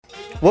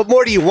What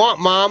more do you want,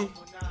 Mom?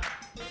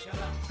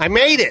 I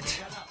made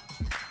it.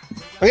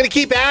 I'm going to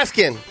keep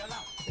asking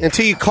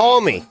until you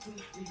call me.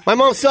 My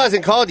mom still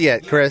hasn't called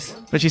yet, Chris.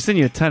 But she sent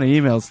you a ton of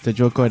emails to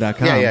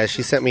joecoy.com. Yeah.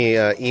 She sent me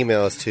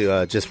emails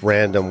to just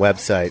random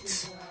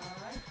websites.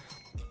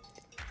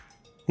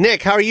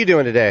 Nick, how are you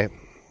doing today?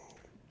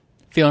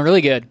 Feeling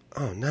really good.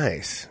 Oh,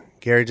 nice.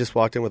 Gary just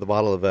walked in with a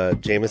bottle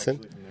of Jameson.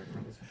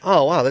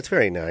 Oh, wow, that's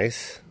very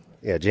nice.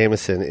 Yeah,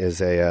 Jameson is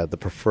the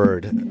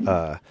preferred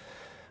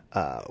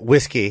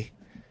whiskey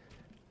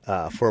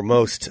for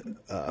most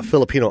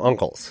Filipino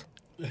uncles.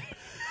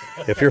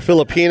 If you're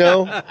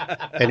Filipino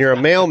and you're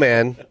a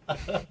mailman,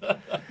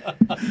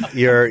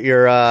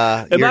 you're.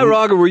 Am I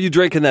wrong, or were you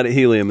drinking that at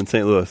Helium in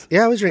St. Louis?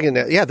 Yeah, I was drinking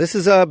that. Yeah, this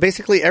is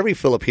basically every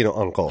Filipino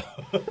uncle.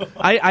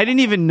 I didn't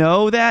even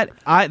know that.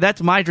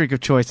 That's my drink of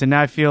choice, and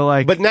now I feel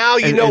like. But now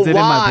you know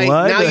why.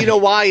 Now you know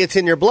why it's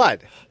in your blood.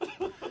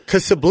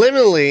 Because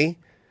subliminally,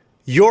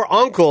 your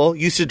uncle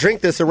used to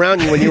drink this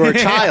around you when you were a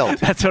child.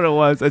 That's what it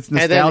was. It's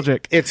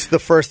nostalgic. And it's the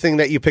first thing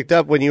that you picked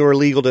up when you were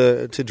legal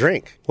to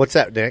drink. What's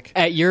that, Nick?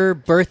 At your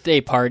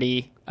birthday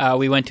party,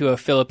 we went to a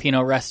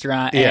Filipino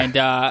restaurant, and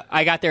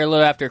I got there a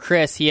little after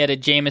Chris. He had a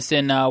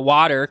Jameson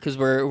water because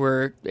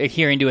we're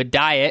adhering to a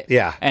diet.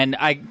 Yeah. And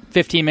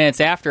 15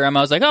 minutes after him,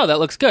 I was like, oh, that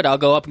looks good. I'll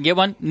go up and get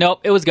one. Nope,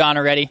 it was gone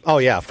already. Oh,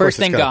 yeah. First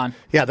thing gone.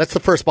 Yeah, that's the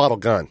first bottle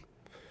gone.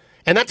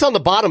 And that's on the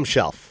bottom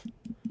shelf.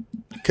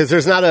 Because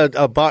there's not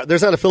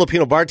a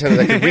Filipino bartender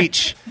that can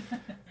reach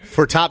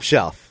for top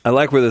shelf. I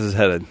like where this is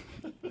headed.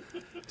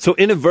 So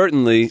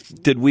inadvertently,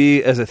 did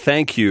we, as a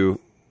thank you,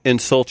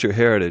 insult your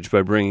heritage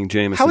by bringing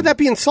Jameson? How would that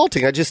be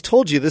insulting? I just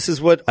told you this is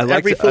what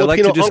every Filipino I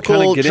like to just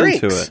uncle get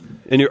drinks. into it.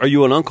 And are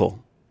you an uncle?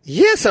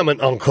 Yes, I'm an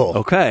uncle.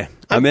 Okay,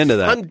 I'm into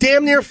that. I'm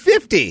damn near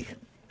 50.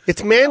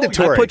 It's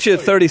mandatory. I put you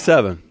at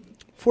 37.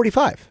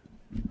 45.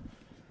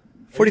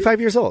 45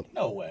 years old.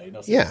 No way.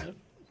 No yeah.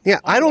 Yeah,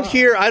 I don't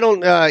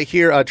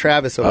hear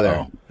Travis over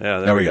there. Yeah,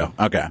 there we go.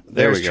 Okay.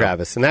 There's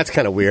Travis. And that's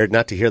kind of weird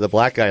not to hear the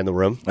black guy in the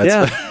room.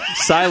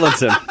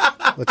 Silence him.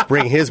 Let's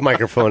bring his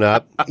microphone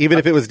up. Even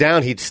if it was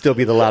down, he'd still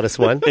be the loudest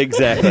one.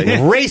 Exactly.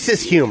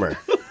 Racist humor.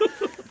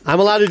 I'm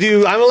allowed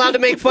to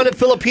make fun of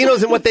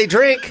Filipinos and what they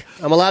drink.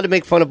 I'm allowed to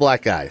make fun of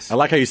black guys. I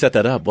like how you set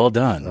that up. Well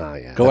done. Oh,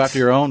 yeah. Go after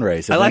your own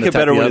race. I like it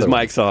better when his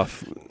mic's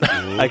off.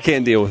 I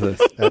can't deal with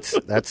this.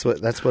 That's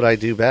what I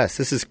do best.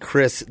 This is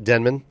Chris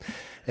Denman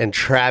and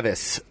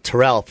Travis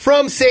Terrell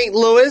from St.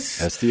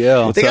 Louis.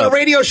 STL. They got a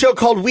radio show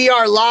called We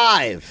Are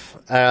Live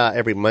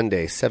every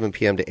Monday, 7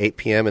 p.m. to 8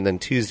 p.m., and then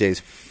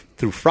Tuesdays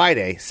through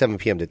Friday, 7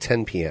 p.m. to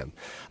 10 p.m.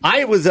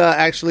 I was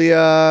actually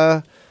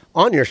on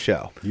your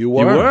show. You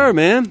were,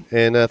 man.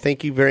 And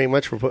thank you very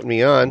much for putting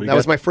me on. That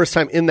was my first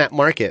time in that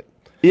market.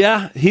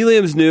 Yeah,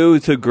 Helium's new.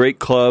 It's a great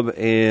club,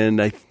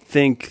 and I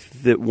think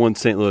that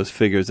once St. Louis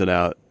figures it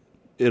out,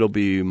 it'll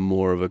be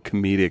more of a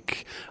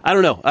comedic. I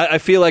don't know. I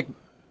feel like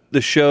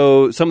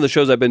some of the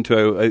shows I've been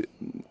to,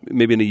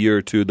 maybe in a year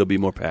or two, they'll be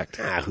more packed.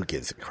 Who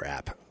gives a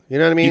crap? You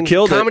know what I mean? You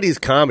killed Comedy's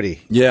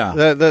comedy. Yeah.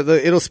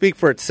 It'll speak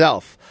for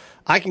itself.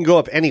 I can go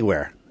up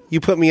anywhere.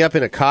 You put me up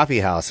in a coffee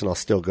house, and I'll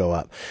still go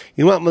up.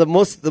 You know what?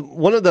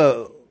 One of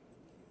the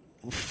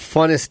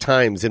funnest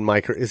times in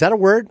my career, is that a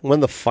word? One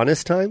of the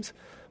funnest times?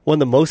 One of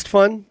the most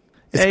fun?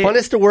 Is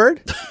funnest a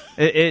word?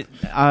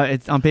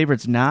 It's on paper.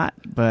 It's not,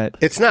 but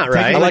it's not,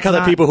 right? I like how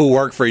the people who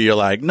work for you are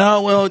like,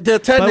 no, well,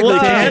 technically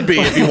can be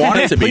if you want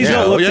it to be. Please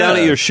don't look down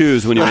at your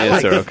shoes when you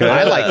answer. Okay,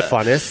 I like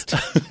funnest.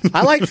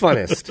 I like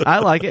funnest. I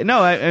like it.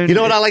 No, you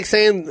know what I like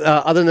saying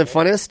other than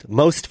funnest?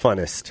 Most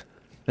funnest.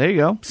 There you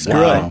go.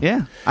 Screw it.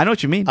 Yeah, I know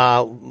what you mean.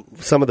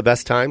 Some of the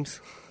best times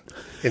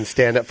in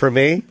stand-up for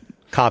me,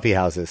 coffee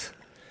houses.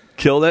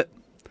 Killed it?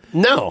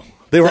 No.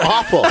 They were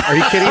awful. Are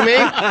you kidding me?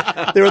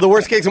 They were the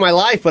worst gigs of my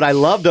life, but I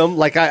loved them.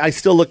 Like, I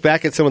still look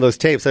back at some of those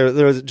tapes.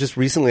 There was just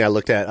recently I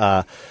looked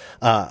at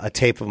a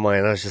tape of mine,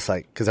 and I was just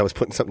like, because I was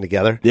putting something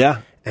together.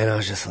 Yeah. And I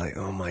was just like,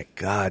 oh, my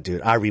God,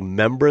 dude. I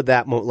remember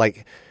that moment.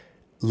 Like,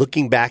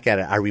 looking back at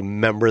it, I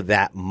remember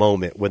that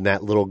moment when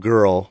that little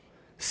girl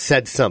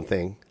said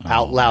something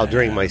out loud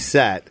during my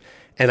set,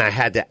 and I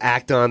had to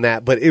act on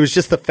that. But it was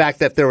just the fact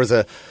that there was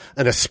an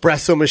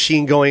espresso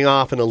machine going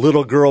off and a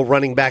little girl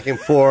running back and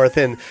forth,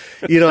 and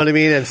you know what I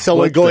mean, and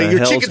someone going,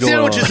 your chicken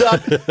sandwich is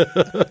up.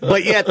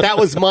 But yet that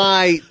was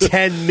my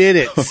 10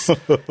 minutes,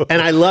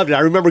 and I loved it.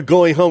 I remember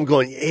going home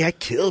going, hey, I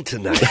killed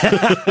tonight.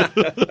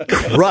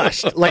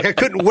 Crushed. Like, I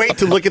couldn't wait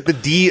to look at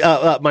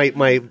the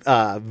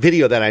my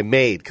video that I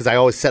made, because I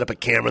always set up a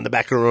camera in the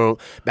back of the room.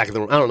 I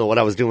don't know what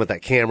I was doing with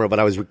that camera, but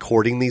I was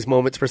recording these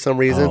moments for some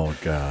reason. Oh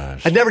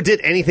gosh, I never did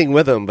anything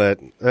with them, but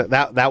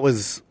that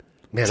was.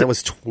 Man, that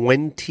was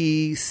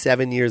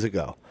 27 years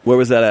ago. Where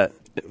was that at?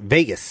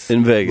 Vegas.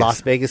 In Vegas. Las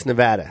Vegas,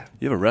 Nevada.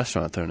 You have a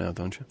restaurant there now,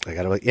 don't you?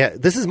 Yeah,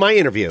 this is my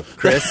interview,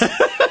 Chris.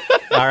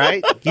 All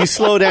right? You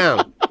slow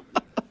down.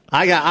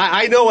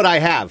 I know what I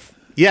have.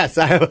 Yes,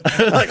 I have.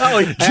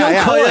 Like,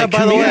 Joe Coy,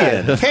 by the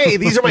way. Hey,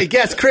 these are my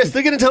guests. Chris,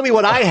 they're going to tell me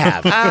what I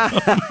have.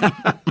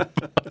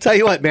 Tell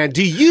you what, man.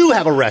 Do you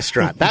have a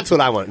restaurant? That's what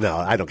I want. No,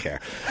 I don't care.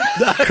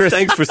 Chris,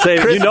 Thanks for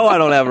saying. You know I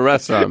don't have a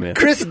restaurant, man.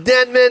 Chris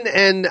Denman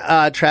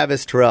and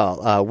Travis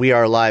Terrell. We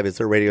Are Live is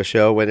their radio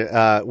show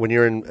when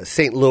you're in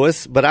St.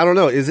 Louis. But I don't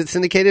know. Is it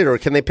syndicated or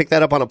can they pick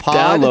that up on a pod?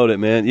 Download it,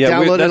 man. Yeah,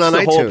 download it that's on the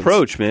iTunes. whole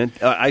approach, man.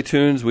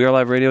 iTunes,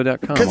 weareliveradio.com.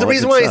 Because the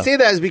reason why I say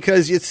that is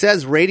because it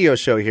says radio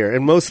show here,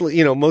 and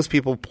mostly, most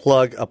people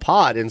plug a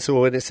pod, and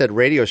so when it said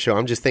radio show,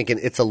 I'm just thinking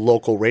it's a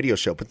local radio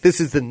show. But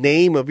this is the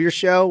name of your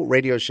show,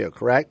 radio show,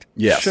 correct?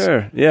 Yes.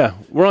 Sure. Yeah,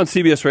 we're on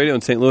CBS Radio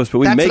in St. Louis, but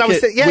we That's make what I was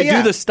it. saying. Yeah, we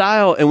yeah. do the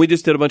style, and we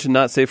just did a bunch of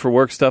not safe for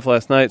work stuff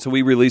last night. So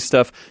we release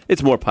stuff.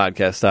 It's more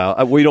podcast style.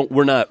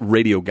 We're not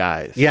radio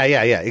guys. Yeah,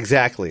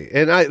 exactly.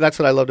 And that's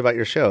what I loved about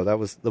your show. That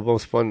was the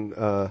most fun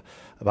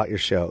about your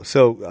show.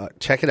 So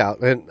check it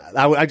out. And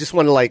I just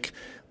want to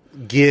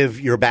give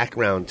your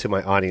background to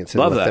my audience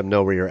and let them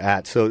know where you're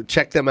at. So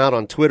check them out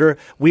on Twitter,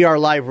 We Are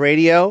Live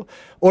Radio,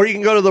 or you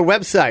can go to their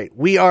website,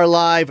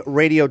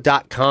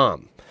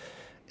 weareliveradio.com,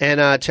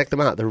 and check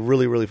them out. They're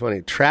really, really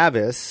funny.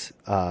 Travis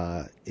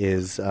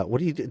is what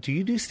do you do? Do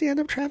you do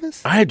stand-up,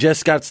 Travis? I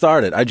just got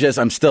started.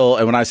 I'm still,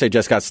 and when I say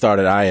just got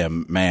started, I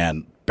am,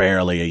 man,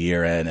 barely a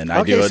year in, and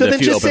I do so a then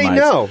few just open say mics.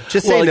 no.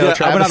 Just say no, yeah,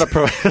 Travis. I'm not a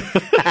pro.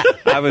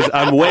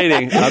 I'm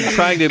waiting. I'm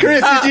trying to.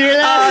 Chris, did you hear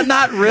that?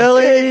 Not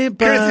really,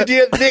 but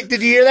Chris, Nick,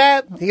 did you hear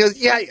that? He goes,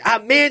 yeah,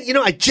 man,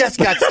 I just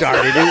got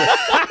started.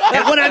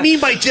 And what I mean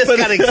by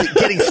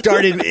getting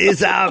started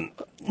is,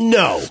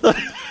 no.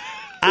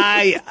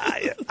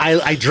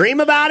 I dream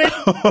about it.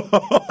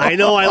 I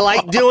know I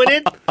like doing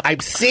it.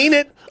 I've seen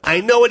it. I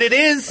know what it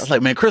is. I was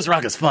like, man, Chris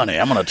Rock is funny.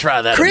 I'm going to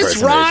try that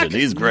Chris impersonation. Rock?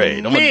 He's great.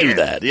 I'm going to do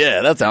that.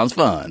 Yeah, that sounds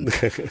fun.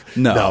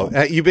 No.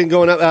 You've been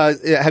going up.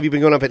 Have you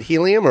been going up at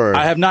Helium or?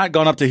 I have not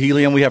gone up to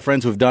Helium. We have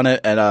friends who've done it,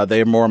 and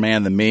they're more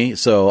man than me.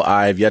 So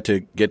I've yet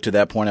to get to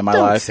that point in my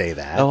Don't life. say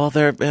that. Oh, well,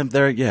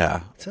 they're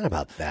yeah. It's not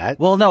about that.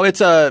 Well, no,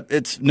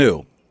 it's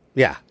new.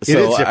 Yeah.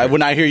 So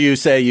when I hear you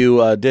say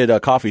you did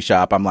a coffee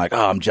shop, I'm like,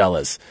 oh, I'm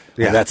jealous.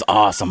 Yeah. Like, that's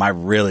awesome. I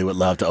really would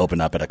love to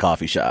open up at a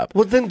coffee shop.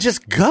 Well, then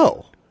just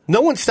go.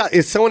 No one stop.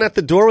 Is someone at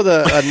the door with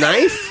a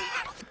knife?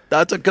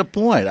 That's a good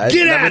point.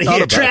 Get out of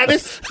here,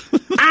 Travis.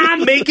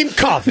 I'm making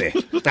coffee.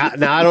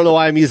 Now, I don't know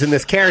why I'm using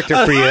this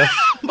character for you. I'm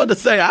about to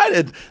say, I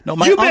didn't know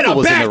my You uncle better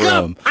was in back the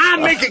up. room.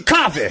 I'm making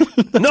coffee.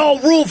 No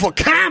room for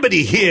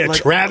comedy here,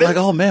 Travis. Like,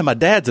 oh, man, my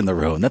dad's in the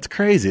room. That's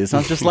crazy. It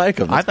sounds just like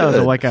him. I That's thought it was a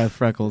good. white guy with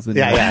freckles. And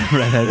Yeah.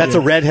 redhead, That's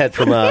a redhead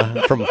from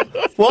Locks from him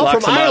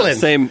up. Ireland.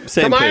 Same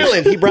from page.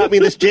 Ireland. He brought me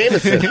this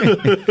Jameson.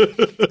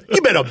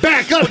 You better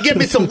back up and get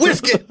me some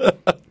whiskey.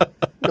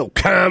 No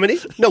comedy.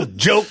 No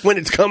joke when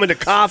it's coming to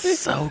coffee.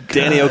 So good.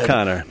 Danny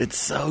O'Connor. It's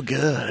so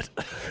good.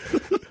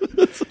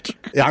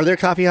 Are there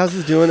coffee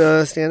houses doing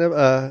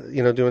stand-up,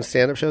 doing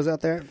stand-up shows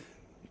out there?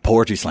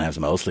 Poetry slams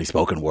mostly,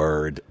 spoken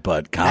word,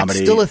 but comedy.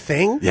 That's still a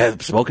thing? Yeah,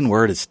 spoken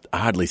word is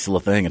oddly still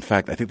a thing. In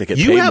fact, I think they get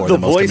You paid have more the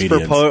than most voice for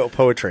comedians.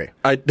 poetry.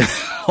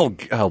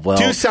 Well.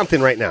 Do something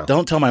right now.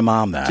 Don't tell my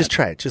mom that. Just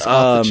try it. Just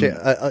off the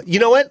chair. You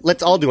know what?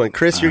 Let's all do one.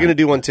 Chris, you're going to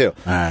do one too.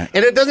 All right.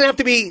 And it doesn't have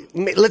to be.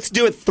 Let's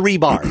do it 3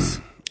 bars.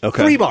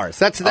 Okay. 3 bars.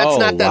 That's not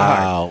that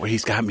hard. Wow,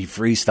 he's got me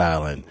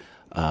freestyling.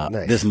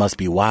 Nice. This must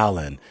be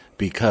wildin'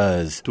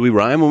 because Do we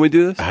rhyme when we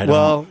do this? I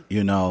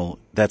don't.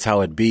 That's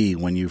how it be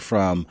when you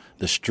from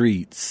the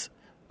streets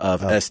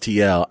of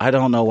STL. I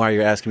don't know why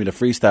you're asking me to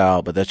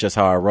freestyle, but that's just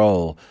how I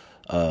roll.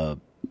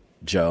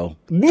 Joe.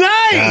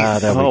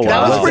 Nice. There we go.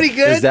 That was pretty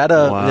good. Is that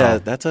a? Wow. Yeah,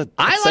 that's a.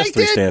 I that's liked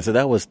 3 it. stanza.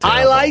 That was. Terrible.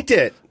 I liked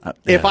it.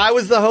 If yeah. I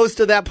was the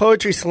host of that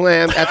poetry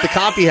slam at the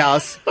coffee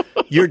house,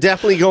 you're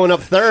definitely going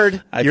up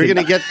third. You're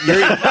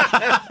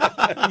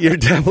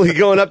definitely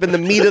going up in the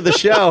meat of the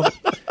show.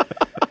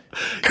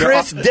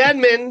 Chris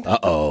Denman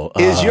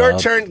is your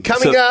turn.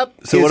 Coming up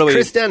so is what do we-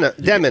 Chris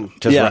Denman.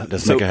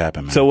 Just make it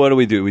happen, man. So what do?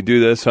 We do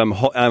this. I'm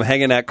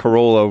hanging at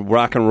Corolla,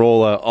 rock and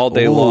rolla all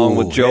day long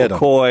with Joe get 'em.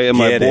 Koy and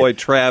my Get boy it.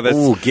 Travis.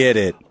 Ooh, get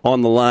it.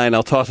 On the line.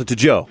 I'll toss it to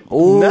Joe.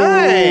 Ooh,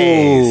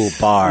 Nice.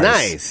 bars.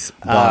 Nice.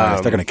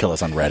 Bars. They're gonna kill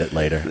us on Reddit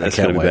later. That's I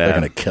can't gonna be wait. bad. They're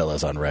gonna kill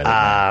us on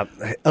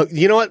Reddit.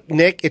 You know what,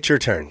 Nick? It's your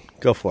turn.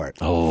 Go for it.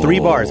 3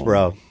 bars,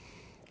 bro.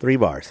 3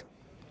 bars.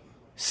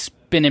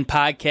 Spinning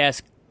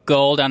podcast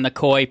gold on the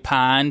Koy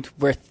Pond.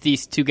 We're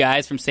these 2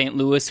 guys from St.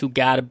 Louis who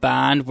got a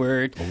bond.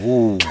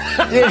 Yo,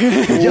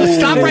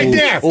 stop right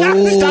there.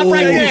 Stop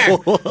right there.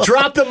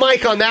 Drop the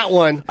mic on that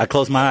one. I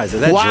closed my eyes.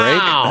 Is that Wow.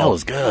 Drake? That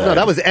was good. No,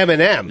 that was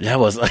Eminem. That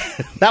was.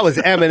 That was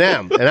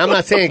Eminem, and I'm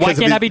not saying Why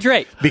can't I be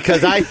Drake?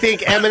 because I think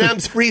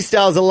Eminem's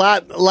freestyle is a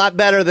lot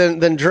better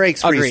than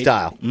Drake's Agreed.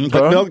 freestyle. Okay.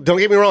 But no, don't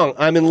get me wrong.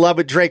 I'm in love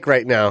with Drake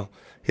right now.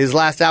 His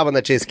last album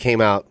that just came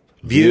out,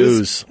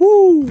 Views.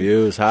 Woo.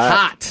 Views.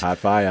 Hot. Hot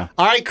fire.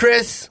 All right,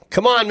 Chris,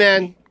 come on,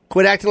 man.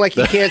 Quit acting like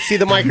you can't see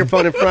the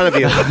microphone in front of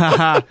you.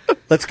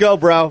 Let's go,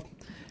 bro.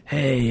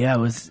 Hey, I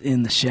was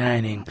in The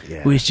Shining.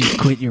 Yeah. Wish you'd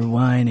quit your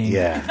whining.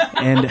 Yeah.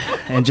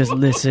 And just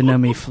listen to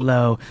me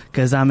flow.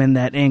 Because I'm in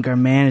that anger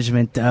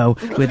management, though,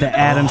 with the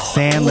Adam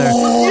Sandler.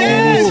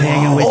 And he's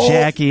hanging with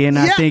Jackie. And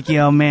I think,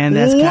 yo, man,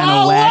 that's kind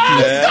of wacky.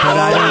 But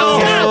I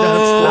don't care.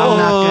 I'm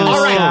not going to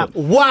All right. stop.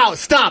 Wow,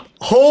 stop.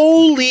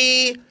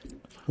 Holy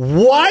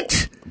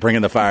What?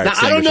 Bringing the fire. Now,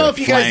 I don't know if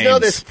you guys know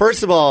this.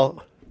 First of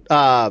all,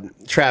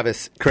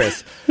 Chris.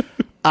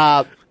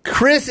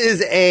 Chris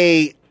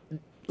is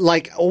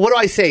what do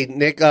I say,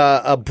 Nick?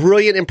 A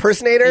brilliant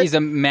impersonator? He's a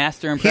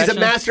master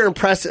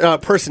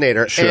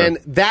impersonator. Sure. And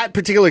that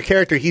particular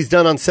character he's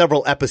done on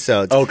several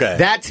episodes. Okay.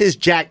 That's his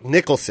Jack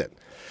Nicholson.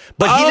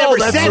 But he never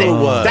that's said what it. it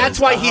was. That's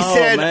why he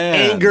said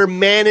man. anger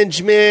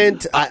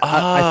management.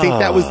 I think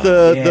that was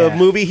the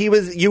movie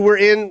you were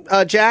in,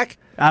 Jack?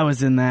 I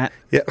was in that.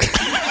 Yeah.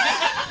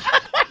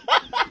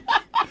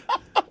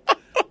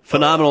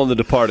 Phenomenal in The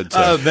Departed, too.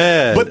 Oh,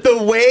 man. But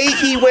the way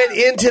he went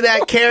into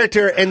that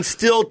character and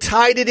still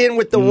tied it in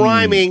with the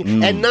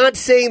rhyming and not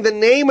saying the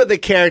name of the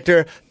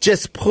character,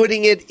 just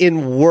putting it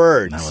in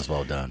words. That was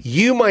well done.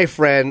 You, my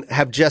friend,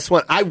 have just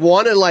won. I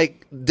want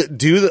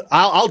to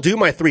I'll do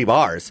my 3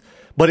 bars,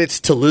 but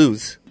it's to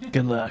lose.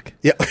 Good luck.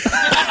 Yeah.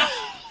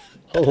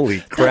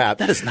 Holy crap.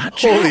 That is not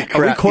Jack. Holy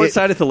crap. Are we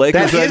courtside at the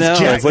Lakers That right is now?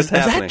 Jack. Like, what's Is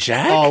happening? that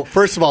Jack? Oh,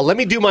 first of all, let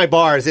me do my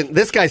bars, and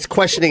this guy's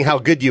questioning how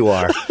good you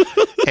are,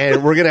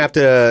 and we're gonna have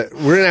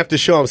to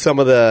show him some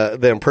of the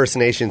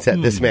impersonations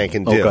that this man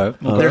can do. Okay.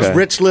 There's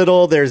Rich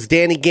Little, there's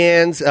Danny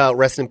Gans,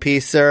 rest in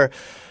peace, sir,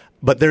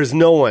 but there's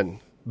no one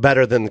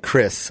better than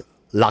Chris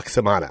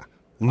Laksamana.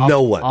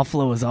 No one. I'll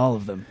flow as all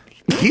of them.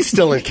 He's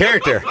still in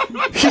character.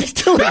 He's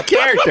still in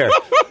character.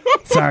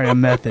 Sorry, I'm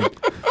method.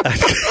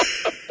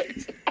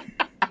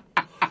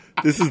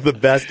 This is the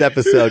best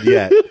episode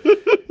yet.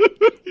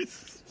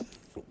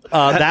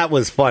 That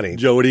was funny.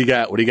 Joe, what do you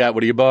got? What are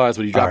your bars?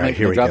 What are you dropping? All right,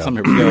 here we drop go. Some?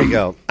 Here we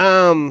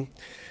go.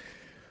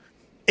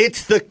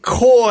 It's the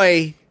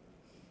Koy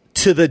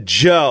to the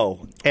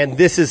Joe, and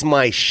this is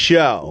my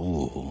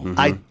show.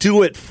 I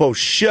do it for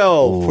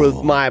show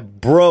for my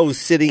bro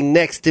sitting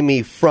next to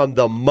me from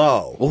the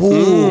Mo.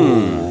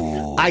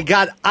 I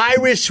got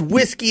Irish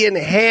whiskey in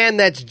hand.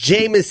 That's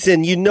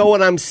Jameson. You know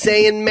what I'm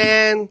saying,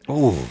 man?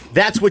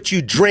 That's what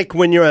you drink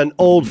when you're an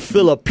old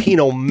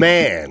Filipino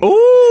man.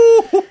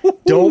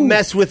 Don't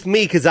mess with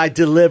me because I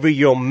deliver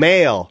your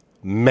mail,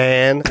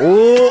 man. See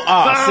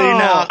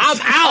now.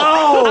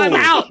 I'm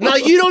out. Now,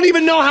 you don't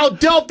even know how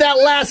dope that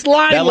last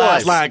line That was.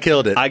 last line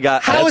killed it. I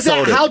got. How was that?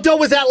 sold it. How dope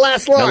was that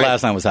last line? That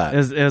last line was hot.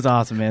 It was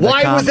awesome, man.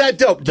 Why was that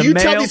dope? The You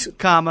mail, tell these-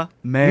 comma,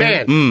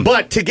 man. Man.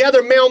 But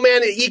together,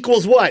 mailman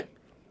equals what?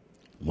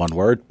 One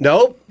word.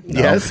 Nope. No.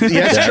 Yes, true.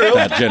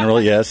 That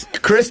general, yes.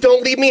 Chris,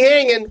 don't leave me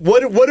hanging. What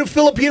do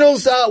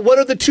Filipinos? What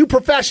are the 2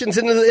 professions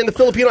in the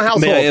Filipino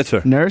household? May I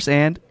answer? Nurse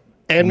and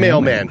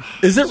Mailman.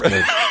 Is it?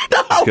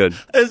 That's good.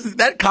 Is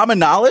that common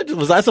knowledge?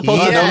 Was I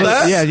supposed to know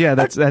Yes. that? yeah,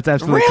 that's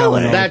absolutely Really?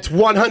 common knowledge. That's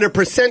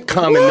 100%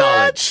 common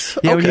knowledge.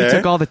 Yeah, when you Okay.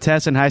 took all the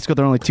tests in high school,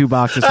 there were only 2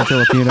 boxes for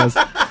Filipinos.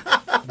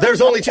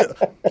 There's only 2.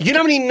 You know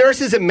how many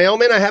nurses and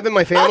mailmen I have in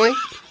my family?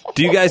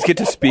 Do you guys get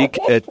to speak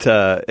at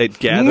gatherings?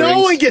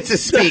 No one gets to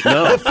speak.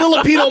 The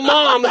Filipino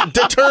mom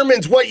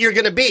determines what you're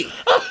going to be.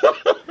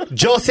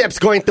 Joseph's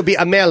going to be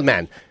a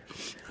mailman.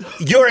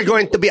 You're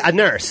going to be a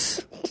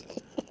nurse.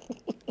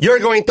 You're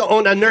going to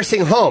own a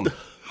nursing home.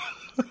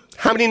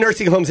 How many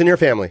nursing homes in your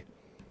family?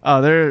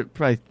 Oh, there are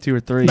probably 2 or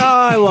 3.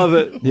 I love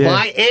it. Yeah,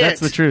 My aunt, that's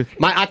the truth.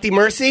 my Auntie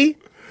Mercy,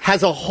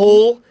 has a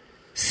whole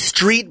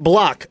street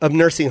block of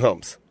nursing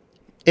homes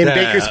in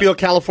Bakersfield,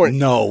 California.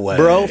 No way.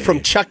 Bro,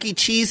 from Chuck E.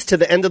 Cheese to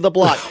the end of the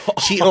block,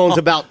 she owns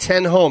about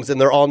 10 homes, and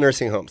they're all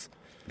nursing homes.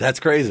 That's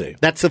crazy.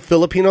 That's a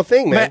Filipino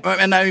thing, man.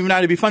 And not even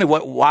to be funny.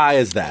 Why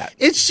is that?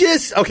 It's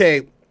just,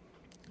 okay,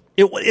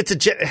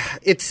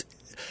 it's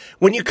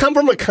when you come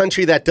from a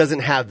country that doesn't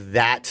have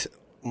that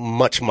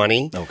much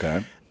money.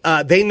 Okay.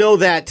 They know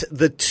that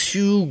the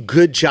 2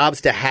 good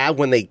jobs to have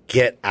when they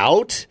get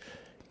out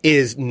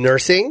is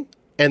nursing.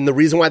 And the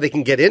reason why they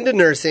can get into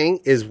nursing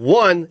is,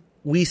 1,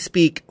 we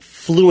speak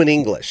fluent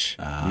English.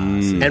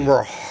 And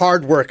we're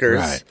hard workers.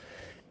 Right.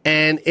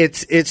 And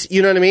it's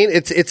you know what I mean?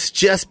 It's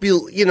just,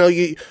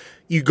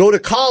 you go to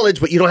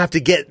college, but you don't have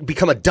to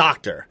become a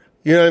doctor.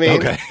 You know what I mean?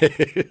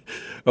 Okay.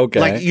 Okay.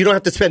 Like, you don't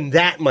have to spend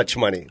that much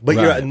money, but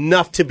you're Right.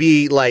 enough to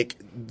be like,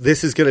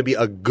 this is going to be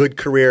a good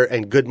career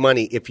and good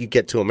money if you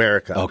get to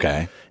America.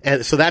 Okay.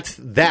 And so that's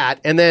that.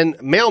 And then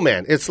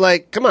mailman, it's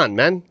like, come on,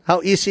 man.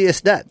 How easy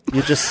is that?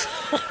 You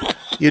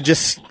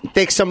just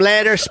take some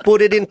letters,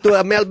 put it into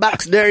a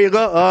mailbox. There you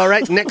go. All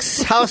right.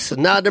 Next house,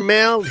 another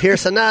mail.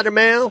 Here's another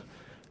mail.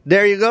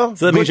 There you go.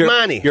 So that means good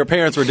money. your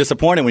parents were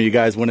disappointed when you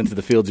guys went into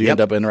the fields you Yep.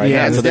 end up in right Yeah,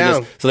 now. hands So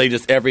down. they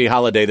just every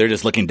holiday they're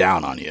just looking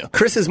down on you.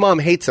 Chris's mom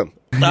hates him.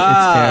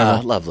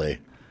 terrible. Lovely.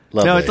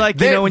 No, it's like,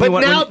 you know, when you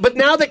want... But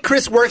now that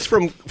Chris works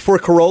for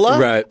Corolla,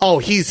 Right. oh,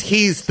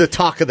 he's the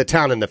talk of the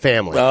town in the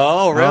family.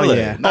 Oh, really?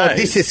 yeah. Nice. Oh,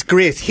 this is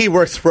Chris. He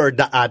works for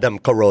the Adam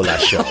Carolla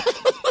show.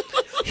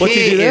 What's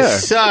he do there?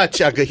 is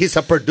such a good. He's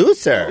a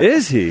producer.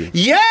 Is he?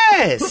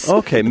 Yes.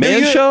 Okay, Do Man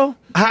you- Show?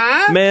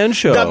 Huh? Man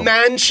Show. The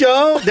Man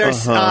Show.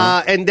 There's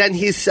and then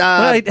his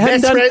Well,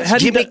 best friend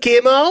Jimmy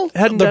Kimmel.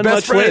 Hadn't The done best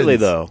much friends. lately,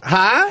 though.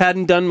 Huh?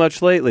 Hadn't done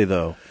much lately,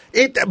 though.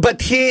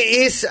 But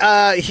he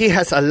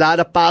has a lot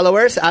of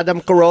followers.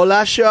 Adam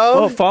Carolla show.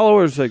 Oh,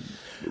 followers like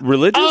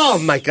religious? Oh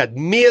my God,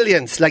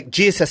 millions, like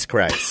Jesus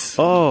Christ.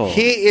 Oh.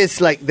 He is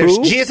like, there's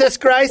Who? Jesus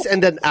Christ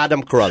and then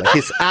Adam Carolla.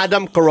 He's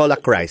Adam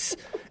Carolla Christ.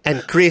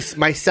 And Chris,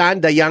 my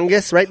son, the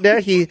youngest right there,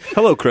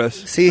 Hello, Chris.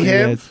 see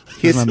him?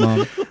 He's my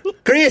mom.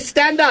 Chris,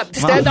 stand up.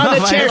 Stand Mom, on the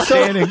Mom, chair I'm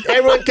so standing.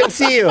 everyone can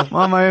see you.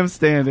 Mom, I am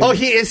standing. Oh,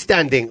 he is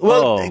standing.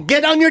 Well, Oh.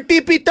 get on your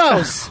tippy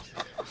toes.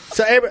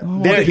 So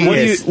there he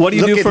is. What do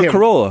you Look do at for him.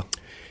 Corolla?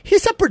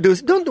 He's a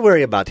producer. Don't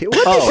worry about him.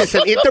 What is this,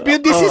 an interview?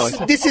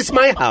 This is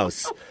my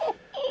house.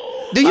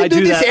 Do you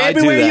do this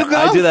everywhere you go?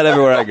 I do that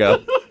everywhere I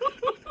go.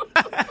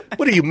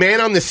 What are you, man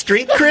on the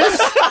street,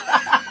 Chris?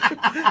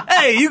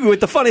 Hey, you with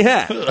the funny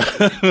hat.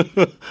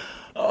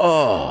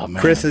 Oh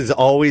man, Chris is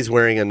always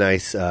wearing a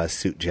nice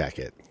suit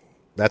jacket.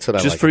 That's what I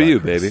Just like for about you,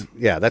 Chris. baby.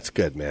 Yeah, that's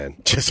good, man.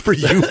 Just for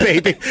you,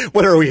 baby.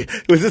 What are we?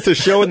 Was this a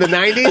show in the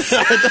 90s?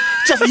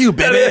 just for you,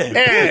 baby.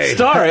 Hey,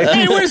 Sorry.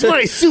 Hey, where's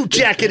my suit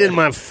jacket and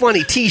my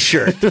funny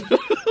T-shirt?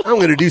 I'm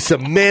going to do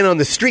some man on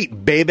the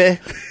street, baby.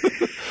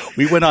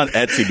 We went on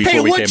Etsy before Hey,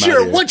 we came out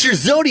here. what's your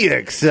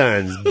zodiac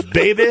signs,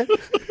 baby?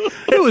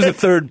 It was the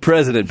third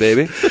president,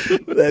 baby.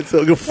 That's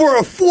so good. For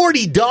a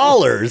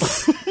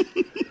 $40.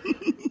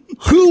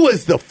 Who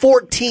was the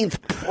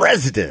 14th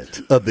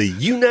president of the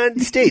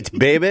United States,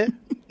 baby?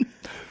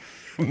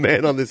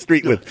 Man on the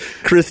street with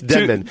Chris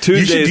Denman.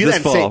 Tuesdays this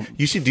in fall.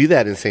 You should do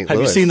that in St. Have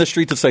Louis. you seen the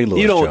streets of St.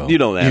 Louis? You don't- Joe? you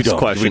don't ask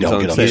questions We don't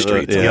on get on the St.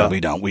 Louis. streets. Yeah. We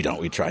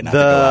don't. We try not to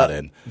go out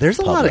in. There's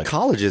a lot of public.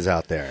 colleges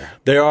out there.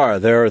 There are.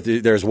 There's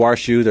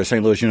WashU. There's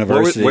St. Louis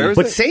University. where is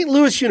But it? St.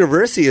 Louis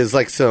University is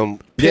like some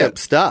pimp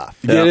stuff.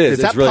 Yeah, it is. Is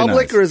that It's really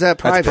public nice. or is that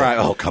private?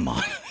 That's oh, come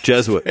on.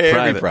 Jesuit. Very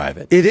private.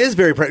 private. It is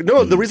very private.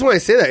 No, the reason why I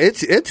say that,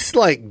 it's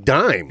like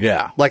dime.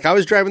 Yeah. Like I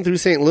was driving through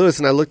St. Louis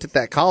and I looked at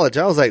that college.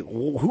 I was like,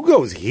 who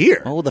goes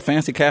here? Oh, the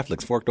fancy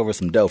Catholics forked over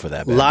some dough for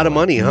that. A lot of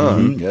money, huh?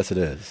 Yes, it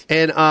is.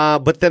 And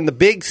but then the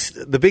big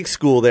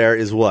school there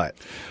is what?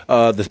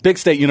 The big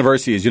state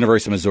university is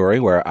University of Missouri,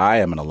 where I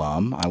am an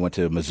alum. I went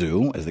to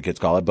Mizzou, as the kids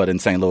call it. But in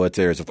St. Louis,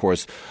 there's, of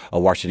course,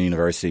 Washington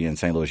University and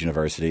St. Louis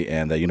University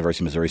and the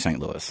University of Missouri St.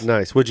 Louis.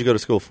 Nice. What'd you go to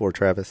school for,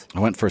 Travis? I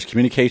went for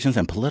communications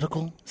and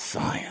political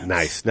science.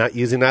 Nice. Not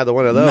using either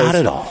one of those. Not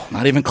at all.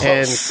 Not even And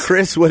close.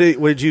 Chris,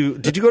 did you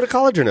go to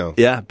college or no?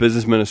 Yeah,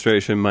 business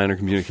administration, minor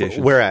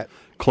communications. Where at?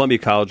 Columbia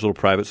College, little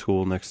private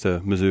school next to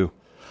Mizzou.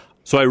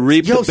 So I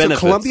reaped the So benefits.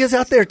 Columbia's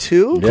out there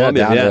too? Yeah,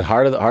 Columbia, down yeah. the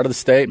heart of the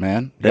state,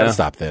 man. You Yeah. gotta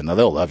stop there. No,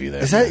 they'll love you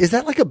there. Is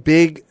that like a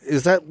big?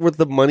 Is that where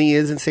the money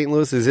is in St.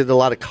 Louis? Is it a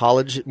lot of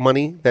college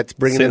money that's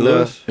bringing St. in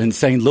Louis? in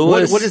St.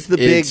 Louis? What is the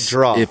big it's-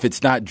 draw? If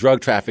it's not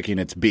drug trafficking,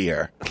 it's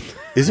beer.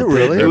 Is it It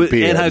really? was-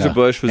 beer,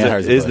 Anheuser-Busch no.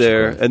 is Anheuser-Busch,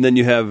 there, of course. and then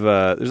you have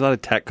there's a lot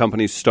of tech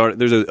companies starting.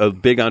 There's a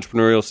big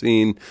entrepreneurial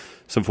scene,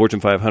 some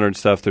Fortune 500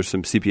 stuff. There's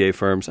some CPA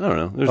firms. I don't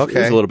know.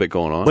 There's a little bit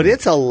going on, But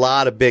it's a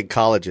lot of big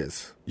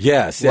colleges.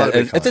 Yes, A lot yeah, of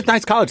big it's a colleges.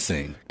 nice college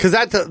scene. Because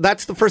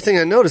that's the first thing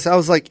I noticed. I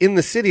was like in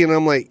the city, and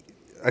I'm like,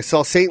 I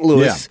saw St.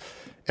 Louis, Yeah.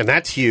 and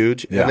that's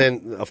huge. Yeah. And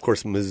then of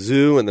course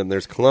Mizzou, and then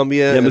there's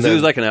Columbia. yeah. and Mizzou's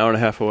then- like an hour and a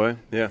half away.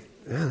 Yeah.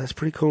 yeah, that's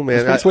pretty cool, man.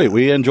 It's pretty sweet.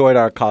 We enjoyed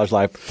our college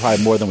life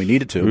probably more than we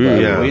needed to, but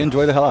yeah. we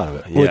enjoyed the hell out of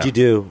it. What'd you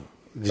do?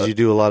 Did you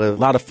do a lot of?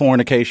 A lot of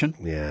fornication.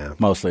 Yeah.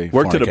 Mostly.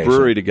 Worked at a fornication.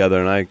 brewery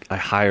together, and I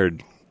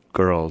hired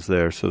girls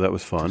there, so that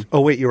was fun.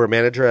 Oh wait, you were a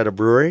manager at a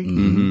brewery?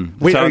 Mm-hmm.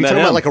 Wait, So I are you met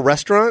talking about him. like a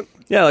restaurant?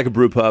 Yeah, like a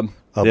brew pub.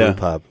 A yeah. brew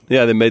pub.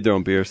 Yeah, they made their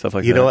own beer, stuff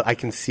like You that. know what? I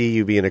can see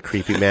you being a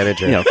creepy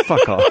manager. Yeah,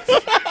 fuck off.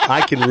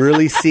 I can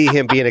really see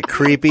him being a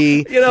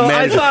creepy. You know, I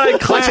manager. thought I'd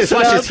Watch class this. it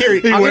Watch up. this. Here,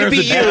 I'm going to be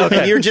you,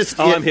 and you're just.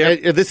 Oh, I'm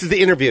here. This is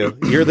the interview.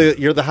 You're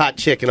the hot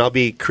chick, and I'll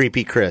be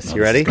creepy Chris.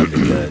 You ready?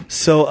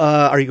 So,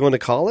 are you going to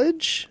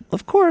college?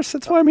 Of course,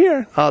 that's why I'm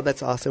here. Oh,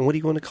 that's awesome. What are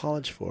you going to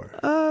college for?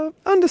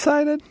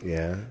 Undecided.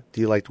 Yeah. Do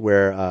you like to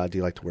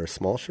wear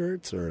small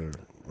shirts or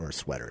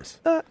sweaters?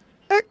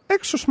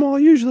 Extra small,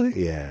 usually.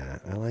 Yeah,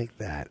 I like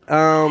that.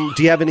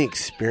 Do you have any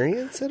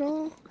experience at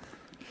all?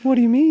 What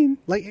do you mean?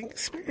 Like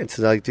experience?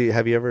 Like,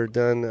 have you ever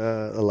done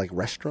like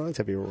restaurants?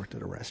 Have you ever worked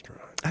at a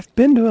restaurant? I've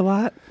been to a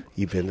lot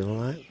You've been to a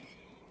lot.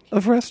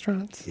 of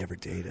restaurants. You ever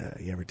date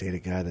a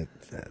guy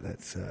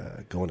that's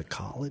going to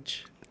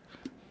college?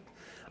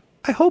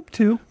 I hope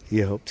to.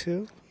 You hope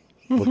to?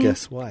 Well,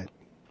 guess what?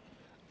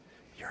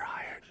 You're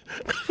hired.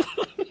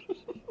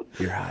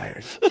 You're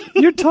hired.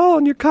 You're tall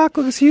and your cock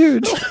looks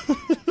huge.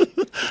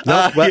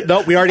 No,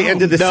 we already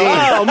ended the scene.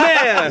 Oh,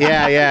 man.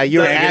 Yeah,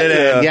 you're Trying to get it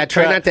ad-lib. in. Yeah,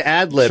 try not to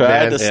ad lib, Tried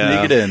man. to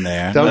sneak it in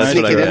there. Don't That's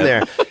sneak what it I in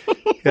read.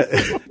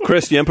 there.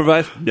 Chris, you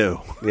improvise?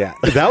 No. Yeah,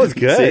 that was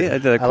good. See, I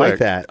did it I like quick.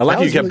 that. I like That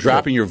how you was kept really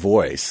dropping your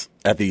voice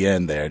at the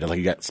end there. Like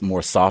you got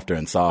more softer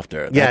and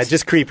softer. good. Yeah,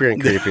 just creepier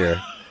and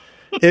creepier.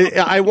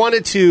 I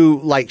wanted to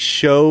like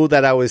show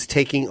that I was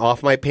taking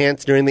off my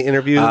pants during the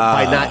interview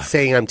by not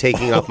saying I'm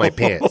taking off my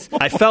pants.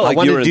 I felt like I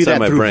wanted you were to do inside that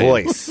my through brain.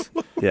 voice.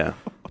 Yeah.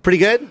 Pretty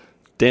good.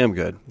 Damn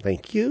good.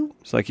 Thank you.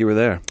 It's like you were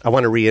there. I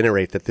want to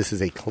reiterate that this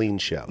is a clean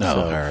show. No,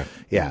 so, all right.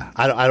 yeah,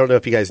 I don't know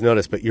if you guys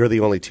noticed, but you're the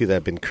only two that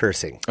have been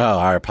cursing. Oh,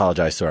 I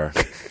apologize to our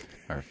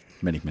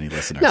many, many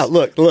listeners. Now,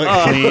 look. There's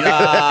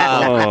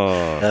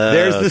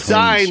the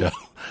sign. show.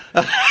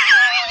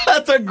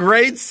 That's a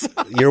great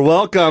song. You're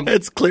welcome.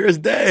 It's clear as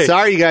day.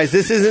 Sorry, you guys.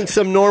 This isn't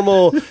some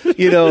normal,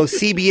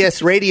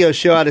 CBS radio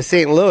show out of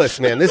St. Louis,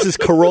 man. This is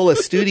Corolla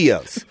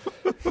Studios.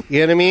 You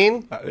know what I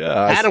mean?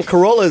 Yeah, Adam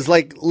Carolla is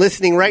like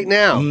listening right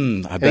now.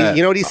 I bet.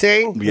 You know what he's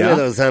saying? Yeah. Look at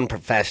those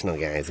unprofessional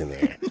guys in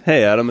there.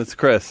 Hey, Adam, it's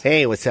Chris.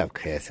 Hey, what's up,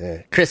 Chris?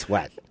 Chris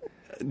what?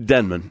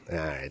 Denman. All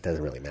right, it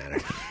doesn't really matter.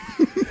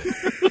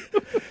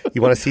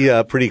 You want to see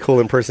a pretty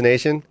cool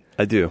impersonation?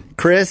 I do.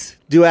 Chris,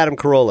 do Adam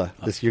Carolla.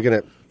 You're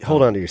going to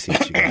hold on to your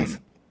seats, you guys.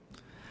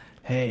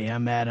 Hey,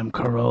 I'm Adam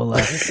Carolla.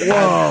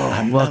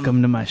 Whoa.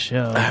 Welcome to my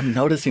show. I'm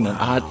noticing an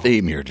odd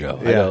theme here, Joe.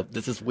 Yeah.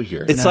 This is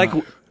weird. It's like...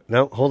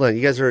 No, hold on.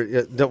 You guys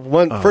are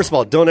First of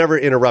all, don't ever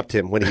interrupt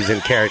him when he's in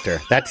character.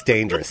 That's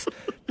dangerous.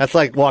 That's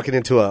like walking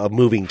into a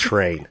moving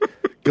train.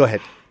 Go ahead,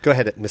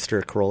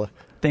 Mr. Carolla.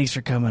 Thanks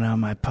for coming on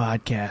my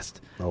podcast.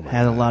 Oh my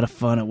Had a God. lot of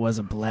fun. It was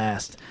a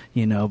blast,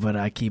 but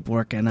I keep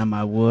working on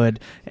my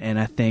wood, and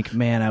I think,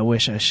 man, I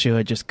wish I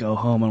should just go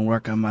home and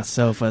work on my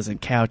sofas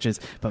and couches,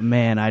 but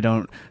man, I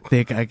don't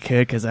think I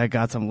could because I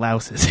got some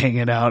louses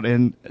hanging out,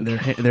 and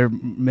they're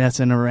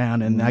messing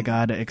around, and I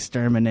got to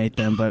exterminate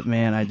them, but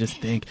man, I just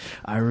think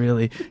I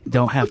really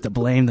don't have to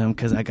blame them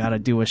because I got to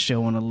do a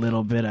show in a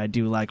little bit. I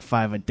do like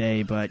 5 a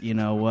day, but you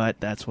know what?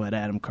 That's what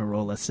Adam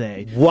Carolla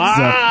say.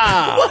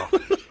 Wow.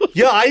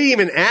 Yo, I didn't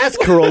even ask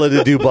Carolla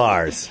to do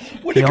bars.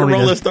 when did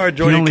Corolla start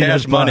joining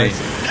Cash Money?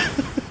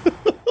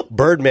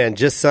 Birdman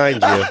just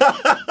signed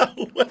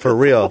you. For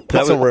real.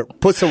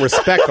 Put some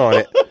respect on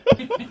it.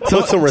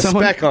 Put some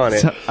respect on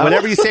it.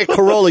 Whenever you say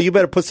Corolla, you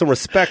better put some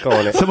respect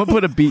on it. Someone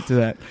put a beat to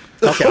that.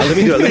 Okay, let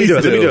me do it.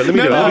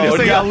 Just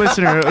like our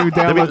listener who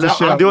downloads the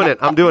show. I'm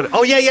doing it.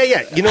 Oh,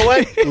 yeah. You know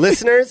what?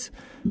 Listeners,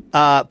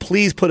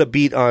 please put a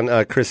beat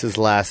on Chris's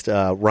last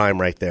rhyme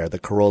right there, the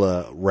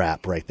Corolla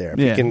rap right there.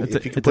 If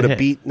you can put a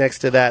beat next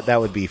to that, that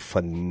would be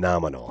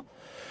phenomenal.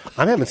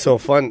 I'm having so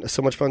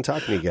much fun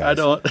talking to you guys.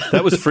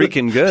 That was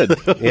freaking good.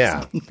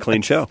 Yeah.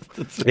 Clean show.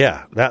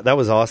 Yeah, that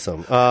was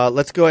awesome.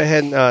 Let's go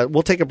ahead and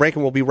we'll take a break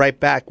and we'll be right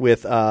back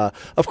with,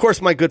 of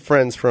course, my good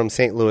friends from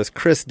St. Louis,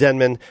 Chris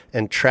Denman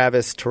and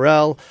Travis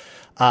Terrell.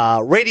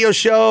 Radio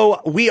show.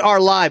 We are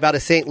live out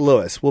of St.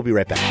 Louis. We'll be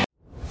right back.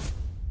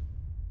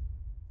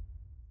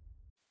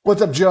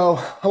 What's up, Joe?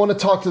 I want to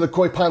talk to the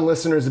Koy Pond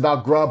listeners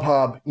about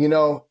Grubhub.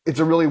 It's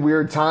a really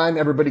weird time.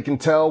 Everybody can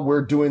tell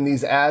we're doing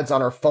these ads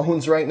on our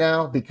phones right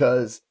now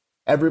because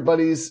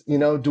everybody's,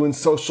 doing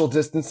social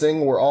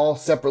distancing. We're all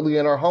separately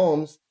in our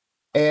homes.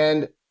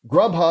 And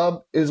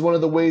Grubhub is one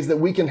of the ways that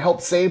we can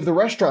help save the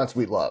restaurants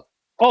we love.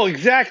 Oh,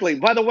 exactly.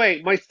 By the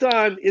way, my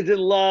son is in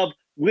love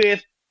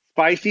with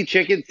spicy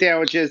chicken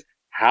sandwiches.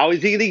 How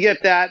is he going to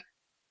get that?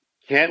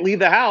 Can't leave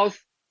the house,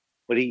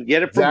 but he can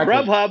get it from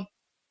Grubhub.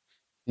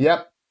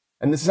 Yep.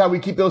 And this is how we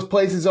keep those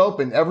places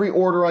open. Every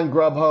order on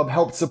Grubhub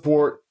helps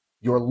support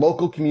your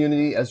local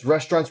community as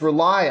restaurants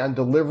rely on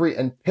delivery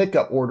and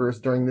pickup orders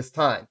during this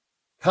time.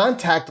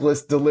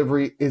 Contactless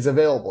delivery is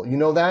available. You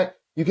know that?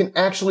 You can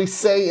actually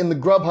say in the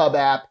Grubhub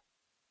app,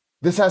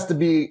 this has to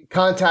be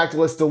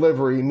contactless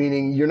delivery,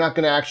 meaning you're not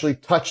going to actually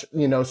touch,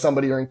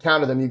 somebody or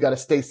encounter them. You got to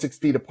stay 6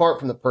 feet apart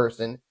from the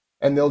person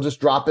and they'll just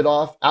drop it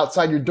off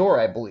outside your door,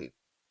 I believe.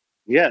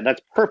 Yeah,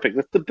 that's perfect.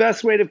 That's the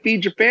best way to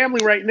feed your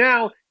family right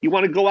now. You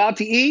want to go out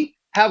to eat?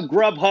 Have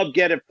Grubhub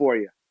get it for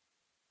you.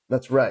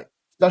 That's right.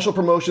 Special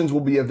promotions will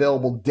be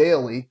available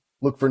daily.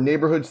 Look for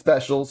neighborhood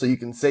specials so you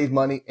can save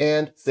money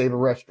and save a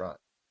restaurant.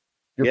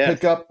 Your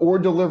pickup or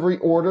delivery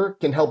order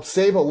can help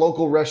save a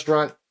local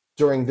restaurant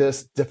during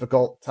this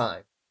difficult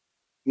time.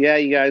 Yeah,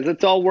 you guys,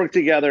 let's all work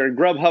together, and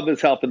Grubhub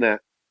is helping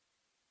that.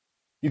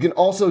 You can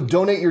also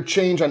donate your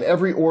change on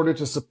every order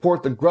to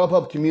support the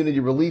Grubhub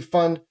Community Relief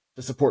Fund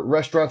to support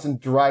restaurants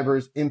and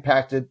drivers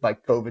impacted by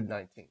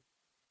COVID-19.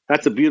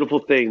 That's a beautiful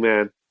thing,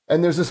 man.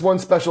 And there's this one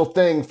special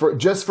thing for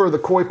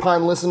the Koy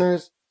Pond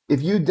listeners.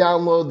 If you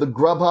download the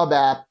Grubhub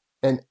app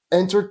and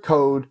enter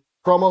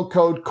promo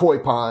code Koy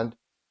Pond,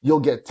 you'll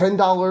get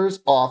 $10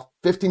 off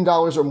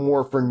 $15 or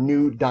more for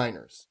new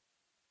diners.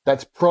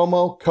 That's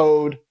promo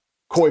code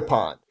Koy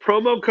Pond.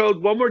 Promo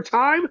code one more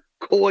time,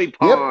 Koy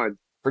Pond.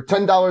 Yep. For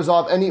 $10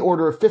 off any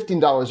order of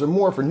 $15 or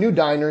more for new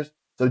diners.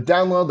 So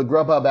download the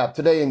Grubhub app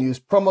today and use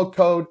promo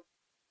code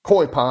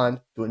Koy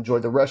Pond to enjoy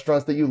the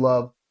restaurants that you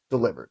love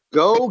delivered.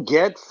 Go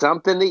get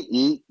something to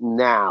eat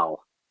now.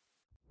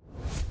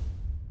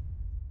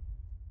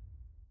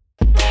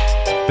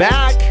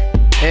 Back,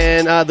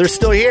 and they're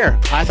still here.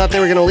 I thought they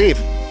were going to leave.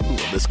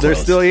 They're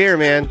still here,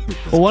 man.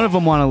 Well, one of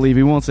them want to leave.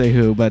 He won't say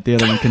who, but the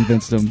other one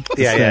convinced him.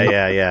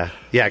 Yeah,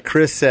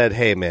 Chris said,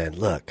 "Hey, man,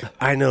 look,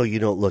 I know you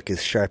don't look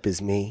as sharp as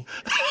me.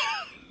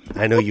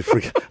 I know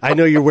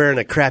you're wearing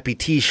a crappy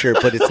T-shirt,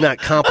 but it's not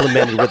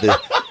complimented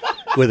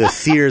with a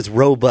Sears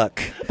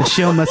Roebuck. The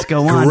show must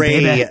go on,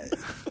 gray baby.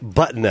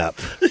 Button up.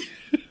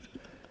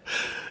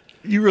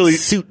 You really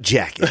suit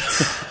jacket.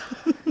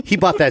 He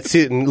bought that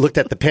suit and looked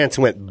at the pants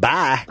and went,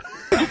 bye.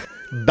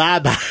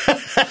 Bye.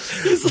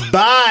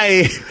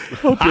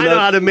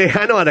 I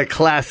know how to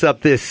class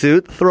up this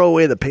suit. Throw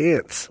away the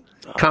pants.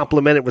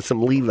 Complimented with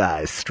some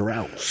Levi's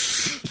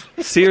Strauss.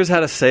 Sears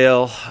had a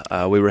sale.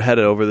 We were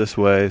headed over this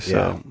way,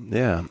 so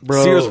yeah.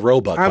 Bro, Sears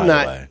Roebuck, I'm by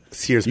not the way.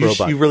 Sears You,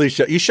 Roebuck. you really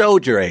you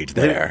showed your age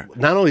there.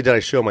 Not only did I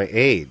show my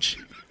age,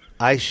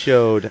 I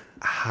showed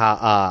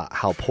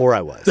how poor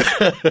I was.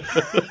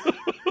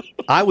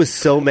 I was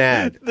so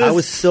mad. I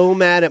was so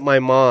mad at my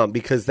mom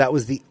because that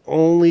was the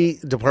only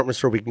department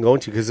store we can go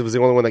into because it was the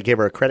only one that gave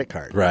her a credit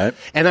card. Right.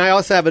 And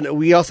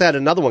we also had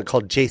another one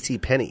called J.C.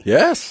 Penney.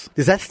 Yes.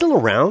 Is that still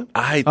around?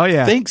 I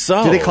yeah. think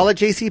so. Do they call it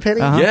J.C.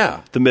 Penney?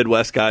 Yeah. The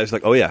Midwest guys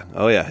like, oh yeah.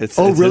 It's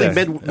Really?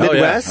 there.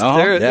 Midwest? Oh,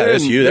 yeah. They're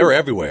That's in- you. They were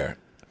everywhere.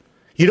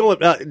 You know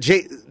what?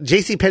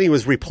 J.C. Penney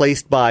was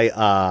replaced by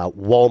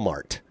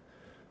Walmart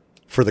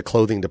for the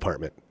clothing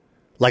department.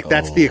 Like,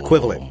 that's the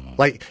equivalent.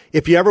 Like,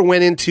 if you ever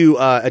went into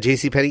a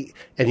J.C. Penney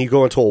and you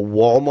go into a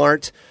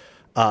Walmart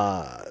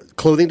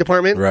clothing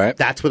department, right.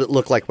 That's what it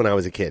looked like when I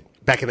was a kid,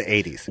 back in the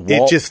 80s.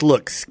 It just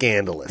looked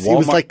scandalous. It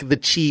was like the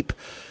cheap,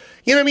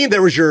 you know what I mean?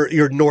 There was your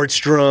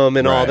Nordstrom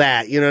and all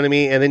that, you know what I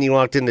mean? And then you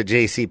walked into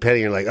J.C. Penney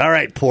and you're like, all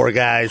right, poor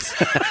guys.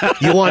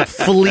 You want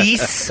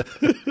fleece?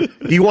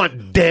 You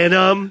want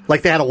denim?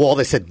 Like, they had a wall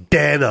that said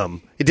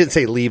denim. It didn't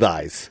say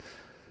Levi's.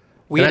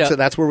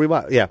 That's where we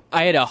bought. Yeah,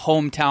 I had a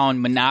hometown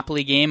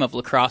Monopoly game of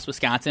La Crosse,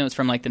 Wisconsin. It was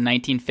from like the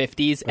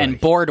 1950s,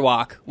 and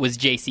Boardwalk was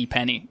J.C.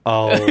 Penney.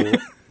 Oh,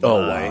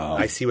 wow.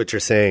 I see what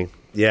you're saying.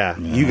 Yeah,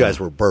 you guys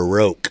were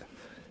Baroque.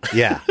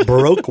 Yeah,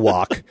 Baroque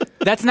Walk.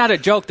 That's not a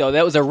joke, though.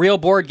 That was a real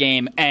board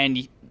game, and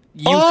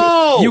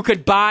you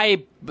could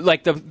buy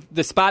like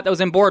the spot that was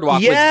in Boardwalk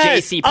was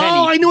J.C. Penney.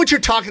 Oh, I know what you're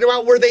talking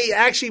about. Where they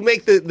actually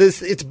make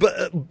this. It's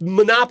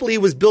Monopoly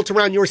was built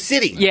around your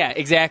city. Yeah,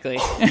 exactly.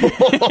 And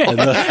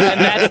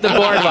that's the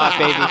Boardwalk,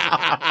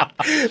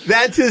 baby.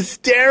 That's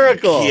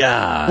hysterical.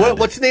 Yeah.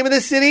 What's the name of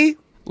this city?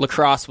 La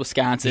Crosse,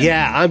 Wisconsin.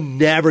 Yeah, I'm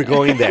never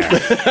going there.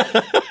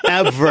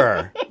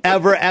 Ever.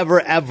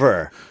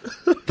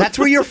 That's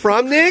where you're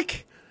from,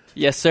 Nick?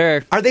 Yes,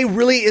 sir. Are they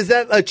really? Is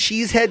that a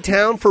cheesehead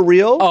town for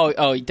real?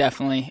 Oh,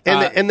 definitely.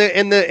 And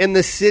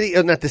the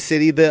city, not the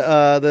city,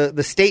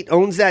 the state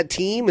owns that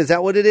team. Is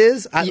that what it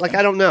is? I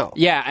don't know.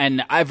 Yeah,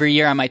 and every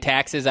year on my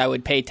taxes, I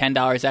would pay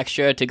 $10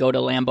 extra to go to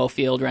Lambeau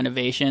Field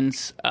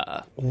renovations.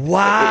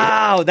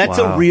 Wow, that's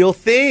a real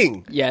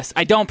thing. Yes,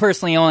 I don't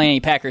personally own any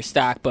Packers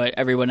stock, but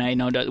everyone I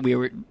know does. We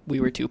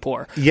were too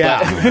poor. Yeah,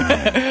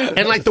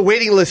 and like the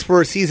waiting list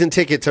for season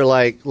tickets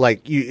are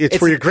it's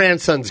for your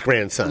grandson's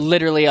grandson.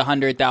 Literally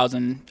 100,000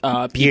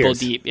 people Years.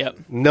 deep. Yep.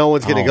 No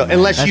one's going to go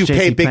unless That's you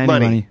pay JC big Penney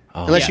money. money.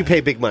 Unless you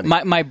pay big money.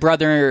 My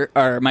brother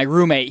or my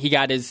roommate, he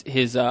got his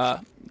yeah,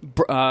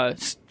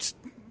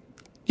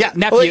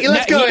 nephew.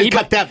 let's go ahead and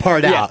cut that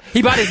part out.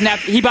 He bought his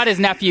nephew.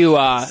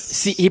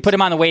 He put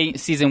him on the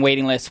season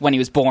waiting list when he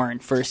was born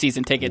for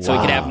season tickets, so he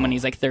could have him when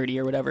he's like 30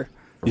 or whatever.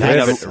 You hang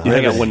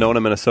out in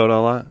Winona, Minnesota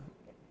a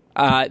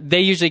lot? They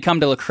usually come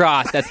to La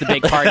Crosse. That's the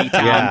big party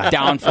town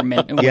down from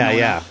Winona.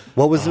 Yeah.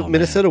 What was it?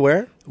 Minnesota?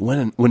 Where?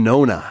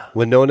 Winona.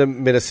 Winona,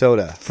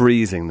 Minnesota.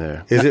 Freezing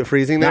there. Is it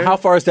freezing there? Now, how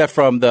far is that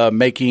from the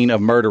Making of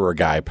Murderer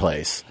guy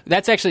place?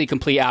 That's actually the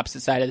complete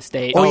opposite side of the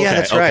state. Oh, yeah,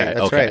 that's right.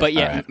 That's right. But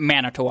yeah, All right.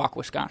 Manitowoc,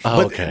 Wisconsin. Oh,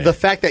 But okay. the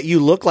fact that you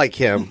look like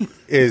him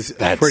is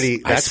pretty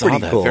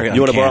cool. Very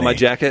You want to borrow my uncanny.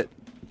 jacket?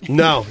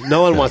 No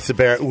one wants to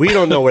bear it. We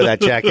don't know where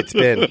that jacket's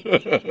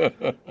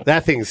been.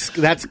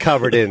 That's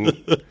covered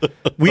in.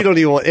 We don't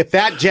even want. If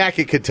that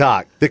jacket could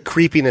talk, the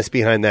creepiness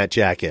behind that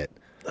jacket.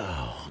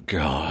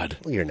 God.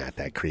 Well, you're not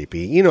that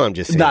creepy. You know, I'm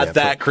just saying Not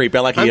that creepy.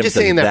 I like I'm you just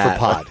said saying that that. for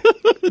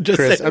pod.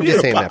 Chris, I'm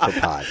just saying that for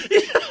pod.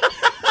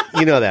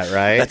 You know that,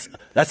 right?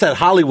 That's that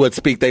Hollywood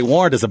speak they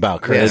warned us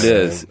about, Chris. It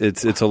is.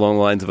 It's along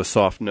the lines of a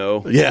soft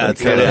no. Yeah,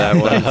 it's kind of that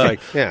one. It's like,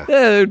 Yeah.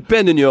 they're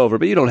bending you over,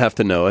 but you don't have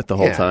to know it the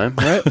whole Yeah. time,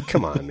 right?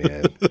 Come on,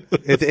 man.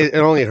 It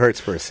only hurts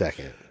for a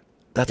second.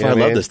 That's You why know I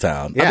what I love mean? this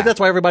town. Yeah. I think that's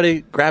why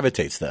everybody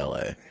gravitates to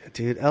L.A.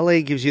 Dude,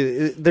 L.A. gives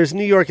you... There's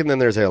New York and then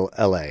there's L.A.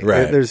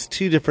 Right. There's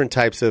two different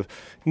types of...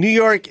 New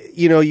York,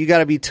 you got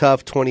to be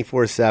tough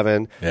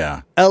 24/7.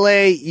 Yeah.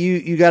 L.A.,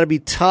 you got to be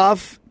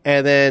tough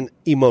and then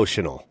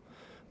emotional.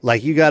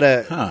 Like, you got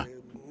to...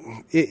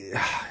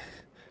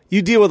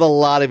 You deal with a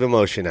lot of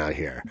emotion out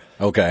here.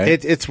 Okay.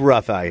 It's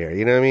rough out here.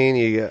 You know what I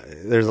mean?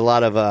 There's a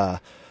lot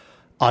of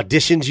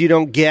auditions you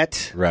don't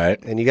get.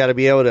 Right. And you got to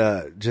be able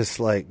to just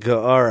like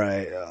go, all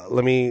right,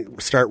 let me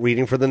start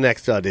reading for the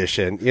next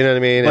audition. You know what I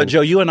mean? But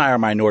Joe, you and I are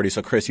minorities,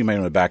 so Chris, you may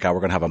want to back out.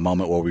 We're going to have a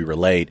moment where we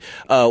relate.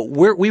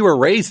 We were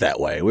raised that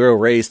way. We were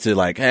raised to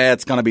like,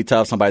 it's going to be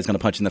tough. Somebody's going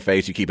to punch you in the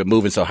face. You keep it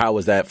moving. So how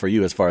was that for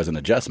you as far as an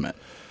adjustment?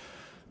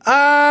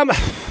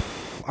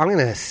 I'm going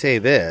to say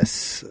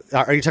this.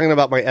 Are you talking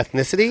about my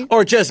ethnicity?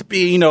 Or just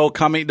be,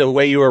 coming the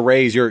way you were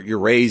raised. You're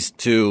raised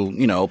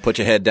to, put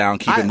your head down,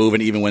 keep it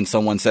moving, even when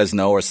someone says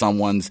no or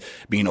someone's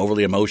being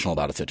overly emotional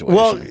about a situation.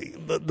 Well,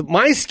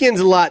 my skin's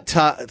a lot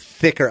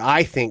thicker,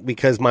 I think,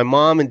 because my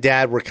mom and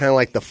dad were kind of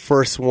like the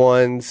first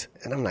ones,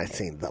 and I'm not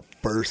saying the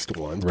first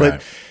ones, Right.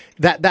 but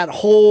that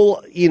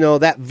whole,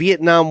 that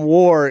Vietnam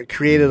War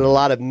created a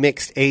lot of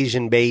mixed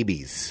Asian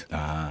babies.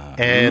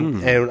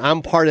 And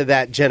I'm part of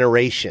that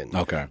generation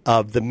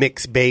of the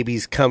mixed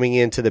babies coming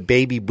into the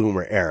baby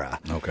boomer era.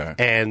 Okay.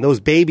 And those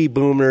baby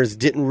boomers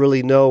didn't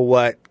really know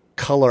what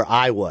color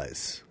I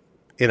was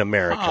in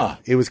America.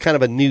 It was kind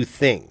of a new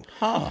thing.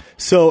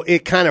 So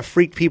it kind of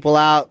freaked people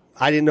out.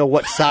 I didn't know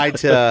what side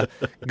to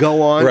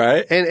go on.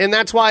 Right. And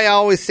that's why I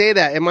always say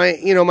that. And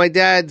my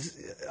dad's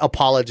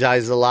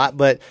apologized a lot,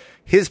 but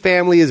his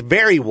family is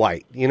very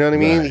white. You know what I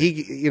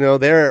mean? Right.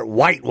 They're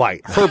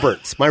white.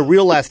 Herberts. My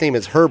real last name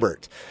is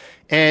Herbert.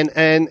 And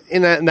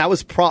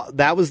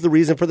that was the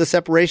reason for the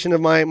separation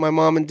of my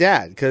mom and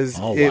dad, because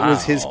it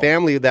was his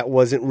family that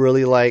wasn't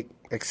really like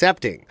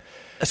accepting.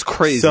 That's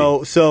crazy.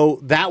 So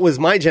that was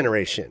my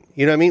generation.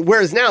 You know what I mean?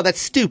 Whereas now that's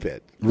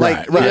stupid.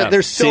 Right.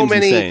 There's so Seems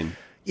many. insane.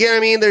 You know what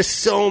I mean? There's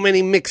so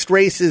many mixed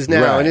races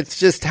now, and it's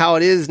just how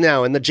it is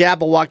now. And the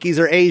Jabberwockies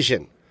are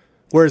Asian.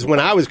 Whereas when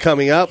I was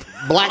coming up,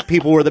 black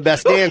people were the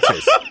best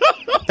dancers.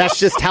 That's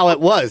just how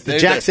it was. The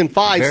Jackson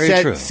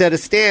 5 set a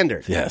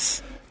standard.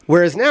 Yes.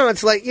 Whereas now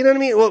it's like, you know what I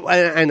mean? Well,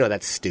 I know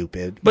that's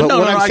stupid. But no,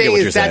 what I'm I get saying what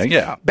is you're saying.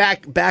 Yeah.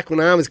 back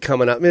when I was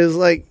coming up, it was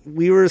like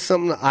we were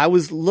something I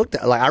was looked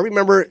at. Like I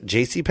remember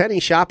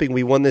JCPenney shopping.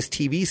 We won this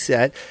TV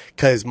set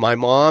because my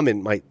mom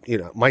and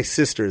my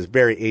sister is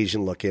very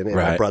Asian looking, and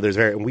my brother's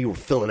very, and we were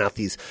filling out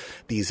these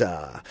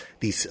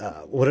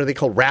what are they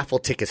called, raffle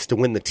tickets to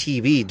win the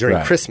TV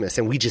during Christmas,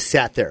 and we just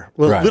sat there,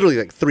 literally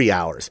like 3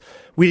 hours.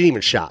 We didn't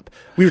even shop.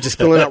 We were just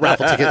filling out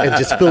raffle tickets and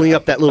just filling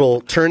up that little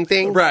turn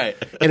thing. Right.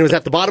 And it was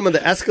at the bottom of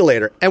the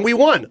escalator. And we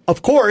won.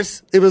 Of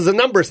course, it was a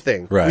numbers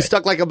thing. Right. We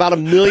stuck like about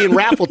 1 million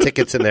raffle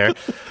tickets in there.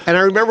 And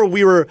I remember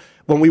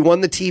when we won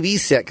the TV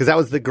set, because that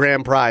was the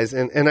grand prize,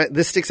 and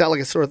this sticks out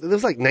like a sore. It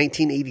was like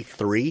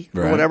 1983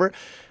 or whatever.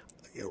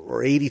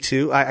 Or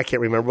 82. I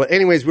can't remember. But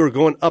anyways, we were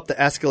going up the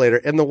escalator,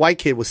 and the white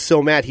kid was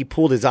so mad, he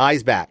pulled his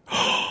eyes back.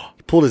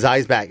 And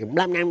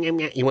blah, blah, blah,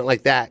 blah. He went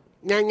like that.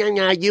 Nah,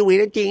 you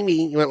win a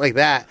TV. He went like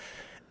that.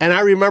 And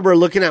I remember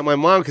looking at my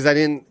mom because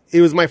it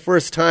was my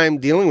first time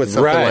dealing with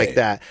something like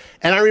that.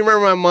 And I remember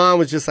my mom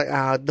was just like,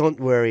 don't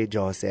worry,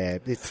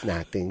 Joseph. It's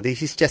nothing.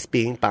 She's just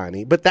being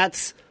funny. But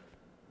that's,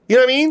 you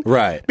know what I mean?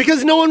 Right.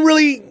 Because no one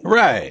really.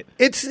 Right.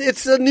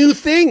 It's a new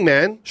thing,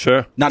 man.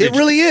 Sure. Now, it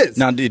really is.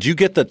 Now, did you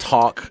get the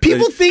talk?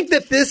 People think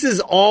that this has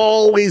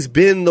always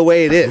been the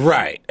way it is.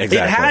 Right. Exactly.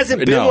 It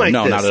hasn't been like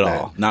this. No, not at man.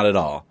 all. Not at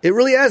all. It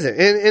really hasn't.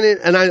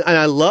 And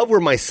I love where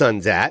my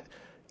son's at.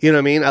 You know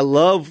what I mean? I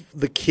love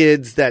the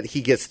kids that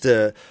he gets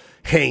to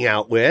hang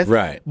out with.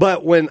 Right.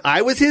 But when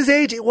I was his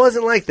age, it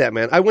wasn't like that,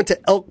 man. I went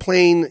to Elk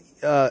Plain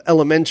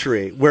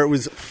Elementary, where it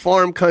was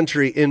farm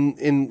country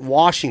in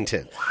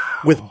Washington,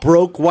 with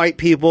broke white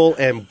people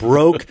and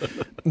broke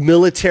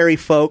military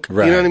folk.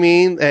 Right. You know what I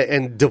mean?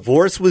 And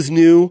divorce was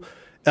new.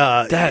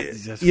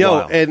 That's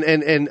wild.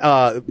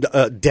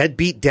 And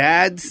deadbeat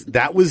dads,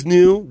 that was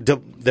new.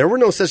 There were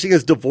no such thing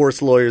as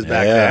divorce lawyers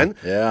back then.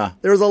 Yeah.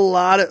 There was a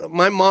lot of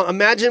my mom.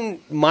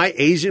 Imagine my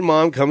Asian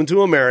mom coming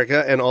to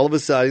America, and all of a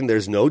sudden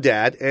there's no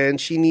dad,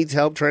 and she needs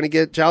help trying to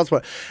get child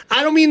support.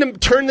 I don't mean to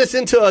turn this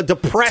into a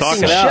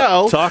depressing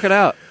show. Talk it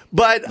out.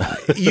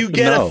 But you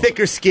get a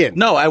thicker skin.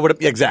 No, I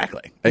would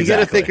exactly. You get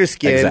a thicker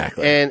skin.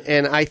 Exactly.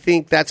 And I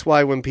think that's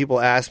why when people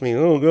ask me,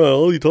 oh, God,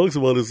 all he talks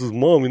about is his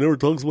mom. He never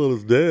talks about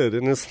his dad.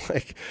 And it's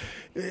like,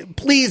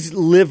 please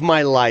live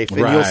my life, and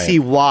you'll see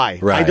why.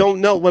 Right. I don't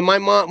know. When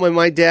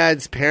my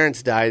dad's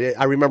parents died,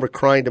 I remember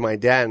crying to my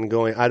dad and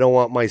going, I don't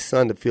want my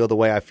son to feel the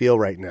way I feel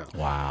right now.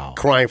 Wow.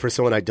 Crying for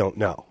someone I don't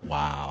know.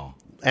 Wow.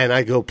 And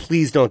I go,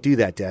 please don't do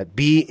that, Dad.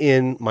 Be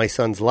in my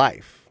son's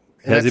life.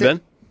 And Has he been?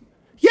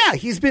 Yeah,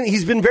 he's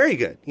been very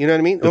good. You know what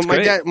I mean? That's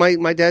great.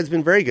 My dad's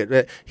been very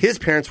good. His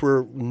parents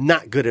were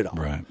not good at all.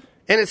 Right.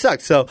 And it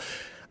sucked. So,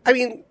 I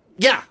mean,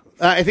 yeah.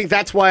 I think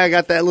that's why I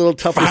got that little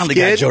tougher Finally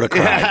skin. got Joe to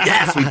cry.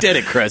 Yes, we did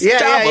it, Chris. Yeah,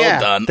 Job yeah. well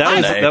done.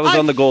 That was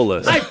on the goal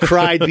list. I've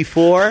cried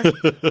before.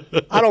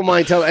 I don't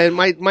mind telling. And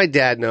my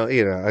dad,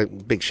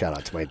 big shout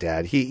out to my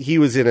dad. He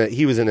was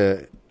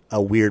in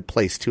a weird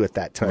place too at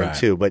that time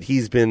too, but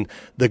he's been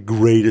the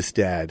greatest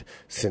dad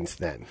since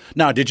then.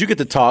 Now, did you get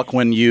to talk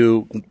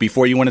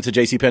before you went into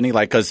JCPenney?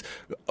 Like, because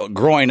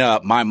growing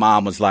up, my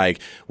mom was like,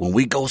 when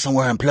we go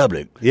somewhere in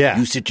public,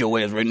 you sit your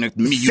ass right next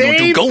to me. Same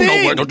Don't you go thing.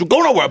 nowhere. Don't you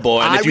go nowhere,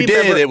 boy. And if you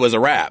did, it was a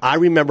wrap. I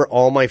remember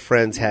all my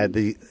friends had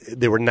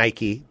they were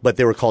Nike, but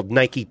they were called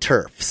Nike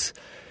Turfs.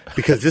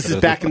 Because this is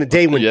back in the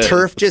day when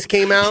Turf just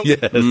came out. Yes.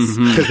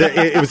 Because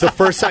it was the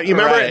first time. You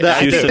remember the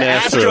Houston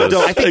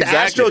Astrodome? I think the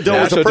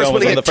Astrodome was the first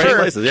one to get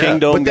Turf.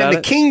 Kingdom but then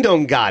the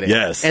Kingdom got it.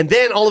 Yes. And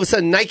then all of a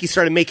sudden Nike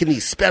started making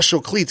these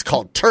special cleats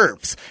called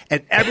Turfs.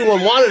 And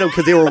everyone wanted them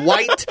because they were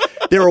white.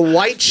 They were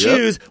white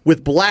shoes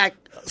with black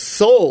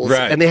soles.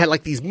 Right. And they had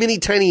like these mini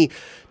tiny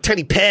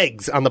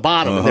pegs on the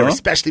bottom, and they were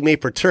specially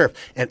made for turf.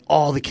 And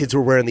all the kids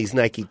were wearing these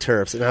Nike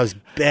Turfs. And I was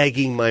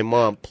begging my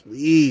mom,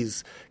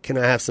 please, can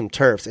I have some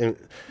Turfs? And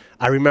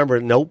I remember,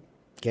 nope,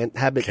 can't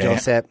have it,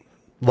 Joseph.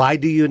 Why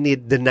do you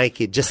need the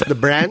Nike? Just the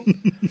brand?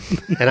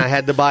 And I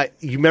had to buy.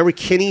 You remember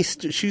Kinney's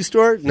shoe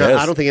store? No, Yes.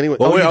 I don't think anyone.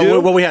 Well, you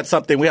do? we had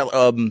something. We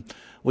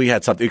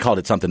had something. We called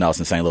it something else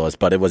in St. Louis,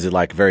 but it was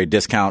like very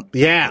discount.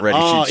 Yeah. ready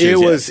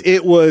shoes.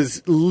 It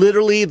was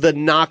literally the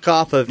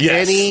knockoff of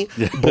any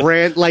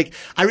brand. Like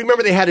I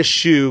remember they had a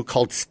shoe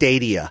called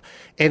Stadia.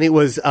 And it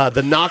was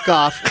the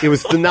knockoff. It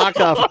was the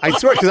knockoff. I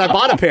swear, because I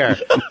bought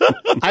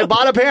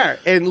a pair.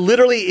 And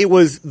literally, it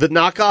was the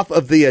knockoff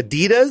of the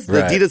Adidas.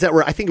 The Right. Adidas that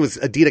were, I think it was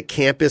Adidas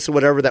Campus or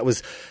whatever, that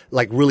was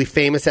like really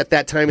famous at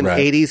that time in Right.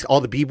 the 80s. All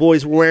the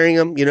B-boys were wearing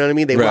them. You know what I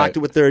mean? They Right. rocked it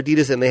with their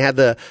Adidas, and they had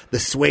the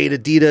suede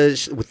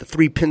Adidas with the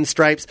 3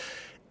 pinstripes.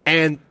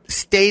 And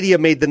Stadia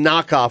made the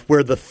knockoff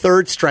where the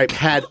third stripe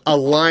had a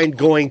line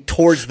going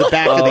towards the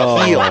back of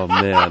the heel. Oh,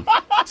 man.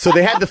 So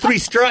they had the 3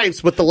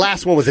 stripes, but the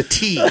last one was a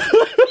T.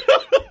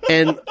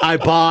 And I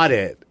bought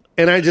it.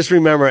 And I just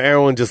remember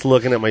everyone just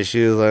looking at my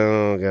shoes like,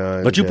 oh,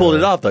 God. But you pulled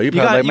it off, though. You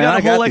probably got, like, you man, got I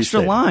a whole got these extra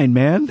things. line,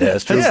 man. Yeah,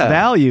 that's true. That's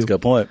value. That's a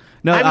good point.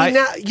 No, I mean,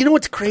 now, you know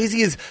what's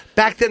crazy is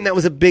back then that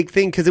was a big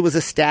thing because it was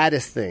a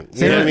status thing.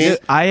 You know what I mean?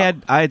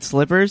 I had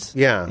slippers.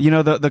 Yeah. You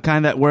know the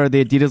kind that where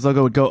the Adidas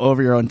logo would go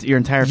over your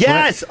entire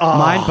Yes! foot.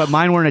 Oh.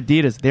 Mine weren't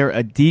Adidas. They were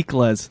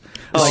Adiklas.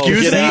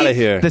 Get out of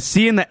here. The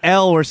C and the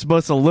L were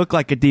supposed to look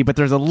like a D, but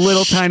there's a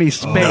little tiny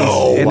space,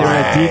 and they were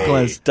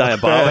Adiklas.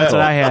 Diabolical. That's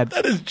what I had.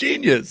 That is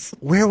genius.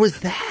 Where was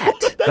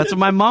that? That's what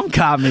my mom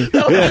got me.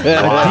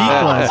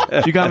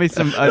 Adiklas. She got me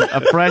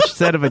a fresh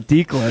set of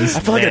Adiklas. I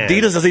feel like Man.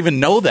 Adidas doesn't even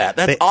know that.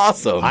 That's awesome.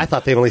 I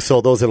thought they only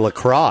sold those in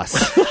lacrosse.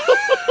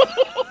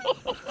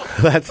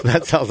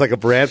 That sounds like a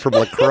brand from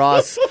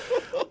lacrosse,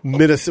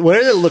 Minnesota.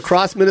 Where is it?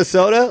 Lacrosse,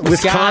 Minnesota?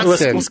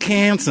 Wisconsin.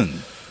 Wisconsin.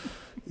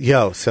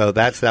 Yo, so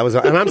that was,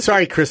 and I'm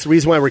sorry, Chris. The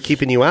reason why we're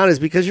keeping you out is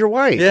because you're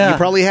white. Yeah. You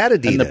probably had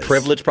Adidas. And the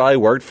privilege probably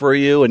worked for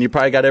you, and you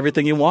probably got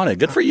everything you wanted.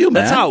 Good for you,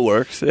 man. That's how it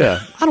works. Yeah.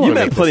 I don't You wanna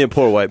met make plenty of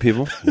poor white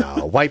people. No,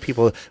 white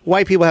people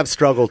have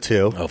struggled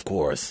too. Of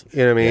course. You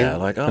know what I mean? Yeah,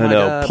 like, oh I my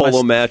know. God.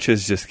 Polo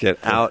matches just get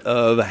out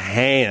of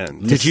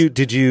hand. Did you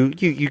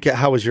get?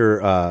 How was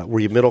your?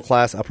 Were you middle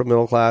class, upper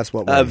middle class?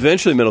 What? Were you?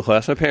 Eventually middle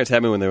class. My parents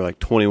had me when they were like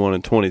 21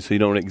 and 20, so you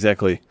don't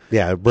exactly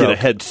Yeah, get broke. a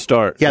head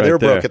start. Yeah, they right were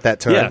broke there. at that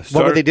time. Yeah,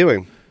 What were they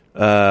doing?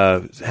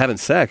 Having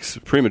sex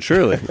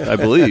prematurely, I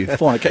believe.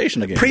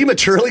 Fornication again.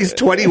 Prematurely is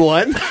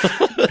 21.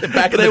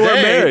 Back in They the weren't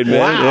day. married, man.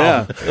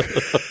 Wow.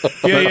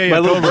 Yeah. My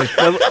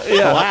little-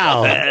 yeah.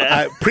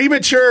 Wow.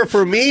 Premature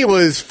for me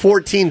was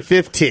 14,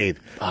 15.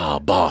 Oh,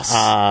 boss.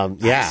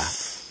 Yeah.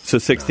 So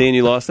 16,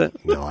 you lost it?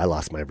 No, I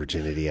lost my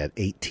virginity at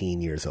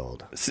 18 years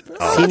old. Oh,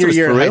 Senior that's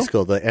year for in high real?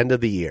 school, the end of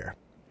the year.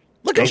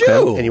 Look at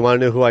you. And you want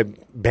to know who I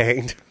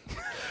banged?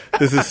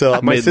 This is so.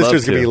 My Made sister's love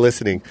going to be to.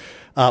 listening.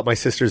 My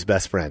sister's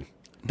best friend.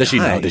 Does she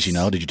know? Nice. Did she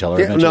know? Did you tell her?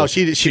 Yeah,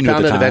 eventually? no, she knew at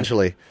found the it time?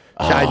 eventually.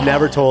 I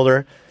never told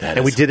her, that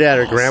and we is did it at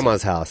her awesome.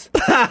 grandma's house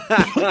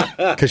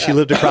because she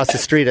lived across the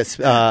street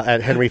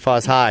at Henry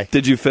Foss High.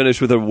 Did you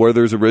finish with a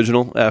Werther's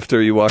original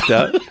after you walked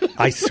out?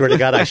 I swear to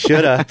God, I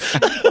should have.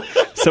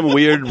 Some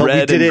weird But we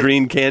red did and it-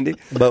 green candy?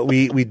 But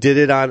we did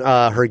it on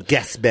her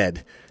guest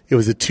bed. It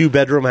was a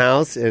 2-bedroom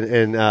house,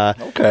 and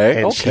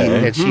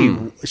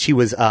she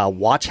was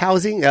watch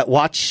housing,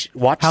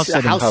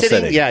 house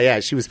sitting. Yeah.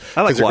 She was.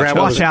 I like 'cause her watch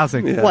grandma was-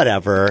 housing. Yeah.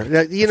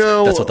 Whatever. You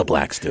know, That's what the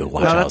blacks do.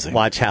 Watch housing.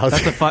 watch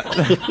housing.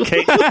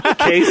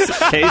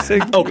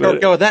 Casing? Oh,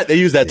 go with that. They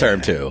use that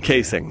term too.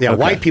 Casing. Yeah, Okay.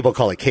 white people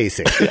call it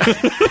casing.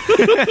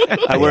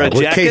 I wear a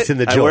we're jacket. casing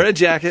the I wear joint. a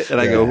jacket and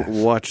I go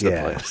watch the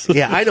Yeah. place.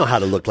 Yeah, I know how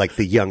to look like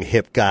the young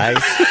hip guys.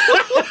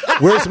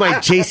 Where's my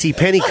J.C.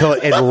 Penney coat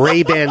and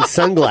Ray-Ban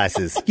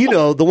sunglasses? You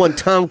know, the one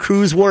Tom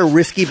Cruise wore in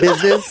Risky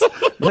Business?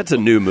 That's a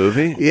new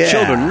movie. Yeah.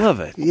 Children love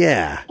it.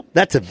 Yeah,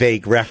 that's a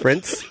vague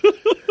reference.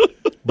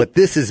 But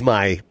this is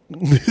my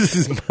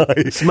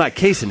It's my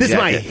casing this is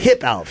my jacket.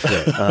 hip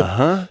outfit.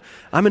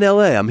 I'm in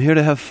L.A. I'm here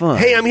to have fun.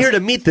 Hey, I'm here to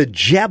meet the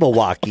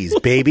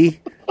Jabberwockies, baby.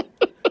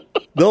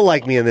 They'll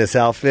like me in this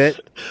outfit.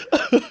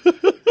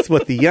 It's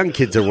what the young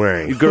kids are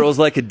wearing. You girls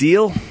like a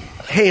deal?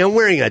 Hey, I'm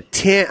wearing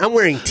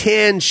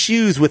tan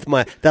shoes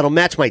that'll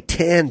match my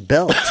tan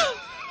belt.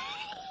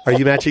 Are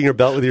you matching your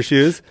belt with your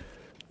shoes?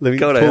 Let me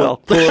Go to hell.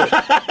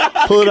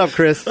 Pull it up,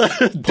 Chris. Pull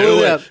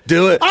it up.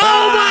 Do it. Oh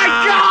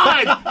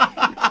my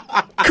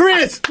God!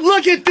 Chris,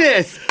 look at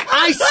this.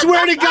 I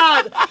swear to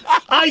God,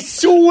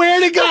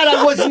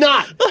 I was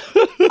not.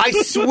 I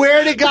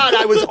swear to God,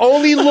 I was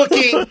only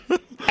looking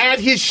at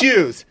his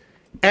shoes.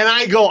 And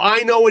I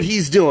know what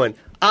he's doing.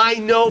 I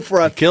know for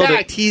a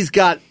fact he's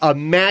got a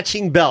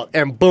matching belt,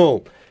 and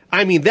boom.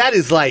 I mean, that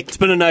is like... It's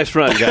been a nice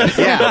run, guys.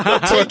 Yeah.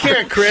 Take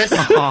care, Chris.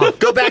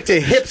 Go back to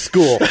hip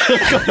school.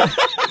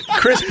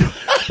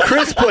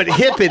 Chris put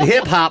hip in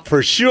hip-hop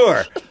for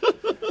sure.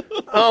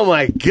 Oh,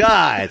 my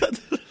God.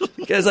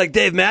 You guys like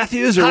Dave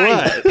Matthews or Hi.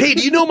 what? Hey,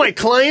 do you know my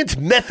clients,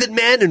 Method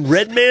Man and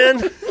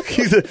Redman?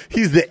 He's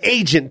the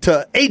agent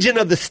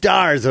of the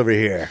stars over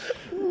here.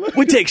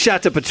 We take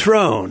shots of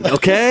Patron,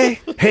 okay?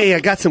 Hey,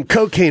 I got some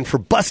cocaine for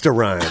Busta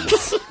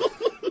Rhymes.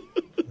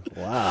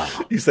 Wow.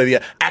 You said,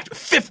 yeah,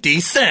 50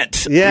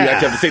 Cent. Yeah. You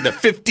actually have to say the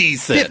 50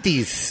 Cent.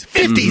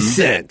 50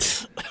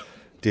 cent.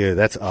 Dude,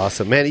 that's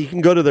awesome. Man, you can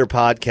go to their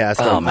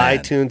podcast on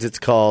iTunes. It's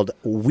called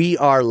We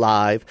Are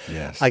Live.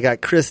 Yes. I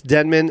got Chris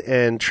Denman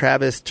and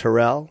Travis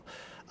Terrell.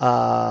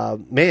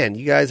 Man,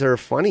 you guys are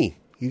funny.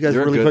 You guys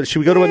are really good. funny. Should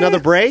we go to another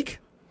break?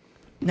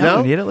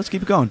 No, we need it. Let's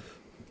keep it going.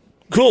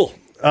 Cool.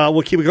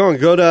 We'll keep it going.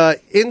 Go to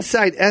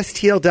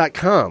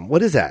InsideSTL.com.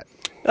 What is that?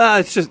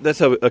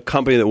 That's a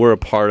company that we're a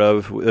part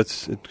of.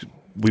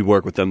 We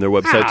work with them. Their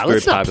website's very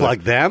let's not popular.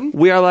 plug them.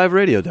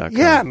 WeAreLiveRadio.com.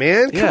 Yeah,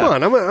 man. Come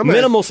on. I'm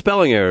Minimal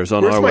spelling errors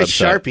on Where's our my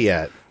website. Sharpie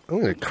at? I'm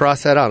going to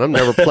cross that out. I'm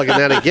never plugging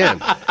that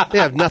again. They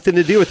have nothing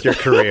to do with your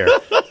career.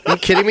 Are you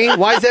kidding me?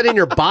 Why is that in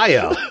your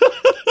bio?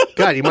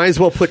 God, you might as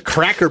well put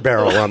Cracker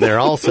Barrel on there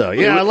also.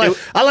 Yeah,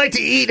 I like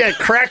to eat at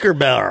Cracker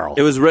Barrel.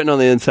 It was written on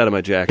the inside of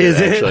my jacket, Is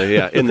it? actually.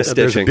 Yeah, in the There's a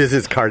stitching.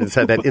 business card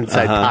inside that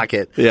inside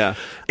pocket. Yeah.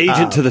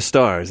 Agent to the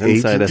stars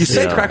inside You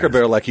say STL. Cracker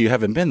Barrel like you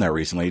haven't been there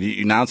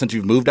recently. Now, since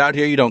you've moved out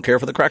here, you don't care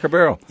for the Cracker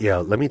Barrel?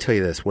 Yo, let me tell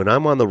you this. When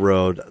I'm on the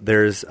road,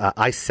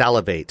 I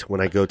salivate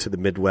when I go to the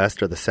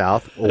Midwest or the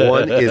South.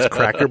 One is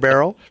Cracker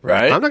Barrel.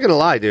 Right. I'm not going to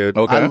lie, dude.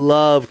 Okay. I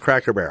love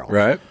Cracker Barrel.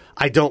 Right.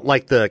 I don't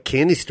like the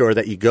candy store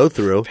that you go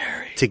through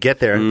to get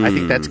there. I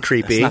think that's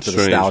creepy. It's not the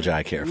nostalgia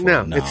I care for.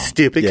 No, it's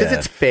stupid because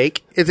it's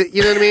fake. Is it?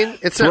 You know what I mean?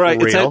 It's not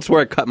real. That's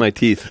where I cut my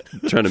teeth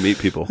trying to meet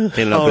people.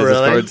 Handing out Oh, business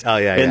really? cards. Oh,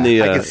 yeah, In yeah.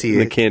 the, I can see in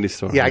the you. candy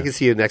store. Yeah, I can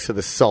see you next to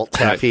the salt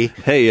taffy,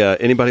 Hey,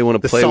 anybody want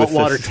to the play with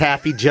saltwater this?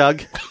 taffy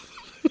jug.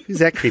 Who's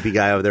that creepy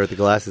guy over there with the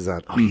glasses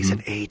on? Oh, he's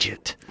an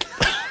agent.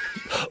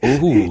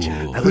 Ooh.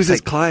 Who's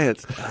his client?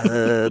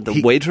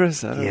 The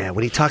waitress? I don't know. Yeah,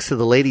 when he talks to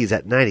the ladies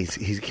at night,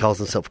 he calls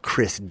himself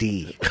Chris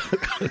D.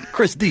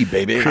 Chris D,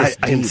 baby. I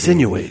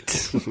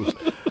insinuate.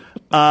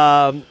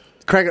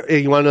 Cracker,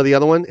 you want to know the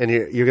other one? And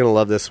you're going to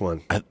love this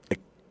one.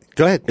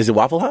 Go ahead. Is it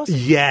Waffle House?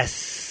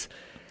 Yes.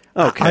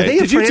 Okay. Are they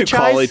a Did you two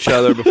franchise? call each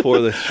other before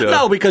the show?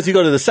 No, because you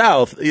go to the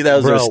South,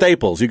 those Bro, are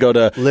staples. You go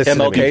to listen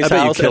to me. MLK's I bet you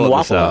house kill and it in the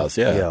Waffle South. House.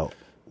 Yeah. Yo,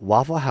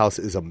 Waffle House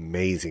is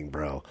amazing,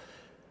 bro.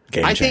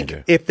 Game I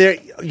changer. think if there,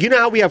 you know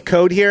how we have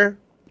code here.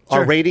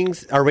 Our rating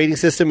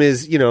system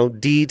is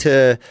D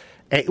to.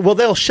 Well,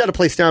 they'll shut a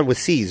place down with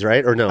C's,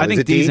 right? Or no? I is think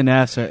it D? D's and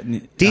F's.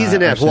 D's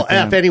and F's. Well,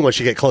 F, anyone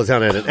should get closed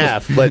down at an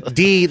F. But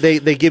D,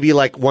 they give you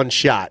like one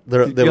shot.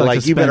 They're You're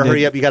like, you better suspended.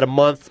 hurry up. You got a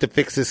month to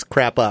fix this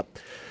crap up.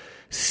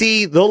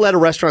 C, they'll let a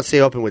restaurant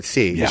stay open with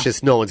C. Yeah. It's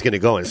just no one's going to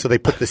go in. So they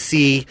put the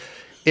C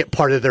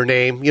part of their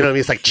name. You know what I mean?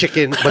 It's like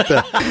chicken,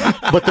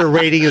 but their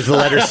rating is the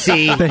letter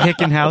C. The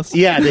Hicken House.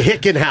 Yeah, the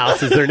Hicken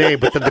House is their name,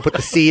 but then they put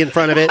the C in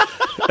front of it.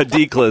 A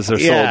D-Class are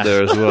Yeah. sold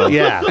there as well.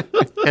 Yeah,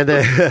 and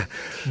then,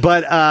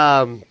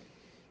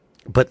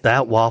 but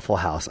that Waffle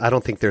House, I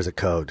don't think there's a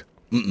code.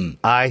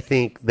 I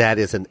think that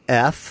is an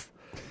F.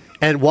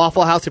 And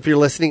Waffle House, if you're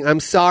listening, I'm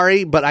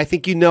sorry, but I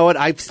think you know it.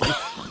 I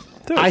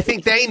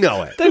think they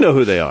know it. They know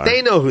who they are.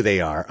 They know who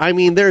they are. I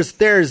mean, there's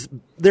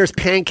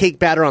pancake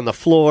batter on the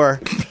floor.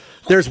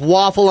 There's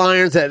waffle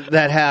irons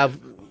that have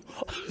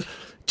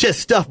just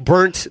stuff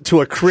burnt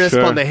to a crisp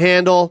Sure. on the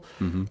handle.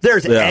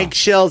 There's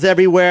eggshells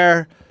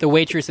everywhere. The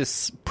waitress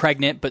is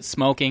pregnant but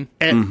smoking.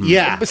 And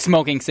But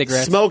smoking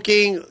cigarettes.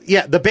 smoking.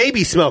 Yeah, the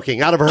baby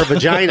smoking out of her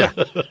vagina.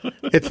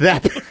 It's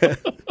that.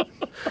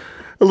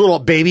 A little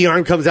baby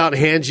arm comes out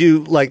and hands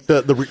you like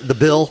the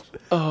bill.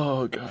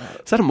 Oh God!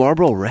 Is that a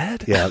Marlboro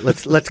Red? Yeah,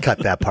 let's cut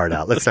that part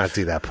out. Let's not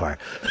do that part.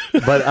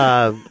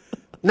 But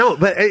no,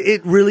 but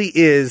it really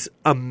is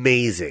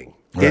amazing.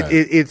 Right.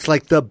 It's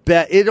like the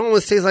best. It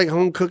almost tastes like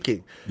home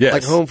cooking. Yes.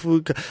 Like home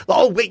food.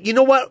 Oh wait, you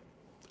know what?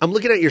 I'm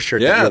looking at your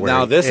shirt. that Yeah, you're wearing.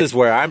 now this is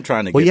where I'm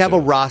trying to Well, get you have to.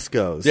 a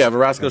Roscoe's. Yeah, I have a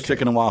Roscoe's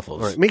Chicken and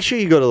Waffles All right, make sure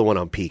you go to the one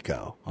on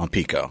Pico. on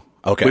Pico.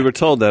 Okay. We were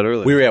told that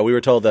earlier. We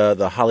were told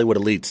the Hollywood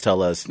elites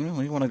tell us, you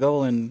want to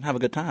go and have a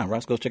good time.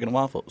 Roscoe's Chicken and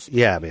Waffles.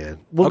 Yeah, man.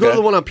 We'll go Okay.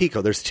 to the one on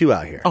Pico. There's two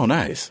out here. Oh,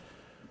 nice.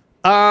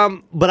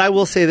 But I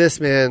will say this,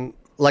 man.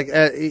 Like,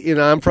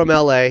 I'm from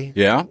L.A.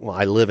 Yeah? Well,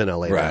 I live in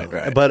L.A. Right, now.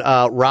 right.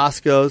 But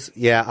Roscoe's,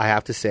 yeah, I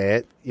have to say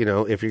it.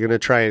 If you're going to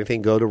try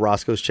anything, go to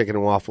Roscoe's Chicken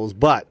and Waffles.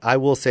 But I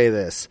will say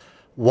this.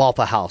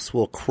 Waffle House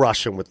will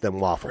crush them with them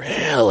waffles.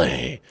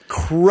 Really?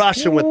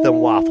 Crush them with them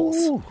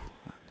waffles.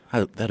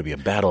 That'd be a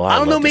battle. I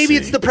don't know. Maybe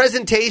it's the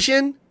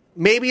presentation.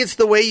 Maybe it's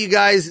the way you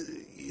guys.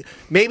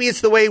 Maybe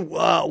it's the way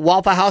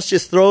Waffle House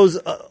just throws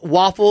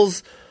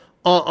waffles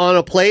on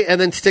a plate and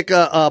then stick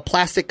a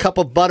plastic cup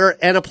of butter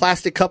and a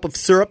plastic cup of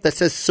syrup that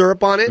says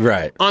syrup on it.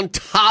 Right. On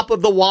top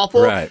of the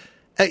waffle. Right.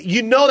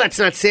 That's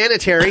not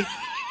sanitary.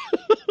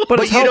 but but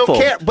it's you helpful.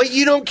 don't care. But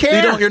you don't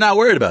care. You're not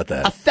worried about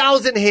that.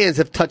 1,000 hands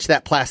have touched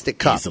that plastic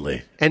cup.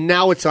 Easily. And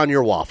now it's on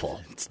your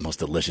waffle. It's the most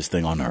delicious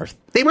thing on earth.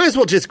 They might as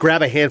well just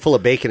grab a handful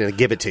of bacon and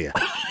give it to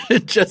you.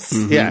 Just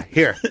Yeah,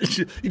 here. you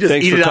just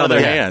Thanks eat for it out of their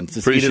coming. hands.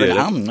 Just Appreciate eat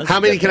it. it. How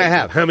many can I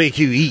have? How many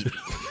can you eat?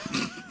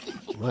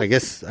 Well, I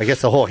guess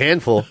a whole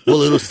handful.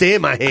 Well, it'll stay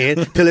in my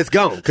hand till it's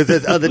gone because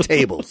there's other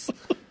tables.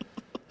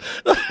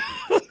 Do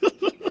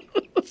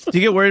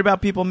you get worried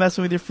about people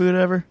messing with your food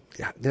ever?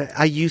 Yeah,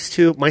 I used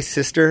to. My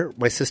sister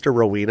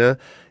Rowena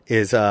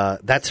is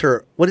that's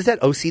her. What is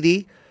that?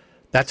 OCD.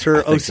 That's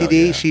her think so,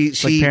 OCD. yeah. She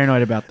Like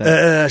paranoid about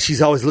that.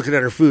 She's always looking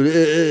at her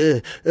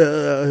food,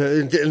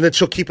 and then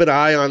she'll keep an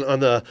eye on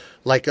the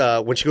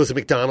when she goes to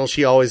McDonald's.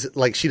 She always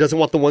she doesn't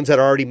want the ones that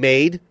are already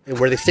made and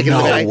where they stick it in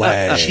the bag.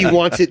 way. She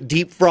wants it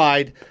deep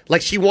fried.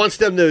 Like she wants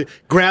them to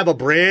grab a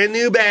brand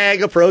new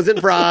bag of frozen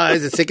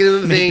fries and stick it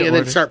in the thing and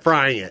then start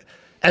frying it.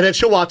 And then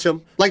she'll watch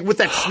them with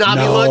that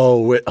snobby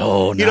look.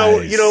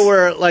 Nice. You know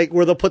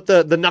where they'll put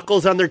the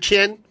knuckles on their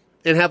chin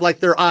and have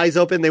their eyes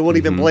open. They won't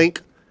even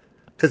blink.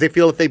 Because they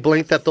feel if they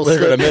blink that they'll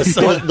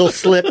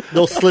slip.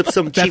 They'll slip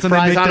some cheap That's when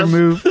fries they make on their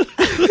them. move.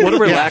 What a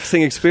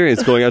relaxing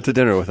experience going out to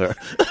dinner with her.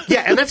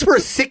 Yeah, and that's for a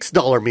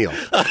 $6 meal.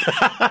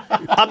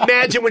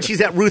 Imagine when she's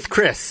at Ruth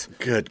Chris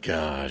Good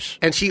gosh.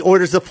 and she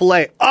orders the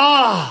filet.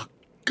 Oh,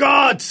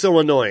 God, so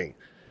annoying.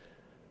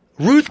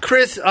 Ruth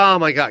Chris, oh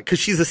my God, because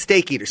she's a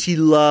steak eater. She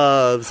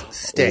loves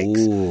steaks.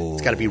 Ooh.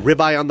 It's got to be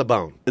ribeye on the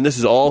bone. And this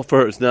is all for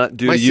her. It's not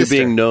due My to you sister.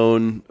 being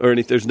known or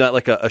anything. There's not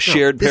a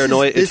shared This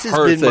paranoia. This it's has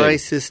her been thing. my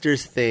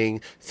sister's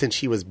thing since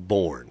she was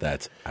born.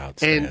 That's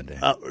outstanding.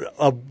 And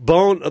a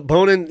bone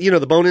in,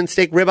 the bone-in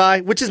steak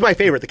ribeye, which is my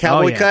favorite, the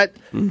cowboy yeah. cut.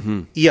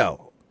 Mm-hmm.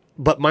 Yo,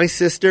 but my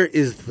sister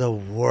is the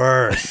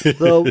worst.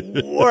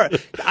 The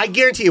worst. I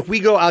guarantee if we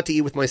go out to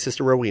eat with my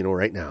sister Rowena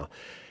right now,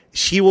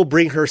 she will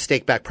bring her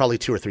steak back probably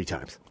 2 or 3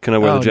 times. Can I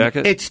wear the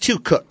jacket? It's too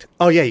cooked.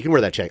 Oh, yeah, you can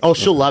wear that jacket. Oh,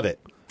 she'll love it.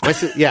 My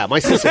sister.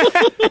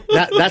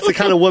 That's the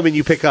kind of woman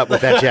you pick up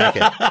with that jacket.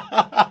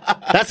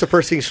 That's the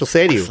first thing she'll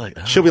say to you.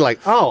 She'll be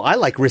like, oh, I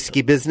like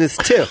risky business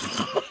too.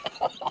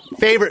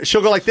 Favorite.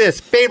 She'll go like this.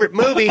 Favorite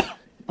movie.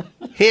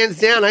 Hands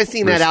down, I've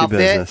seen that Risky outfit.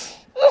 business.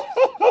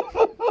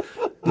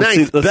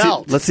 Nice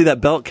belt. Let's see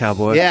that belt,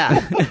 cowboy.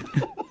 Yeah.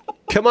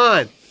 Come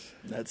on.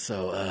 That's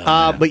so.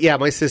 But yeah,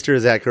 my sister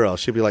is that girl.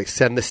 She'll be like,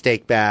 send the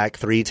steak back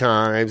 3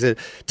 times, and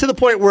to the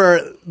point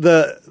where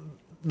the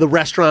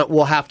restaurant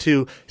will have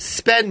to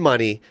spend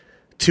money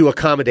to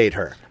accommodate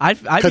her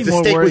I'd because be the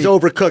more steak was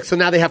worried. overcooked. So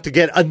now they have to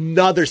get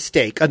another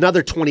steak,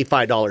 another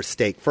 $25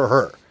 steak for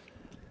her.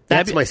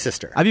 That's my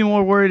sister. I'd be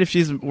more worried if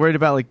she's worried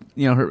about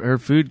her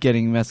food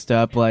getting messed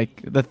up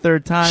the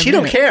third time. She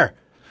don't care.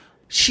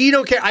 She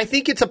don't care. I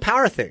think it's a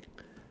power thing.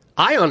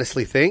 I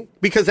honestly think,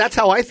 because that's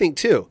how I think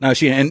too. Now, is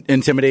she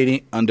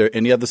intimidating under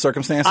any other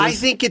circumstances? I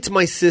think it's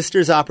my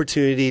sister's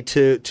opportunity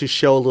to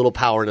show a little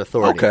power and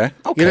authority. Okay.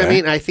 You know what I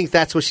mean? I think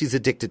that's what she's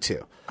addicted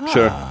to.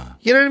 Sure.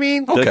 You know what I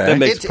mean? Okay. That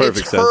makes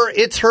perfect sense.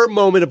 It's her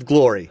moment of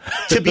glory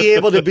to be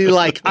able to be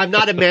like, I'm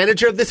not a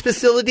manager of this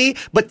facility,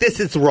 but this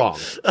is wrong.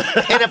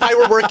 And if I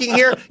were working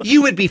here,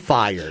 you would be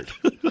fired.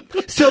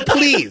 So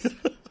please,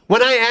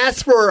 when I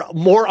ask for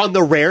more on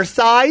the rare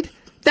side,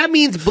 that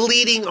means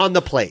bleeding on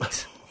the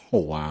plate. Oh,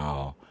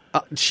 wow.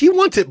 She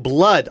wants it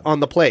blood on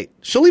the plate.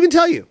 She'll even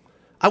tell you.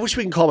 I wish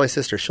we can call my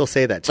sister. She'll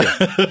say that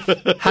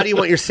too. How do you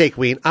want your steak,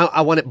 Ween?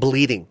 I want it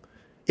bleeding.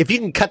 If you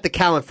can cut the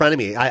cow in front of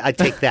me, I'd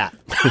take that.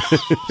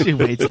 She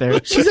waits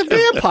there. She's a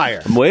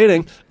vampire. I'm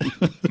waiting.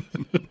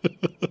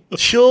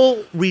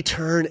 She'll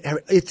return.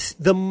 It's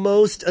the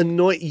most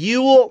annoying.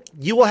 You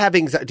will have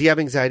anxiety. Do you have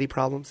anxiety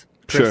problems,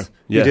 Chris? Sure.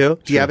 Yeah, You do?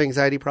 Do you sure. have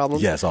anxiety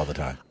problems? Yes, all the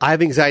time. I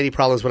have anxiety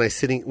problems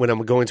when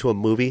I'm going to a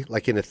movie,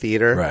 like in a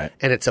theater, Right.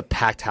 and it's a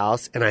packed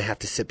house, and I have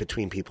to sit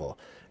between people.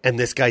 And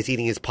this guy's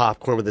eating his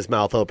popcorn with his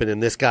mouth open,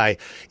 and this guy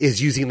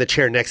is using the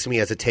chair next to me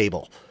as a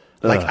table.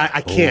 Like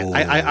I can't.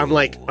 I'm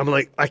like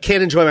I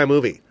can't enjoy my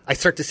movie. I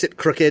start to sit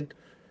crooked.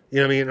 You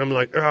know what I mean? I'm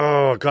like,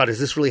 oh God, is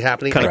this really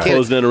happening? Kinda I can't-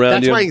 closing in around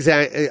that's you. my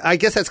anxiety. I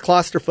guess that's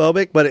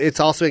claustrophobic, but it's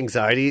also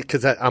anxiety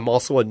because I'm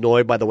also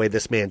annoyed by the way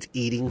this man's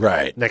eating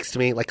Right. next to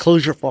me. Like,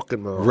 close your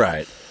fucking mouth.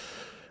 Right.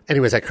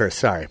 Anyways, I curse.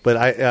 Sorry, but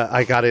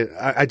I got it.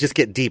 I just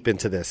get deep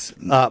into this.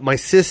 My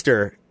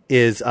sister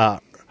is.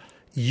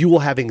 You will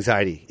have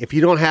anxiety. If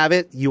you don't have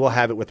it, you will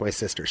have it with my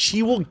sister.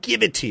 She will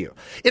give it to you.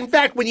 In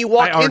fact, when you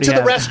walk I already into the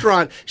have it.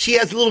 restaurant, she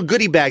has little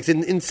goodie bags,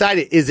 and inside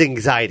it is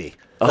anxiety.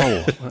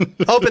 Oh.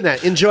 Open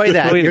that. Enjoy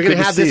that. Wait, You're going good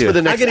to to have see this you. for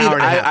the next hour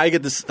and a half. I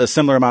get a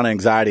similar amount of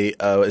anxiety,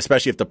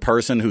 especially if the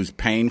person who's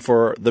paying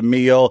for the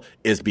meal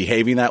is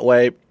behaving that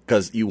way.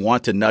 Because you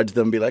want to nudge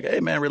them and be like, hey,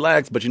 man,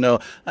 relax. But,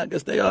 I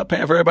guess they are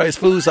paying for everybody's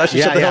food, so I should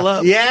Yeah, shut the yeah. hell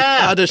up. Yeah.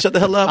 I'll just shut the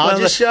hell up. I'll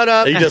just shut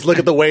up. And you just look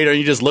at the waiter and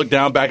you just look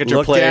down back at your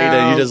Look plate down.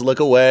 and you just look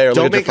away or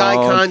Don't look at make your eye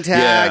phone.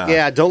 contact.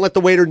 Yeah. Don't let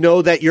the waiter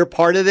know that you're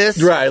part of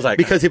this. Right, it's like-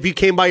 because if you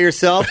came by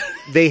yourself,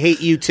 they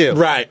hate you too.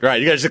 Right.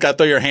 You guys just got to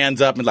throw your hands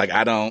up and like,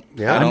 I don't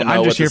know I'm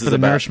what just here this for is the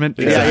about. nourishment.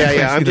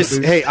 Yeah.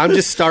 I'm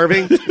just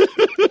starving.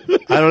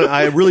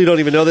 I really don't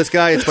even know this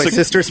guy. It's my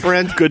sister's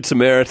friend. Good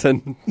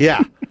Samaritan.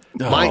 Yeah.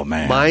 Oh,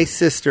 man. My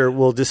sister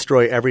will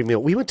destroy every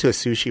meal. We went to a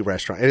sushi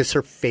restaurant, and it's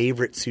her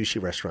favorite sushi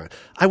restaurant.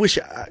 I wish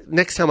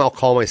next time I'll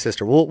call my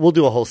sister. We'll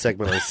do a whole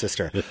segment on my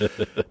sister.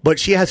 But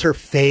she has her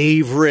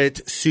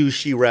favorite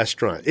sushi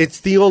restaurant.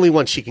 It's the only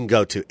one she can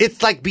go to.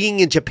 It's like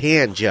being in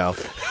Japan, Joe.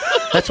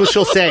 That's what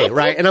she'll say,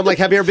 right? And I'm like,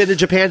 have you ever been to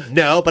Japan?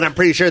 No, but I'm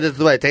pretty sure this is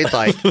what it tastes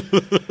like.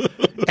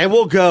 And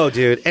we'll go,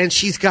 dude. And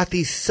she's got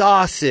these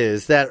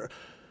sauces that...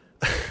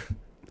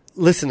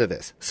 listen to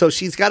this. So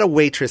she's got a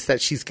waitress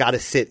that she's got to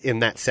sit in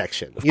that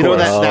section. You know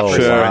that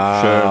person, Sure,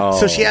 right? sure.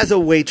 So she has a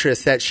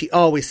waitress that she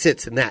always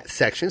sits in that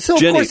section. So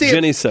of course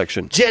Jenny's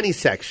section. Jenny's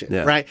section,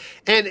 Yeah. right?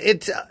 And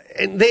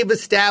and they've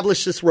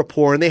established this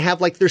rapport, and they have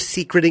like their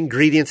secret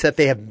ingredients that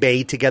they have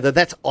made together.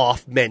 That's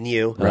off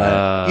menu,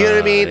 Right. You know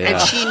what I mean?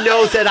 And she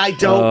knows that I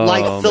don't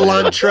like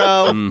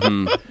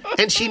cilantro,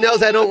 and she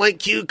knows I don't like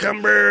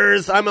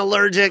cucumbers. I'm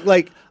allergic.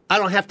 Like I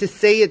don't have to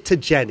say it to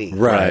Jenny,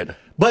 Right.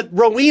 But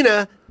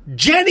Rowena,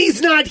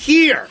 Jenny's not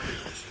here.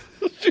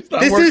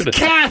 This is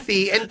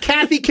Kathy, and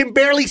Kathy can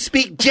barely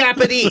speak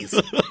Japanese.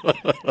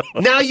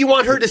 Now you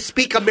want her to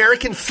speak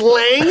American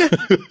slang?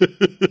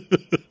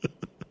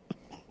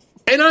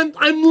 And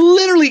I'm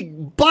literally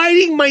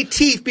biting my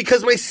teeth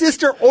because my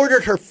sister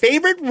ordered her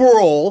favorite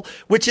roll,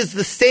 which is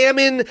the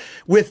salmon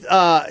with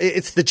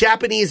it's the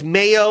Japanese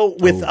mayo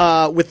with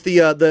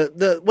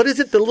the what is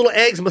it? The little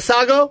eggs,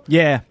 masago?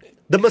 Yeah.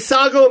 The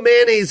masago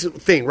mayonnaise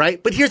thing,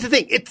 right? But here's the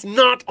thing. It's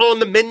not on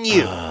the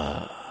menu.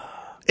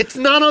 It's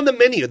not on the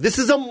menu. This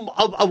is a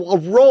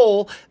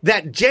roll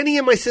that Jenny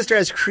and my sister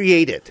has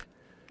created.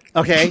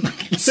 Okay?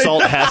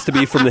 Salt has to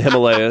be from the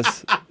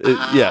Himalayas.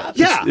 Yeah.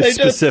 It's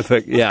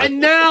specific. Yeah.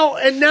 And now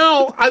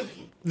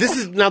this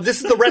is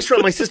the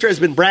restaurant my sister has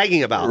been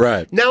bragging about.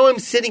 Right. Now I'm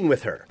sitting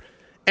with her.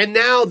 And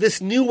now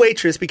this new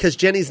waitress, because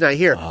Jenny's not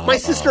here, my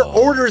sister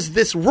orders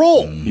this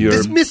roll,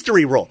 this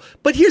mystery roll.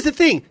 But here's the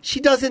thing. She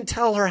doesn't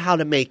tell her how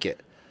to make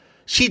it.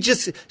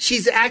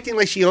 She's acting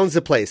like she owns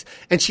the place.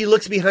 And she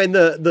looks behind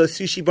the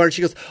sushi bar and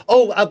she goes,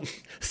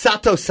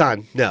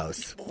 Sato-san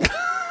knows.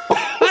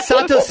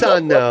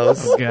 Sato-san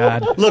knows. Oh,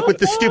 God. Look, with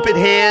the stupid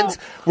hands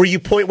where you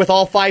point with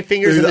all 5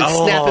 fingers and then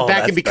snap it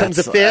back and becomes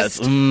a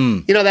fist.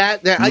 You know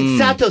that?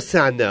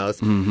 Sato-san knows.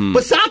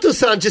 But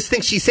Sato-san just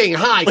thinks she's saying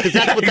hi because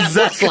that's what that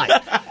looks like.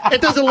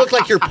 It doesn't look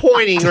like you're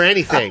pointing or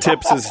anything.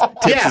 Tips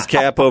his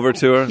cap over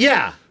to her.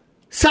 Yeah.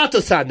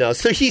 Sato-san knows.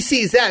 So he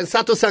sees that, and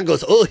Sato-san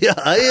goes, oh, yeah,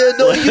 I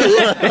know you.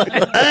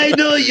 I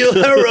know you,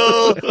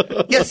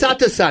 Haro. Yeah,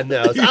 Sato-san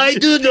knows. I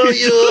do know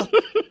you.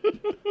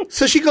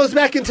 So she goes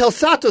back and tells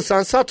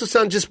Sato-san.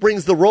 Sato-san just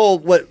brings the roll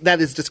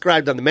that is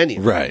described on the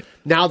menu. Right.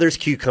 Now there's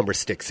cucumber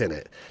sticks in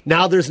it.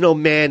 Now there's no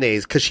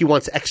mayonnaise because she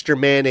wants extra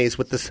mayonnaise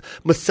with this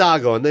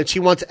masago. And then she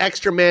wants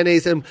extra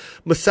mayonnaise and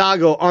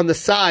masago on the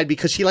side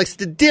because she likes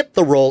to dip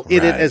the roll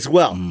in it as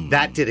well.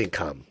 That didn't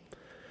come.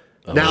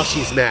 Now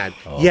she's mad.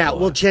 Yeah,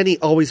 well, Jenny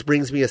always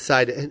brings me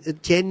aside.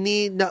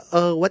 Jenny, no,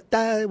 what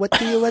do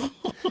you want?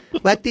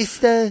 What is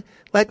the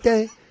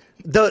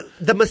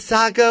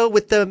masago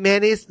with the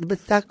mayonnaise?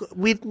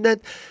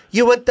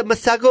 You want the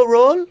masago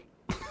roll?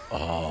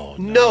 Oh,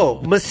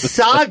 no.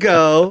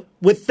 Masago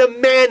with the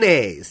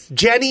mayonnaise.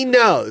 Jenny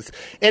knows.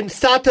 And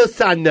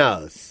Sato-san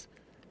knows.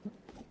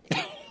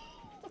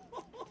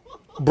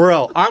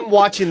 Bro, I'm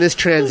watching this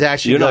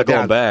transaction. You're go not going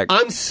down. back.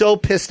 I'm so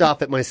pissed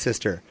off at my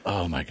sister.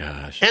 Oh my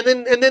gosh.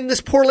 And then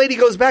this poor lady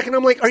goes back, and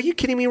I'm like, "Are you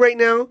kidding me right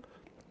now?"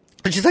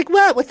 And she's like,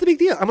 "What? What's the big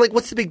deal?" I'm like,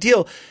 "What's the big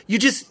deal? You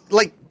just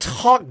like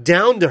talk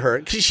down to her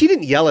because she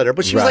didn't yell at her,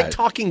 but she was like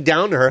talking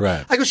down to her."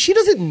 Right. I go, "She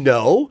doesn't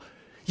know."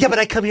 Yeah, but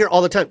I come here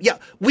all the time. Yeah,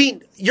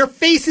 your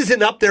face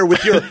isn't up there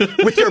with your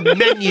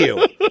menu.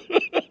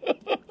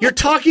 You're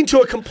talking to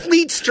a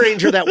complete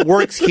stranger that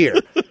works here.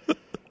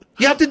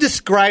 You have to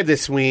describe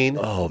this, Ween.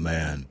 Oh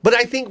man! But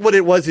I think what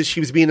it was is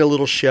she was being a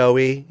little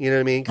showy. You know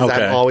what I mean? Because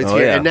I'm always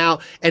here, yeah.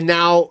 and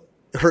now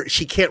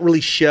she can't really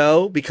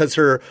show because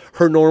her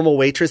normal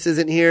waitress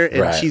isn't here,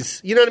 and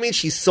she's, you know what I mean?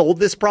 She sold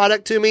this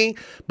product to me,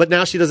 but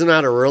now she doesn't know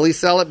how to really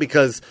sell it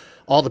because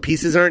all the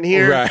pieces aren't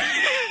here. Right.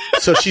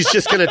 So she's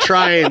just gonna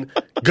try and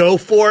go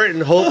for it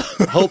and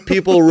hope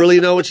people really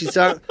know what she's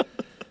talking.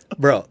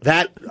 Bro,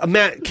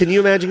 Matt, can you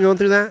imagine going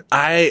through that?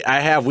 I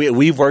have.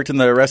 We've worked in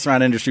the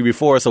restaurant industry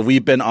before, so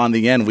we've been on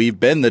the end. We've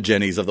been the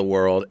Jennies of the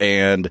world,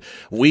 and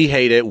we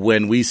hate it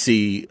when we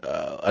see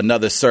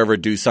another server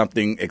do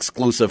something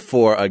exclusive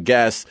for a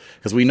guest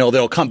because we know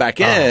they'll come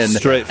back in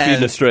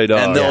feeding a stray dog.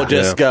 and they'll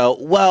just go,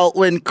 well,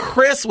 when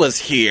Chris was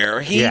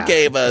here, he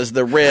gave us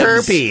the ribs.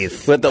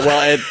 Herpes. With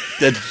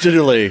it's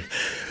generally...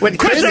 When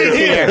Chris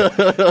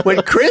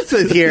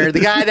was here,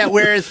 the guy that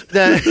wears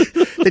the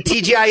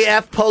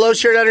TGIF polo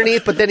shirt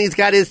underneath, but then he's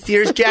got his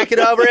Sears jacket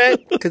over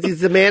it because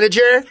he's the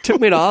manager. Took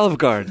me to Olive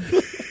Garden.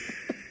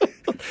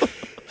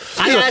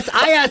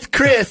 I asked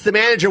Chris, the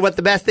manager, what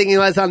the best thing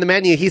was on the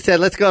menu. He said,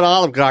 "Let's go to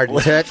Olive Garden,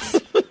 toots."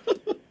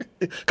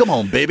 Come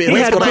on, baby.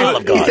 Let's go to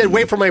Olive Garden. He said,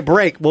 "Wait for my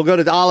break. We'll go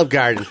to the Olive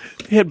Garden."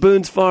 He had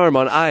Boone's Farm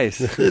on ice.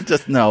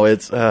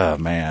 Oh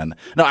man,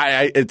 no,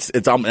 it's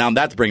now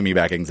that's bringing me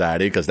back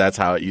anxiety because that's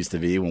how it used to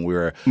be when we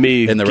were in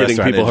the getting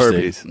restaurant people industry.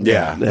 herpes.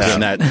 Yeah,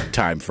 in that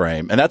time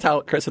frame, and that's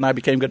how Chris and I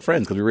became good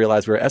friends because we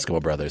realized we were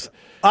Eskimo brothers.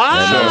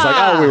 And it was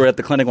like, we were at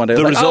the clinic one day.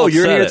 The Like, results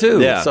you're said here it. too.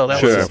 Yeah, so that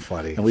sure. was so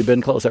funny. And we've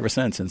been close ever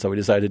since. And so we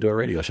decided to do a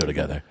radio show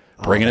together,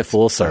 bringing it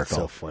full circle.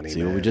 so funny, See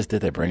man. what we just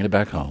did there, bringing it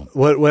back home.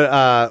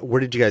 Where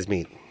did you guys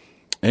meet?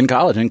 In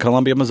college, in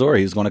Columbia, Missouri.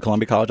 He was going to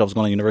Columbia College. I was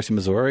going to University of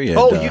Missouri.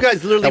 And, You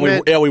guys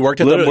literally met? we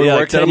worked at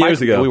 10 years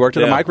ago. We worked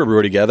at a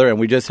microbrewery together, and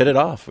we just hit it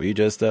off. We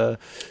just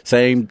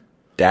same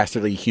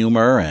dastardly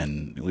humor,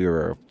 and we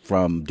were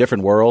from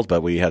different worlds,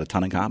 but we had a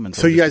ton in common.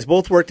 So you guys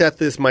both worked at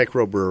this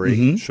microbrewery.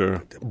 Mm-hmm.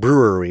 Sure.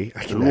 Brewery.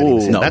 I can't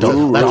even say No, that.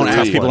 don't That's a ask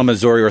tough people one. in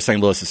Missouri or St.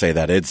 Louis to say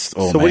that. It's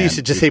So what do you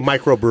should just say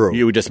microbrew?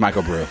 You would just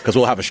microbrew because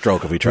we'll have a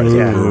stroke if we try to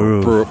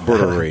say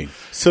brewery.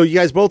 So you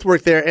guys both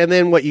worked there, and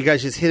then what? You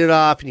guys just hit it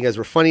off, and you guys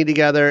were funny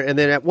together. And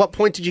then at what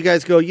point did you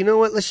guys go? You know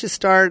what? Let's just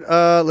start.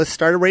 Let's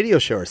start a radio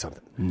show or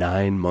something.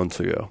 9 months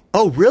ago.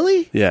 Oh,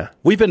 really? Yeah.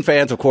 We've been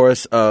fans, of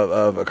course,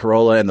 of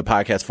Corolla and the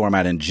podcast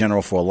format in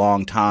general for a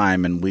long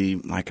time, and we,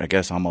 I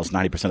guess, almost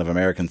 90% of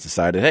Americans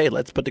decided, hey,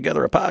 let's put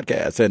together a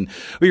podcast. And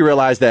we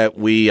realized that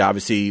we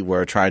obviously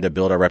were trying to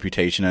build our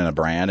reputation and a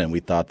brand, and we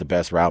thought the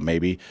best route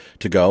maybe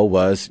to go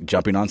was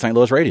jumping on St.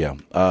 Louis radio.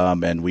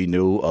 And we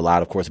knew a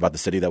lot, of course, about the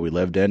city that we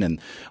lived in, and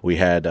we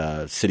had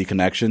city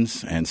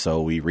connections, and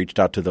so we reached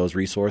out to those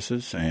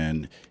resources,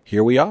 and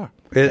here we are.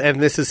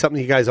 And this is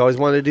something you guys always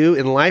want to do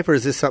in life, or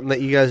is this something that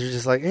you guys are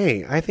just like,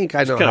 hey, I think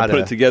I know Kind how of to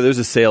put it together. There's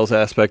a sales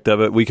aspect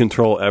of it. We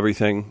control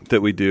everything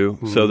that we do.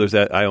 So there's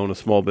that. I own a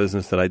small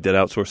business that I did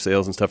outsource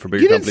sales and stuff for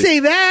bigger You didn't companies. say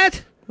that.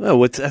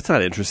 Oh, that's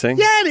not interesting.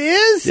 Yeah, it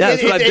is. Yeah,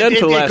 that's what I've done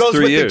for the last 3 years. It goes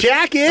with the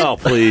jacket. Oh,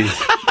 please.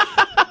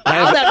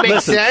 How that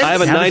makes sense. I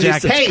have a That 90.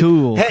 jacket's Hey,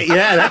 cool. hey,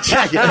 yeah, that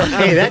jacket.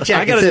 Hey, that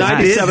jacket I got a says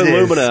 97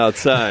 business. Lumina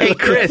outside. Hey,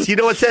 Chris, you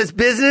know what says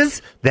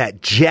business?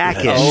 That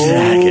jacket.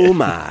 Oh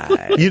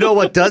my! You know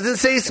what doesn't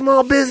say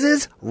small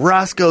business?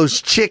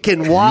 Roscoe's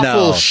chicken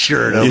waffle No.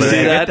 shirt You over see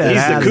there. that?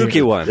 He's the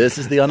kooky one. This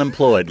is the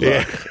unemployed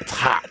look. It's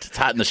hot. It's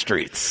hot in the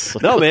streets.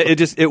 No, man,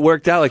 it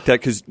worked out like that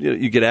because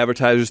you get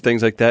advertisers,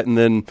 things like that, and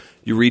then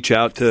you reach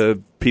out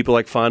to people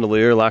like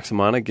Fondelier,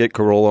 Loxamana, get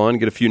Corolla on,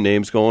 get a few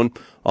names going.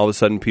 All of a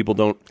sudden, people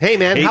don't. Hey,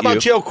 man, hate how about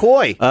you. Joe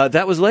Coy?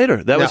 That was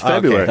later. That was okay.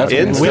 February. That's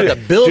what we studio.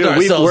 had to build Dude,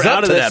 ourselves we're up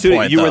out of to that that studio.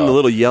 point, You were in the though.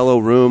 little yellow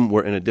room.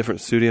 We're in a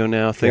different studio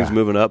now. Things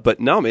moving up. But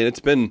no, man,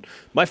 it's been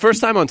my first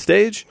time on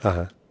stage.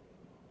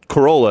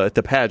 Corolla at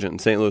the pageant in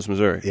St. Louis,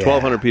 Missouri. Yeah.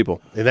 1,200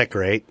 people. Isn't that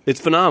great? It's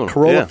phenomenal.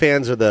 Corolla yeah.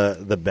 fans are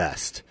the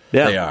best.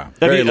 Yeah. They are. Have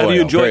Very you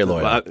loyal, enjoyed? very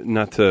loyal.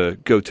 Not to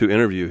go to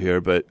interview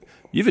here, but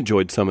you've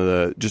enjoyed some of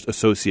the just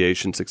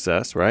association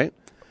success, right?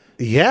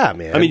 Yeah,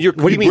 man. I mean, what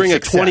do you mean bring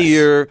success?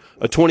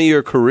 a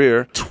 20-year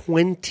career,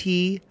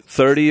 20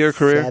 30-year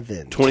career,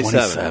 27.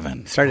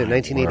 27. started in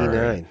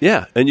 1989.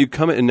 Yeah, and you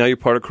come in, and now you're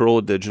part of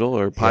Corolla Digital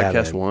or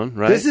Podcast man. One,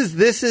 right? This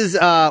is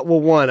well,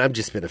 one, I've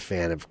just been a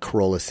fan of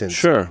Corolla since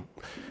sure.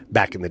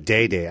 back in the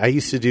day. I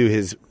used to do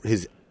his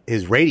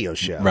radio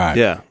show. Right.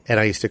 Yeah, And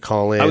I used to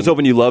call in. I was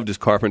hoping you loved his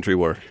carpentry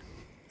work.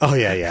 Oh,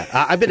 yeah.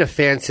 I've been a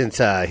fan since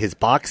his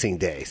boxing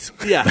days.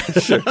 Yeah,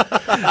 sure.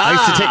 I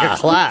used to take a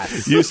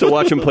class. You used to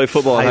watch him play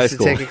football in I high used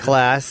school. to take a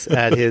class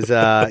at his.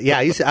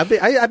 I've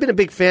been a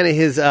big fan of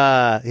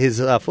his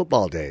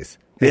football days,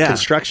 and Yeah.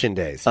 construction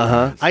days.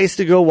 I used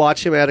to go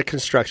watch him at a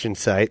construction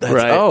site,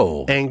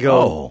 Right. and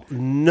go.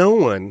 No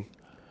one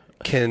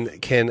can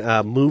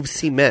move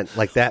cement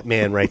like that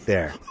man right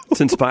there.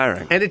 It's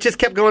inspiring. And it just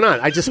kept going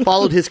on. I just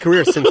followed his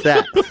career since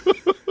that.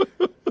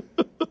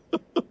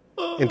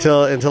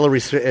 Until a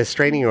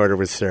restraining order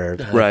was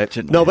served. Right.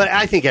 No, but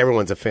I think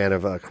everyone's a fan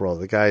of Corolla.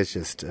 The guy's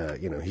just,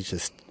 he's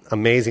just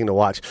amazing to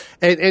watch.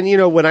 And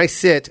when I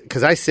sit,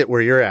 because I sit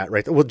where you're at,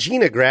 right? Well,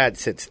 Gina Grad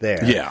sits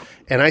there. Yeah.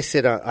 And I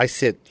sit,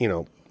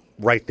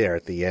 right there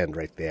at the end,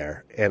 right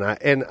there. And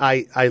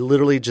I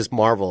literally just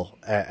marvel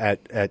at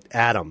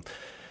Adam.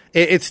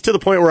 It's to the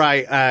point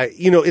where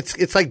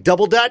it's like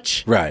double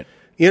Dutch. Right.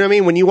 You know what I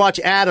mean? When you watch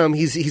Adam,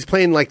 he's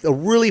playing like a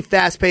really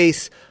fast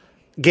paced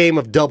game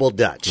of double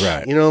Dutch.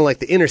 Right. Like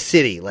the inner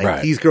city. Like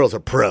Right. these girls are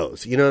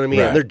pros. You know what I mean?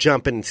 Right. And they're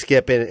jumping and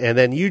skipping, and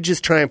then you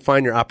just try and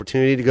find your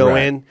opportunity to go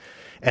Right. in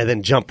and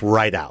then jump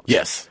right out.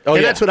 Yes.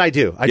 And that's what I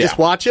do. I just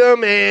watch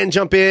them and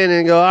jump in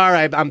and go, all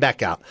right, I'm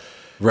back out.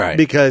 Right.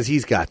 Because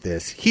he's got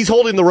this. He's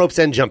holding the ropes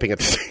and jumping at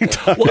the same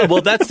time.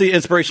 well, that's the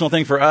inspirational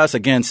thing for us.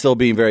 Again, still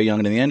being very young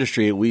in the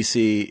industry, we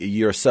see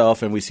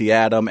yourself and we see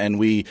Adam, and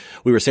we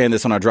were saying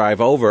this on our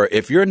drive over.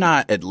 If you're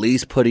not at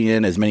least putting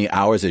in as many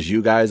hours as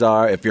you guys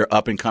are, if you're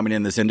up and coming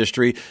in this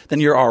industry,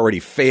 then you're already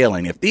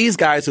failing. If these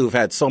guys who've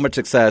had so much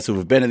success, who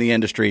have been in the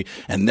industry,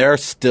 and they're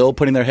still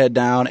putting their head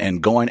down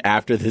and going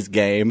after this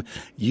game,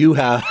 you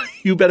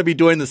better be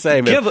doing the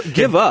same.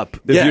 Give up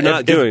if you're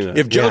not doing that.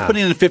 If Joe's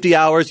putting in 50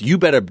 hours, you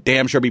better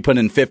damn sure be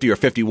putting in 50 or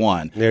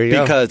 51. There you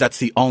go. Because that's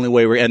the only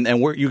way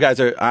you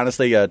guys are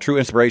honestly true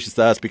inspirations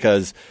to us,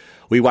 because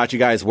we watch you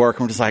guys work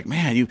and we're just like,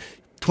 man, you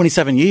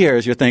 27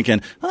 years, you're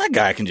thinking, well, that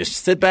guy can just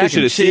sit back should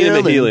and have seen chill the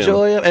and helium.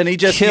 enjoy it. And he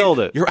just Killed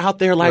it. You're out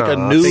there like a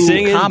new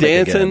Singing, comic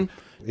dancing, again.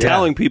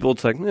 telling people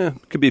it's like,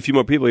 could be a few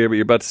more people here, but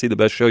you're about to see the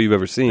best show you've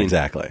ever seen.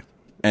 Exactly.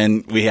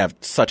 And we have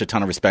such a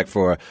ton of respect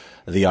for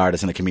the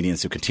artists and the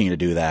comedians who continue to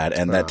do that.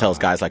 And that tells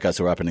guys like us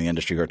who are up in the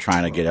industry who are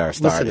trying to get our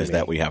start is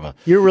that we have a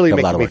You're really have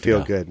a lot making of me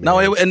work to feel do. good, No,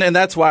 man. and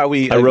that's why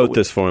we. I wrote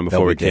this for him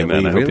before we came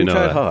in. I hope you know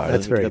tried that. hard.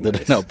 That's very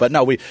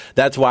nice.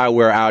 That's why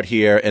we're out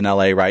here in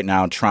LA right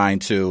now trying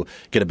to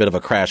get a bit of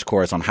a crash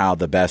course on how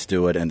the best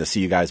do it, and to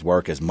see you guys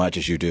work as much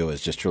as you do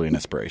is just truly an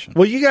inspiration.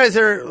 Well, you guys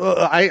are.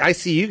 I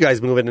see you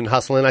guys moving and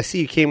hustling. I see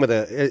you came with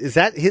is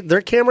that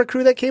their camera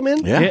crew that came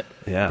in? Yeah.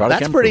 Yeah. Brought a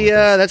That's camera crew pretty. with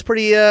us. That's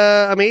pretty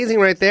amazing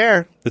right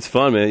there. It's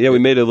fun, man. Yeah, we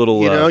made a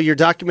little. You know, you're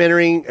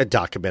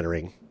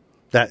documenting.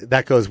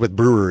 That goes with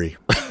brewery.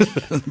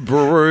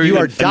 brewery. You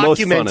are And most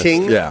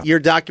documenting. funnest. Yeah. You're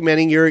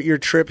documenting your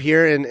trip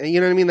here, and you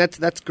know what I mean.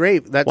 That's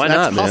great. Why that's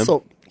not, man?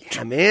 hustle.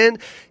 Yeah, man.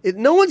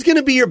 No one's going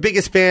to be your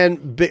biggest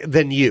fan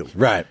than you.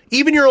 Right.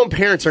 Even your own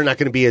parents are not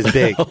going to be as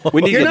big. We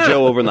need to You're get not.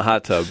 Joe over in the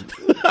hot tub.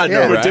 I know,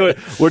 Yeah.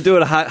 right? We're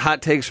doing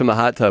hot takes from the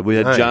hot tub. We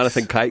had Nice.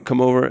 Jonathan Kite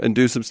come over and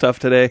do some stuff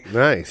today.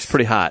 Nice. It's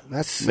pretty hot.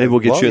 That's Maybe we'll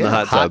get well, you in the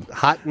yeah, hot tub.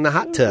 Hot in the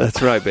hot tub.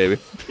 That's right, baby.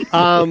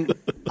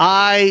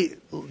 I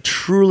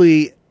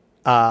truly,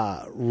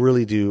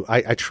 really do.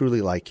 I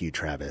truly like you,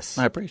 Travis.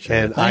 I appreciate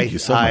and it. Thank you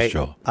so much,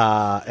 Joe.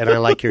 And I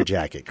like your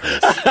jacket,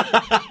 Chris.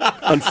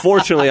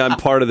 Unfortunately, I'm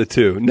part of the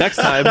two. Next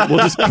time, we'll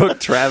just book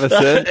Travis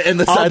in.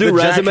 And I'll do the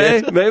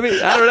resume, jacket.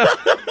 maybe. I don't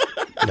know.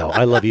 No,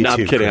 I love you No,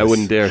 too. I'm kidding. Chris. I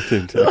wouldn't dare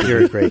to.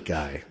 You're a great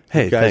guy.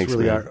 Hey, you guys thanks,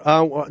 really man.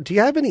 are. Do you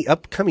have any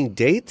upcoming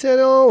dates at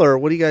all, or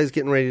what are you guys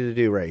getting ready to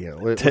do right now?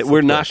 What's the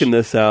We're push? knocking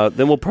this out.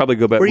 Then we'll probably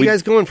go back. Where are you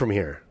guys going from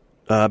here?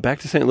 Back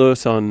to St.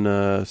 Louis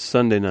on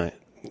Sunday night.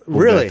 We'll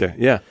be Really? back there.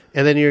 Yeah.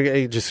 And then you're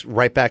gonna just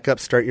right back up,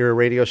 start your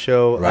radio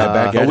show. Right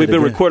back Oh, at we've it been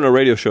again. recording a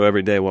radio show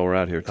every day while we're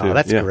out here, too. Oh,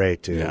 that's Yeah.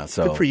 great, dude. Yeah,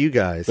 so- Good for you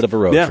guys. Bit of a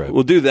road Yeah, trip.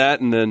 we'll do that,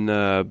 and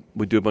then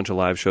we do a bunch of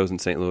live shows in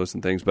St. Louis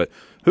and things. But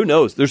who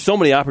knows? There's so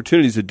many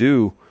opportunities to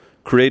do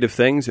creative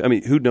things. I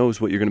mean, who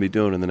knows what you're going to be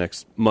doing in the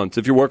next months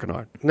if you're working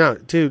hard? No,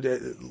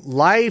 dude,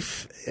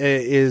 life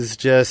is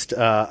just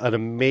an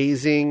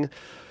amazing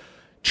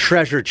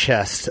treasure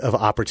chest of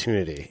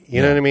opportunity.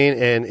 You know what I mean?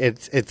 And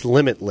it's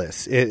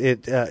limitless.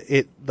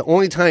 The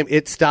only time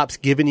it stops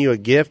giving you a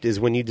gift is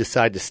when you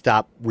decide to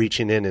stop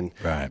reaching in and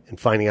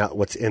finding out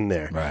what's in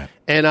there. Right.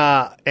 And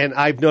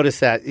I've noticed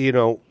that, you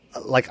know,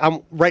 like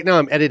I'm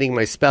editing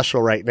my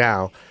special right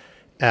now.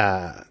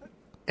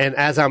 And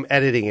as I'm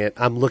editing it,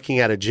 I'm looking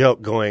at a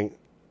joke going,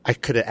 I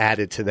could have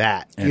added to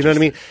that. You know what I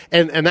mean?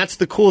 And that's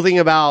the cool thing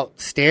about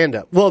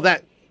stand-up. Well,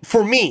 that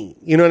for me,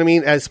 you know what I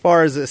mean? As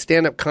far as a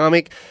stand-up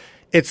comic,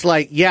 it's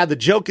like, yeah, the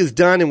joke is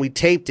done and we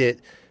taped it,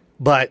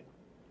 but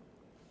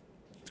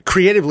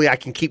creatively I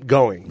can keep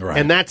going. Right.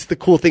 And that's the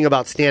cool thing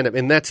about stand-up.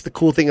 And that's the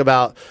cool thing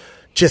about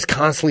just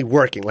constantly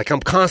working. Like I'm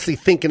constantly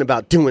thinking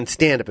about doing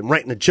stand-up and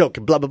writing a joke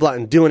and blah, blah, blah,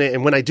 and doing it.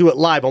 And when I do it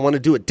live, I want to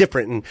do it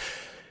different. And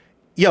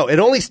it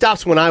only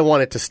stops when I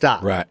want it to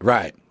stop.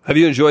 Right. Have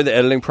you enjoyed the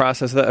editing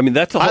process of that? I mean,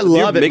 that's a whole,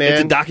 I love it, It's a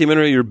man.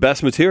 documentary of your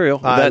best material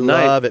of that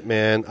night. I love it,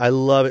 man. I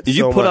love it Did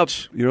so you put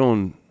much. up your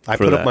own? I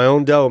for put that? up my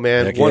own dough,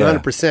 man. Heck yeah.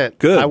 100%.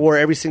 Good. I wore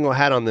every single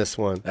hat on this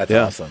one. That's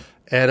Yeah. awesome.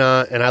 And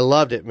I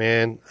loved it,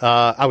 man.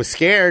 I was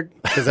scared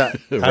because I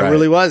Right.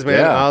 really was, man.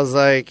 Yeah. I was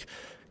like,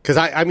 because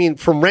I mean,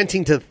 from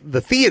renting to the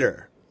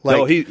theater,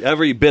 like,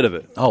 every bit of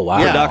it. Oh, wow.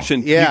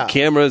 Production, Yeah.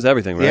 cameras,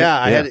 everything, right? yeah,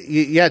 I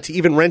had to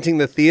even renting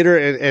the theater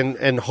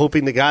and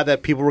hoping to God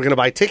that people were going to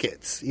buy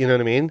tickets. You know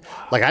what I mean?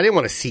 Like I didn't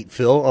want to seat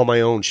fill on my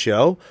own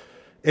show.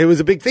 It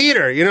was a big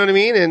theater, you know what I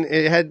mean? And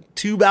it had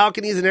 2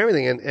 balconies and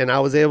everything. And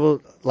I was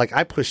able, like,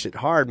 I pushed it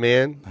hard,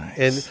 man. Nice.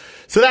 And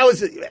so that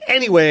was,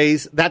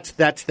 anyways, that's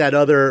that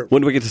other.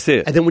 When do we get to see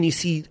it? And then when you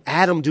see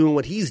Adam doing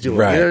what he's doing,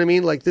 Right. you know what I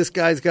mean? Like, this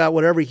guy's got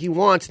whatever he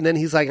wants, and then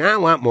he's like, I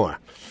want more.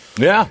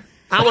 Yeah.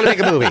 I want to make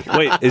a movie.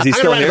 Wait, is he I'm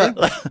still gonna here?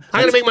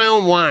 I'm going to make my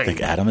own wine. I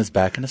think Adam is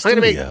back in the I'm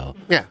going to studio.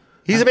 make, yeah.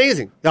 He's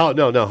amazing. Oh,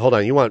 no, hold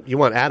on. You want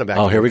Adam back.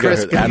 Oh, here we go.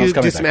 Chris, can Adam's you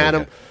coming do some back.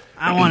 Adam? Okay.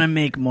 I want to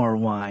make more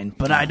wine,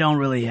 but I don't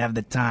really have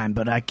the time.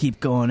 But I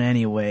keep going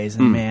anyways,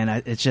 and man,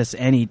 it's just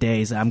any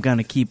days. I'm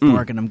gonna keep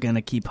working. I'm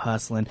gonna keep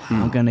hustling.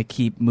 I'm gonna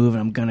keep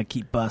moving. I'm gonna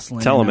keep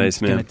bustling. Tell and him, I'm Ace,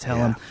 just man. gonna tell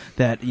him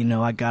that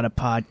I got a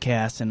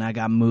podcast and I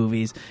got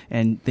movies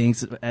and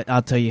things.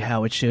 I'll tell you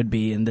how it should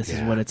be, and this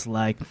is what it's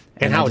like.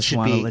 And how I it just should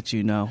want be. to let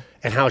you know,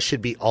 And how it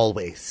should be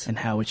always. and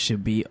how it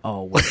should be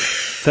always.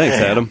 Thanks,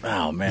 Adam.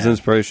 Oh, man. It's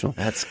inspirational.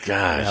 That's,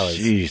 gosh, is-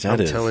 jeez, that I'm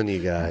is telling you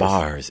guys.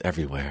 bars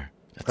everywhere.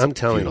 That's I'm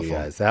telling you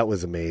beautiful. guys, that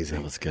was amazing.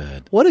 That was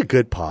good. What a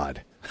good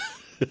pod.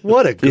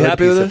 What a good happy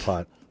piece with of this?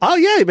 pod. Oh,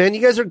 yeah, man.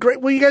 You guys are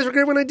great. Well, you guys were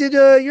great when I did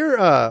your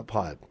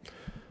pod.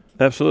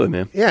 Absolutely,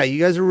 man. Yeah, you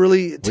guys are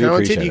really talented.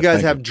 appreciate You it. guys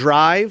Thank have you.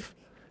 drive.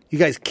 You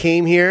guys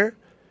came here.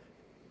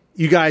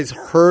 You guys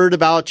heard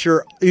about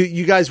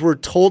you guys were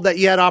told that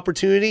you had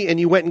opportunity and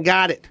you went and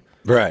got it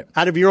Right.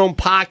 out of your own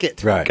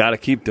pocket. Right. Got to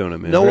keep doing it,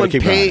 man. No We're one gonna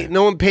keep paid. grinding.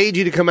 No one paid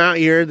you to come out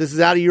here. This is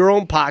out of your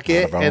own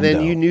pocket, Out of our and own then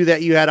dough. you knew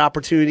that you had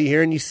opportunity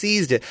here, and you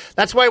seized it.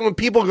 That's why when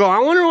people go, "I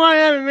wonder why I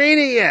haven't made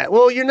it yet."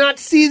 Well, you're not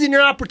seizing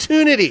your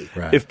opportunity.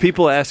 Right. If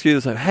people ask you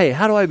this, like, "Hey,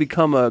 how do I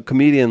become a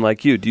comedian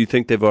like you?" Do you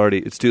think they've already?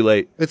 It's too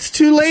late. It's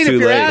too late It's if too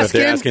you're late. if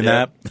they're asking.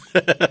 asking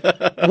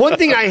that, One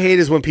thing I hate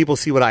is when people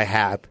see what I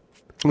have.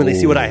 When they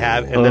see what I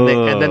have, and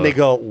then they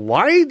go,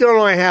 "Why don't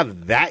I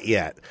have that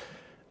yet?"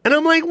 And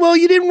I'm like, well,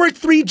 you didn't work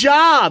 3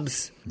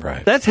 jobs.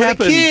 Right. That's With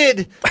happened. a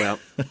kid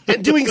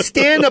and doing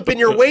stand-up in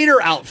your waiter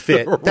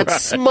outfit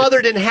that's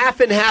smothered in half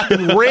and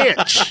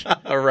ranch.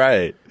 All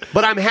right.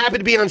 But I'm happy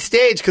to be on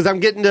stage because I'm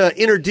getting to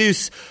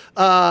introduce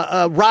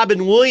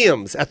Robin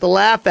Williams at the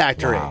Laugh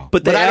Factory. Wow.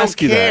 But they I don't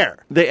ask you care.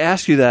 that. They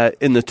ask you that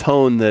in the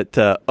tone that,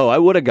 I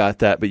would have got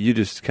that, but you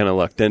just kind of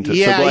lucked into it.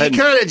 Yeah, so go you ahead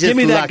and kinda just give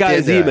me that lucked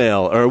guy's into it.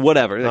 email or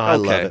whatever. I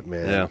okay. love it,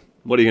 man. Yeah.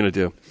 What are you going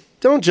to do?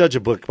 Don't judge a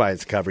book by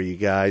its cover, you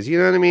guys. You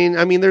know what I mean?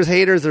 I mean, there's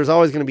haters. There's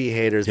always going to be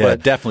haters. Yeah,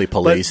 but definitely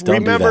police. But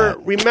Don't do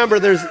that. Remember,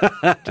 there's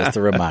Just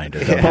a reminder.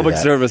 Don't do Public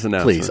that. service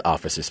announcement. Please,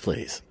 officers,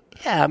 please.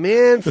 yeah,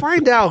 man.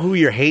 Find out who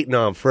you're hating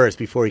on first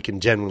before you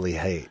can genuinely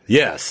hate.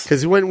 Yes.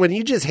 Because when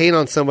you just hate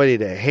on somebody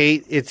to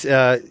hate, it's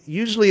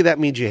usually that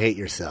means you hate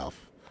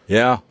yourself.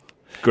 Yeah.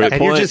 Great And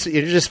point.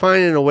 you're just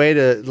finding a way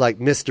to like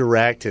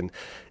misdirect and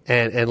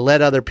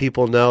let other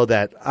people know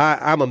that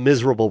I'm a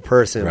miserable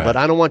person, Right. but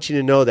I don't want you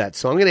to know that.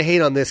 So I'm going to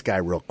hate on this guy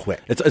real quick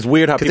It's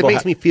weird how because it people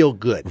makes me feel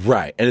good.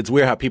 right, and it's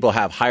weird how people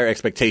have higher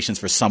expectations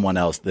for someone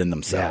else than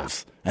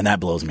themselves, and that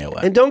blows me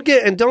away. And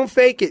don't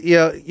fake it.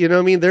 You know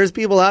what I mean? There's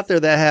people out there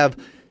that have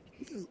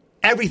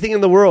everything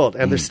in the world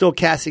and they're still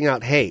casting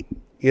out hate.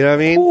 You know what I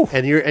mean? Ooh.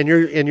 And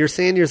you're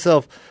saying to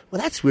yourself,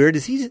 "Well, that's weird.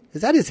 Is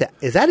that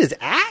his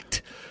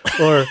act?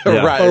 Or,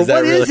 Right, or is that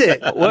what is really-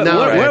 it?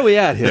 Where are we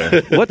at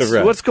here?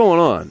 Right. What's going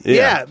on?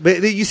 Yeah,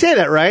 but you say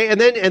that, right? And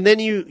then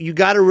you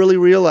got to really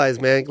realize,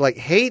 man, like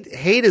hate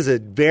is a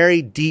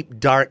very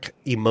deep, dark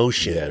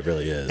emotion. Yeah, it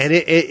really is. And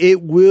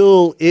it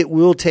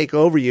will take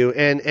over you,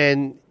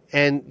 and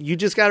you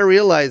just got to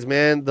realize,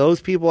 man,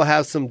 those people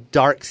have some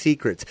dark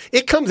secrets.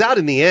 It comes out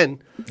in the end.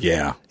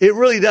 Yeah. It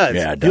really does.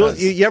 Yeah, it does.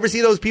 You ever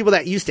see those people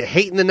that used to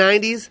hate in the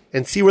 90s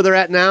and see where they're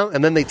at now?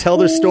 And then they tell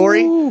their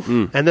story.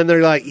 And then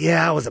they're like,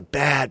 yeah, I was a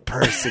bad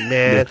person,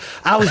 man.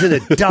 I was in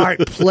a dark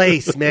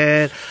place,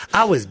 man.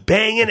 I was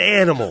banging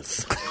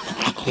animals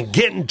and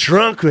getting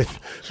drunk with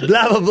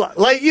blah, blah, blah.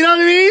 Like, you know what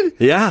I mean?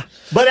 Yeah.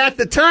 But at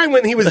the time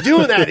when he was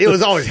doing that, it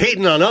was always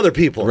hating on other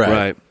people.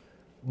 Right.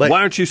 But,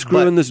 Why aren't you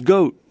screwing this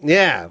goat?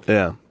 Yeah.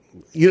 Yeah.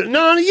 You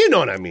know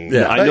what I mean.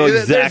 Yeah, I know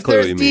exactly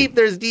what you mean.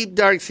 There's deep,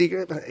 dark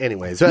secret.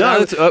 Anyways, so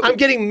No, I'm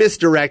getting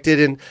misdirected,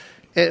 and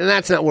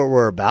that's not what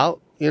we're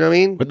about. You know what I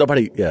mean? But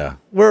nobody, yeah.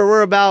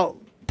 We're about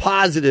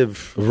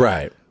positive.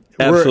 Right.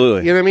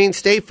 Absolutely. You know what I mean?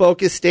 Stay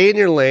focused. Stay in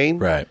your lane.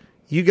 Right.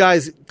 You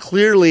guys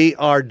clearly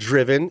are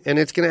driven, and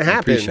it's going to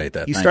happen. appreciate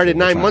that. You Thank started you.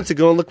 We're 9 fine. months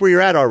ago, and look where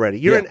you're at already.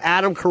 You're Yeah. in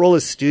Adam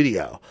Carolla's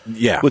studio.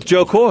 Yeah. With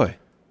Joe Coy.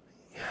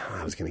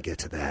 I was going to get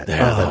to that.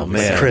 Oh,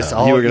 man. Chris,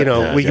 You were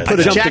gonna- when you yeah. put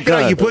a I jumped the jacket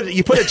on, gun.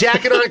 you put a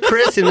jacket on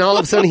Chris, and all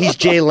of a sudden he's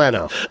Jay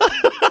Leno.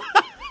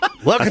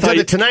 Welcome to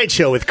the Tonight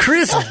Show with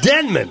Chris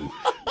Denman.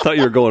 Thought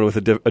you were going with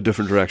a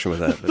different direction with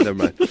that, but never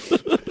mind.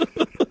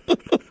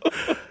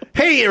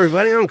 Hey,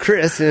 everybody, I'm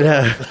Chris.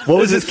 And what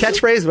was his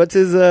catchphrase? What's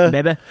his?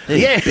 Baby.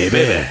 Yeah,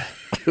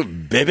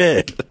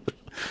 Baby.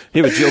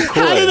 He was Joe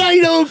Coy. How did I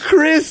know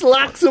Chris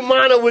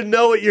Loxamana would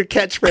know what your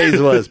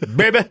catchphrase was,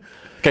 baby?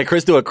 Can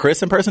Chris do a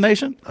Chris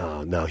impersonation?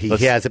 Oh no, he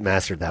hasn't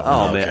mastered that one.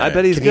 Oh man, I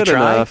bet he's Can he good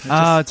try? enough.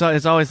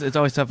 It's always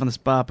tough on the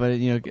spot, but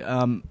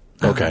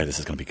Okay, this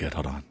is going to be good.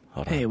 Hold on.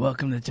 hey,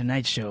 welcome to the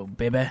Tonight Show,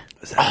 baby.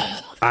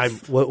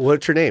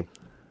 What's your name?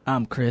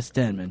 I'm Chris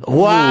Denman.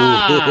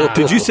 Wow.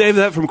 Did you save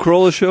that from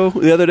Carolla's show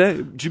the other day?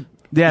 Did you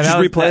Yeah, just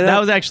replay that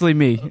was actually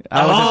me.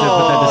 I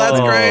was that's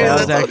great.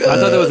 That's so I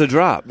thought that was a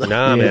drop.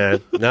 Nah,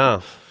 man.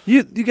 No.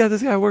 You got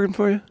this guy working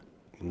for you?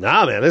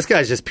 Nah, man. This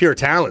guy's just pure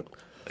talent.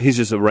 He's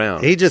just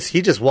around. He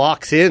just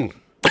walks in.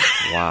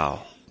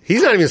 Wow.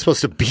 He's not even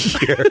supposed to be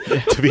here,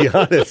 to be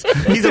honest.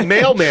 He's a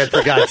mailman,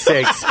 for God's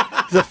sakes.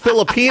 He's a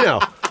Filipino.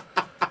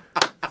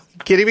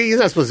 Kidding me? He's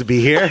not supposed to be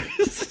here.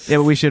 Yeah,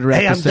 but we should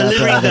wrap Hey, I'm this up.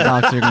 delivering The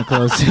docks are going to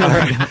close soon.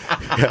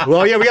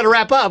 Well, yeah, we got to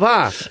wrap up,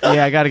 huh?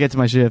 Yeah, I got to get to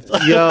my shift.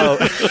 Yo.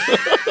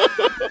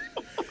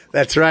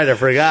 That's right. I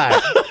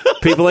forgot.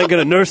 People ain't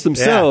going to nurse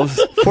themselves.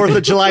 4th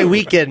of July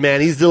weekend, man.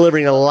 He's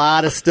delivering a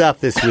lot of stuff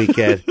this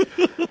weekend.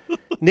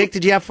 Nick,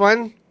 did you have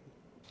fun?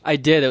 I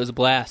did. It was a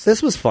blast.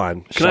 This was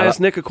fun. Can I ask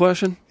Nick a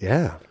question?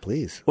 Yeah,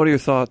 please. What are your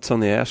thoughts on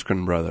the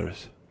Askren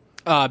brothers?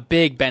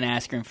 Big Ben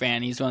Askren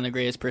fan. He's one of the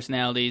greatest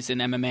personalities in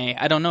MMA.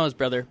 I don't know his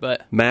brother,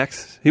 but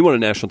Max, he won a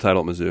national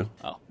title at Mizzou.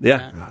 oh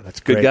Yeah,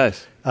 That's good great.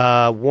 guys.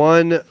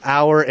 1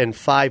 hour and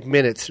 5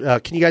 minutes.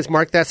 Can you guys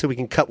mark that so we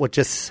can cut what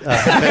just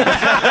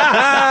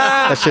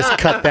let's just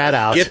cut that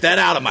out. Get that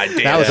out of my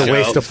damn That was a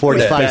waste of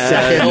 45 Bad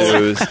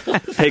seconds.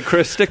 news. Hey,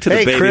 Chris, stick to the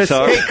Hey baby Chris,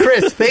 talk.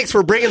 thanks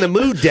for bringing the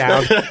mood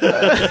down.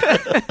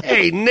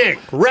 Hey Nick,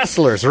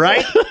 wrestlers,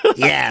 right?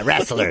 Yeah,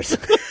 wrestlers.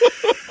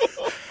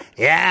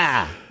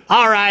 Yeah.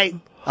 All right,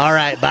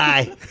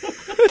 bye.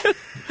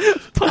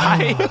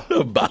 bye.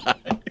 Bye.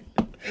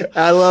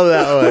 I love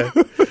that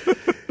one.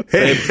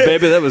 Hey,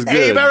 baby, that was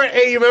good.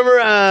 Hey, you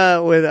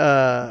remember when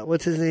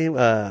what's his name?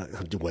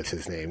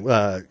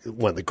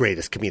 One of the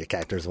greatest comedic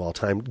actors of all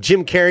time,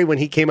 Jim Carrey, when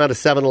he came out of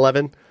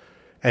 7-Eleven,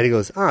 and he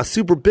goes,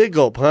 super big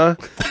gulp, huh?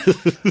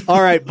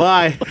 All right,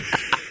 bye.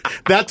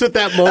 That's what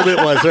that moment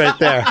was right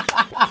there.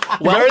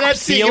 Remember that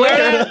see scene? you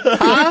Remember later. that?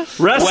 Huh?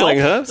 Wrestling,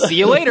 huh? See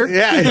you later.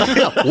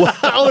 Yeah.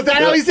 Oh, is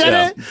that how he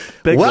said it?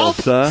 Big Well,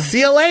 gulps, huh?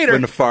 see you later.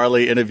 When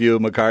Farley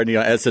interviewed McCartney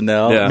on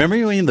SNL. Yeah.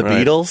 Remember when the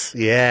Right. Beatles?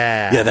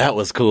 Yeah. Yeah, that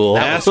was cool.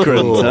 That was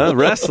Askren, cool. huh?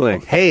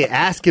 Wrestling. Hey,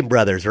 Askin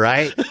Brothers,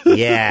 right?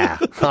 Yeah.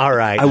 All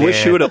right. I wish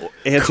man. you would have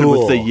answered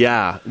Cool.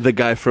 with the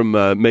guy from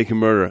Making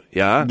Murder.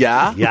 Yeah?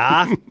 Yeah?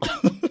 Yeah.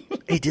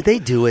 Hey, did they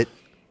do it?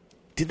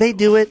 Did they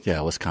do it?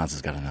 Yeah,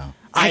 Wisconsin's got to know.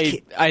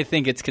 I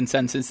think it's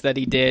consensus that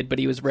he did, but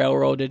he was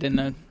railroaded in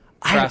the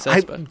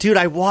process. but Dude,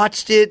 I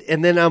watched it,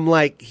 and then I'm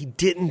like, he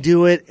didn't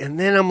do it, and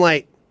then I'm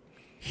like,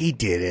 he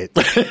did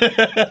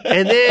it,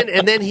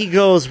 and then he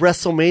goes,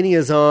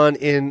 WrestleMania's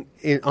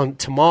on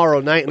tomorrow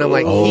night, and I'm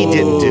like, he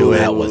didn't do it.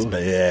 That was,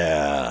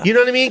 yeah. You know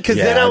what I mean? Because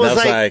Yeah, then I was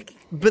that's like,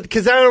 but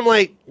because then I'm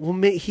like, well,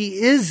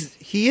 he is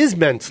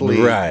mentally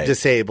Right.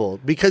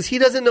 disabled because he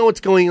doesn't know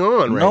what's going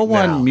on right No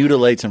one now.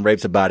 mutilates and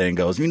rapes a body and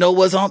goes, you know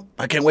what's on?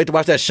 I can't wait to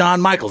watch that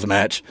Shawn Michaels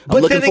match. I'm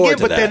But looking then forward again,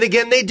 to that. then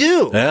again, they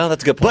do. Yeah,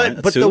 that's a good point.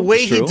 But That's the true. way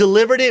It's he true.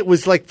 delivered it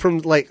was like from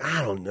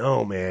I don't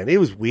know, man. It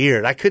was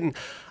weird. I couldn't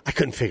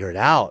figure it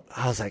out.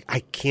 I was like,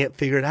 I can't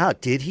figure it out.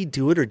 Did he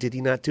do it or did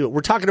he not do it?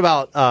 We're talking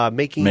about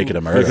making Making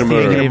a Murder.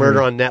 Making a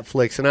Murder on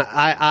Netflix, and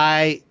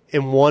I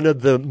am one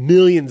of the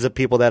millions of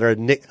people that are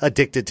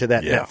addicted to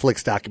that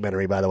Netflix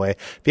documentary. By the way,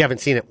 if you haven't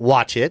seen it,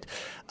 watch it.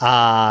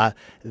 That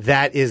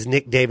is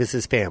Nick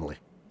Davis's family.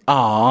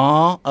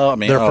 Aw. Oh,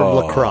 man. They're from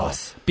La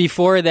Crosse.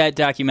 before that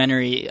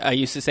documentary, I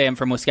used to say I'm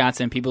from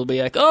Wisconsin. People would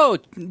be like, "Oh,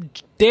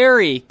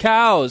 dairy,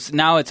 cows."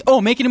 Now it's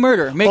making a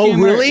murder. Making a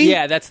murder. Really?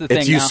 Yeah, that's the thing.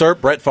 It's now.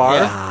 usurped Brett Favre.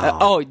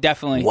 Yeah.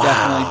 Definitely,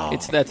 definitely.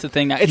 That's the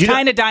thing now. It's You know-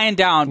 kind of dying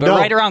down, but No,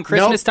 right around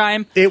Christmas nope.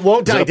 time, It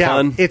won't Is die that a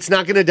down. pun? It's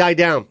not going to die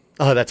down.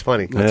 Oh, that's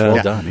funny. That's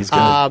well done. He's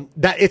good.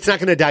 It's not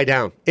going to die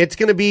down. It's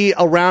going to be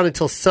around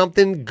until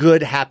something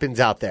good happens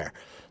out there.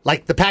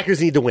 Like the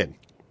Packers need to win.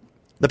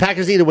 The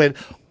Packers need to win.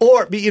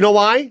 Or, you know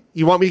why?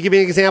 You want me to give you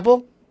an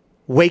example?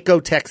 Waco,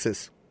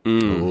 Texas.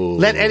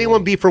 Let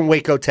anyone be from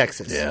Waco,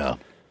 Texas. Yeah.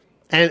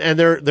 And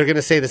they're going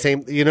to say the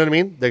same. You know what I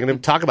mean? They're going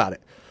to talk about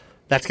it.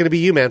 That's going to be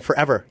you, man,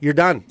 forever. You're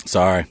done.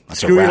 Sorry.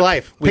 That's a Screw your wrap.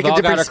 life. we've Pick a all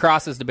got different. our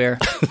crosses to bear.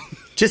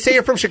 Just say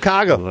you're from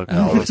Chicago.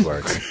 Oh, this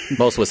works.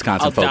 Most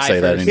Wisconsin I'll folks die say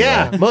that first.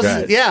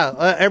 anyway. Yeah,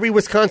 Right. every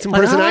Wisconsin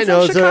person I'm I from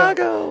know is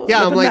Chicago. yeah, I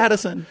live I'm in like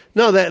Madison.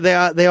 No,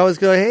 they always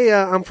go, "Hey,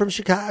 I'm from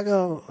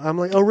Chicago." I'm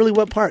like, "Oh, really?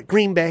 What part?"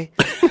 Green Bay.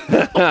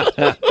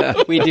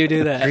 We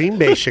do that. Green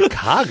Bay,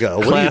 Chicago.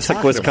 What are you Classic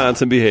talking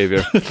Wisconsin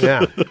behavior. about?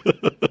 Yeah.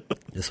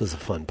 This was a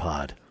fun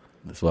pod.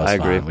 This was I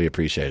agree. fun. We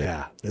appreciate it.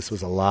 Yeah, this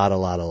was a lot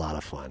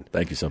of fun.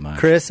 Thank you so much.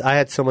 Chris, I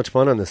had so much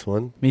fun on this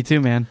one. Me too,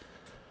 man.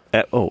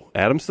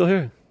 Adam's still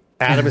here?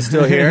 Adam is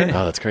still here.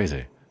 Oh, that's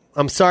crazy.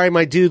 I'm sorry,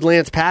 my dude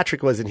Lance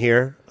Patrick wasn't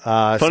here.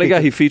 Funny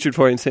guy he featured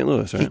for you in St.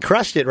 Louis, He right?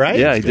 crushed it, right?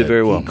 Yeah, he did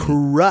very well. He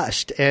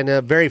crushed, and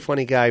a very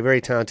funny guy, very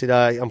talented.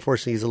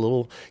 Unfortunately,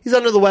 he's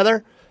under the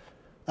weather.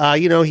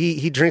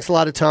 He drinks a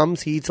lot of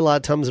Tums. He eats a lot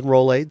of Tums and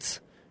Rolaids.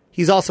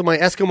 He's also my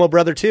Eskimo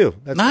brother too.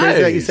 That's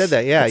crazy that you said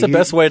that. Yeah, that's the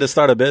best way to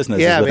start a business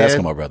is with man.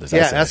 Eskimo Brothers. I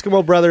Yeah, say.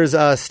 Eskimo Brothers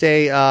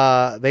stay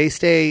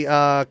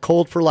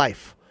cold for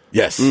life.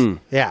 Yes.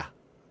 Yeah,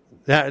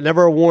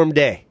 never a warm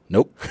day.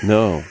 Nope.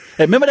 No.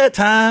 Hey, remember that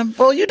time?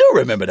 Well, you do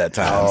remember that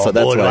time. Oh, so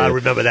that's boy, do why I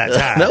remember that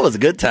time. that was a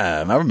good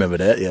time. I remember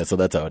that. Yeah, so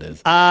that's how it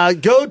is.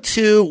 Go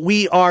to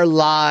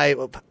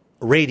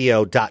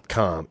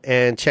weareliveradio.com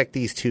and check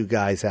these two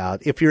guys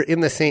out. If you're in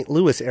the St.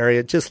 Louis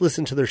area, just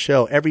listen to their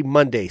show every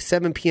Monday,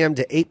 7 p.m.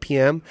 to 8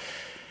 p.m.,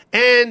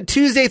 and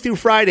Tuesday through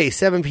Friday,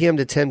 7 p.m.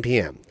 to 10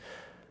 p.m.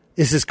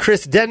 This is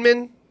Chris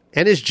Denman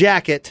and his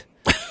jacket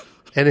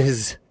and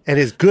his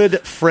good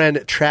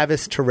friend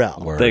Travis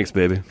Terrell. Word. Thanks,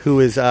 baby. Who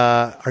is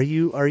are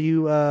you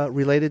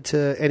related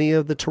to any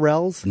of the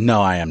Terrells? No,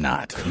 I am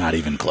not. Not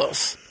even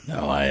close.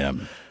 No, I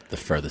am the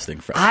furthest thing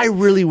from. I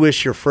really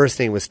wish your first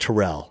name was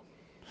Terrell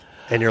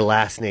and your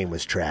last name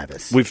was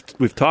Travis.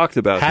 We've talked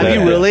about Have that.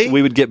 you really?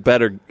 We would get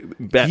better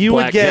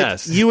black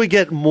guests. You would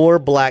get more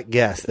black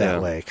guests that Yeah.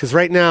 way because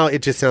right now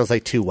it just sounds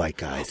like two white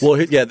guys.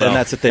 Well, yeah, then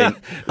that's the thing.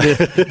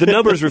 The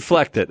numbers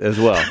reflect it as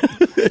well.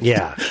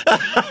 Yeah,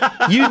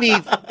 you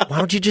need. Why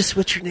don't you just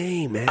switch your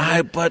name,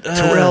 man? But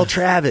Terrell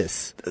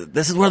Travis.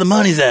 this is where the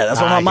money's at.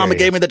 That's why I my mama hear you.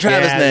 gave me the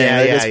Travis Yeah, name. yeah,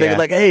 I yeah, just figured, yeah.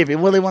 like, hey, if you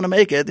really want to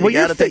make it, you Well,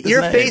 got to take this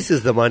your name. face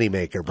is the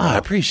moneymaker, bro. Oh, I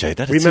appreciate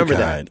that. That's Remember too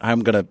that. kind.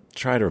 I'm gonna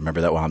try to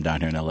remember that while I'm down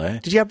here in L.A.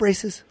 Did you have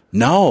braces?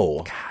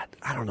 No, God,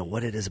 I don't know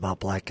what it is about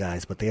black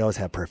guys, but they always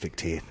have perfect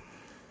teeth.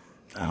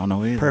 I don't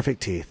know either.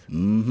 Perfect teeth.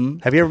 Mm-hmm.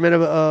 Have you ever met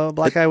a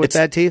black guy with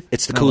It's- bad teeth?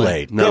 It's the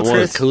Kool-Aid. No, It's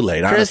Chris. the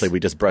Kool-Aid. Chris. Honestly, we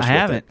just brushed I with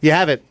haven't. it. You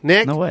haven't,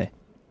 Nick? No way.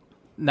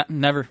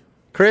 Never.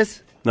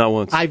 Chris? Not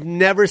once. I've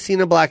never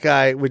seen a black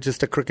guy with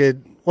just a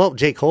crooked. Well,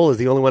 Jake Cole is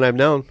the only one I've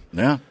known.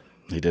 Yeah,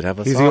 he did have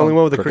a He's song, the only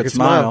one with a crooked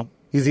smile.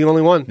 He's the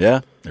only one.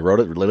 Yeah, he wrote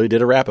it. Literally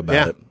did a rap about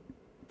Yeah. it.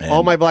 And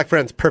All my black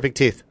friends, perfect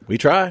teeth. we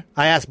try.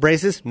 I asked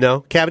braces,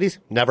 no. Cavities,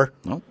 never.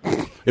 No,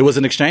 it was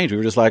an exchange. We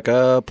were just like,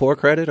 poor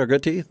credit or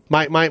good teeth.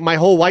 My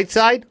whole white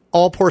side,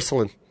 all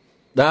porcelain.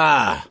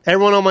 Ah,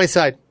 Everyone on my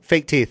side,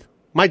 fake teeth.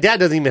 My dad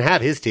doesn't even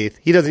have his teeth.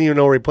 He doesn't even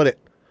know where he put it.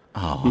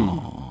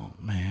 oh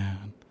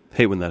man,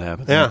 Hate when that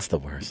happens. Yeah. That's the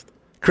worst.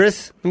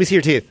 Chris, let me see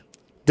your teeth.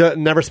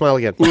 Never smile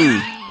again.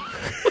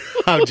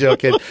 I'm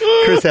joking.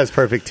 Chris has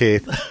perfect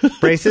teeth.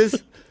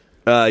 Braces?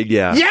 Yeah.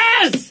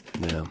 Yes!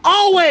 Yeah.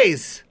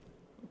 Always!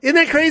 Isn't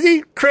that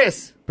crazy?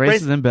 Chris.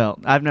 Braces and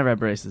belt. I've never had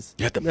braces.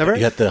 You Never?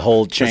 had the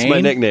whole chain. That's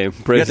my nickname. You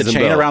had Braces the and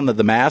chain belt. around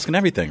the mask and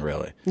everything,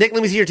 really. Nick,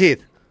 let me see your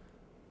teeth.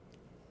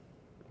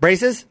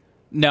 Braces?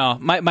 No,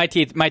 my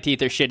teeth are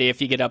shitty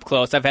if you get up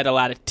close. I've had a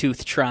lot of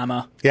tooth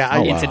trauma. Yeah,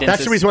 wow. incidences.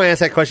 That's the reason why I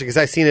asked that question, because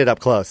I seen it up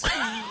close.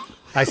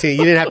 I see.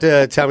 You didn't have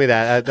to tell me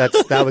that. That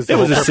was the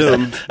whole purpose.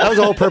 assumed. That was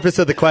the whole purpose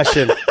of the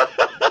question.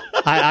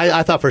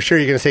 I thought for sure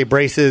you're going to say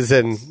braces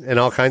and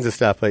all kinds of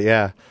stuff, but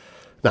yeah.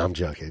 No, I'm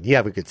joking. You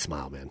have a good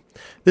smile, man.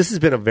 This has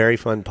been a very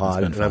fun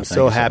pod, and fun. I'm Thank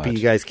so you so happy much.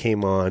 you guys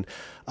came on.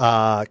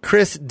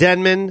 Chris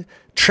Denman,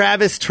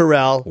 Travis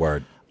Terrell.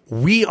 Word.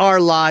 We Are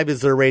Live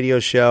is their radio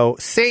show.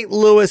 St.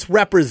 Louis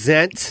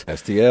represent.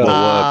 STL.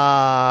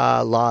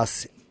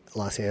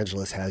 Los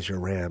Angeles has your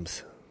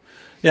Rams.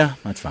 Yeah,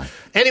 that's fine.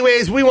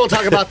 Anyways, we won't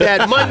talk about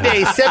that.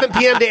 Monday, 7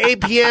 p.m. to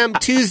 8 p.m.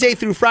 Tuesday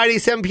through Friday,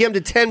 7 p.m.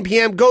 to 10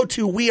 p.m. Go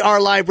to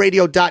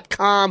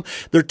weareliveradio.com.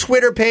 Their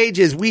Twitter page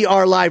is We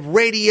Are Live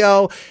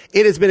Radio.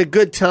 It has been a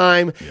good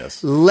time.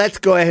 Yes. Let's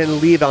go ahead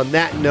and leave on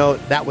that note.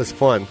 That was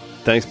fun.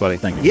 Thanks, buddy.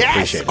 Thank you. Yes.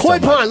 Appreciate it Koy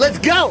so much. Pond, let's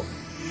go.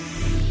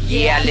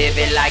 Yeah, I live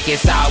it like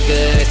it's all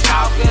good. It's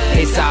all good.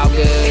 It's all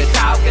good.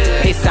 It's all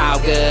good. It's all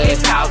good.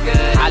 It's all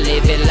good. I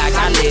live it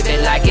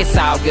like it's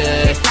all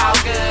good. It's all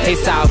good.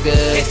 It's all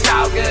good. It's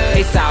all good.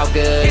 It's all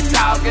good. It's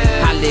all good.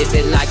 I live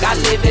it like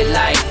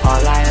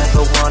all I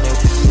ever wanted.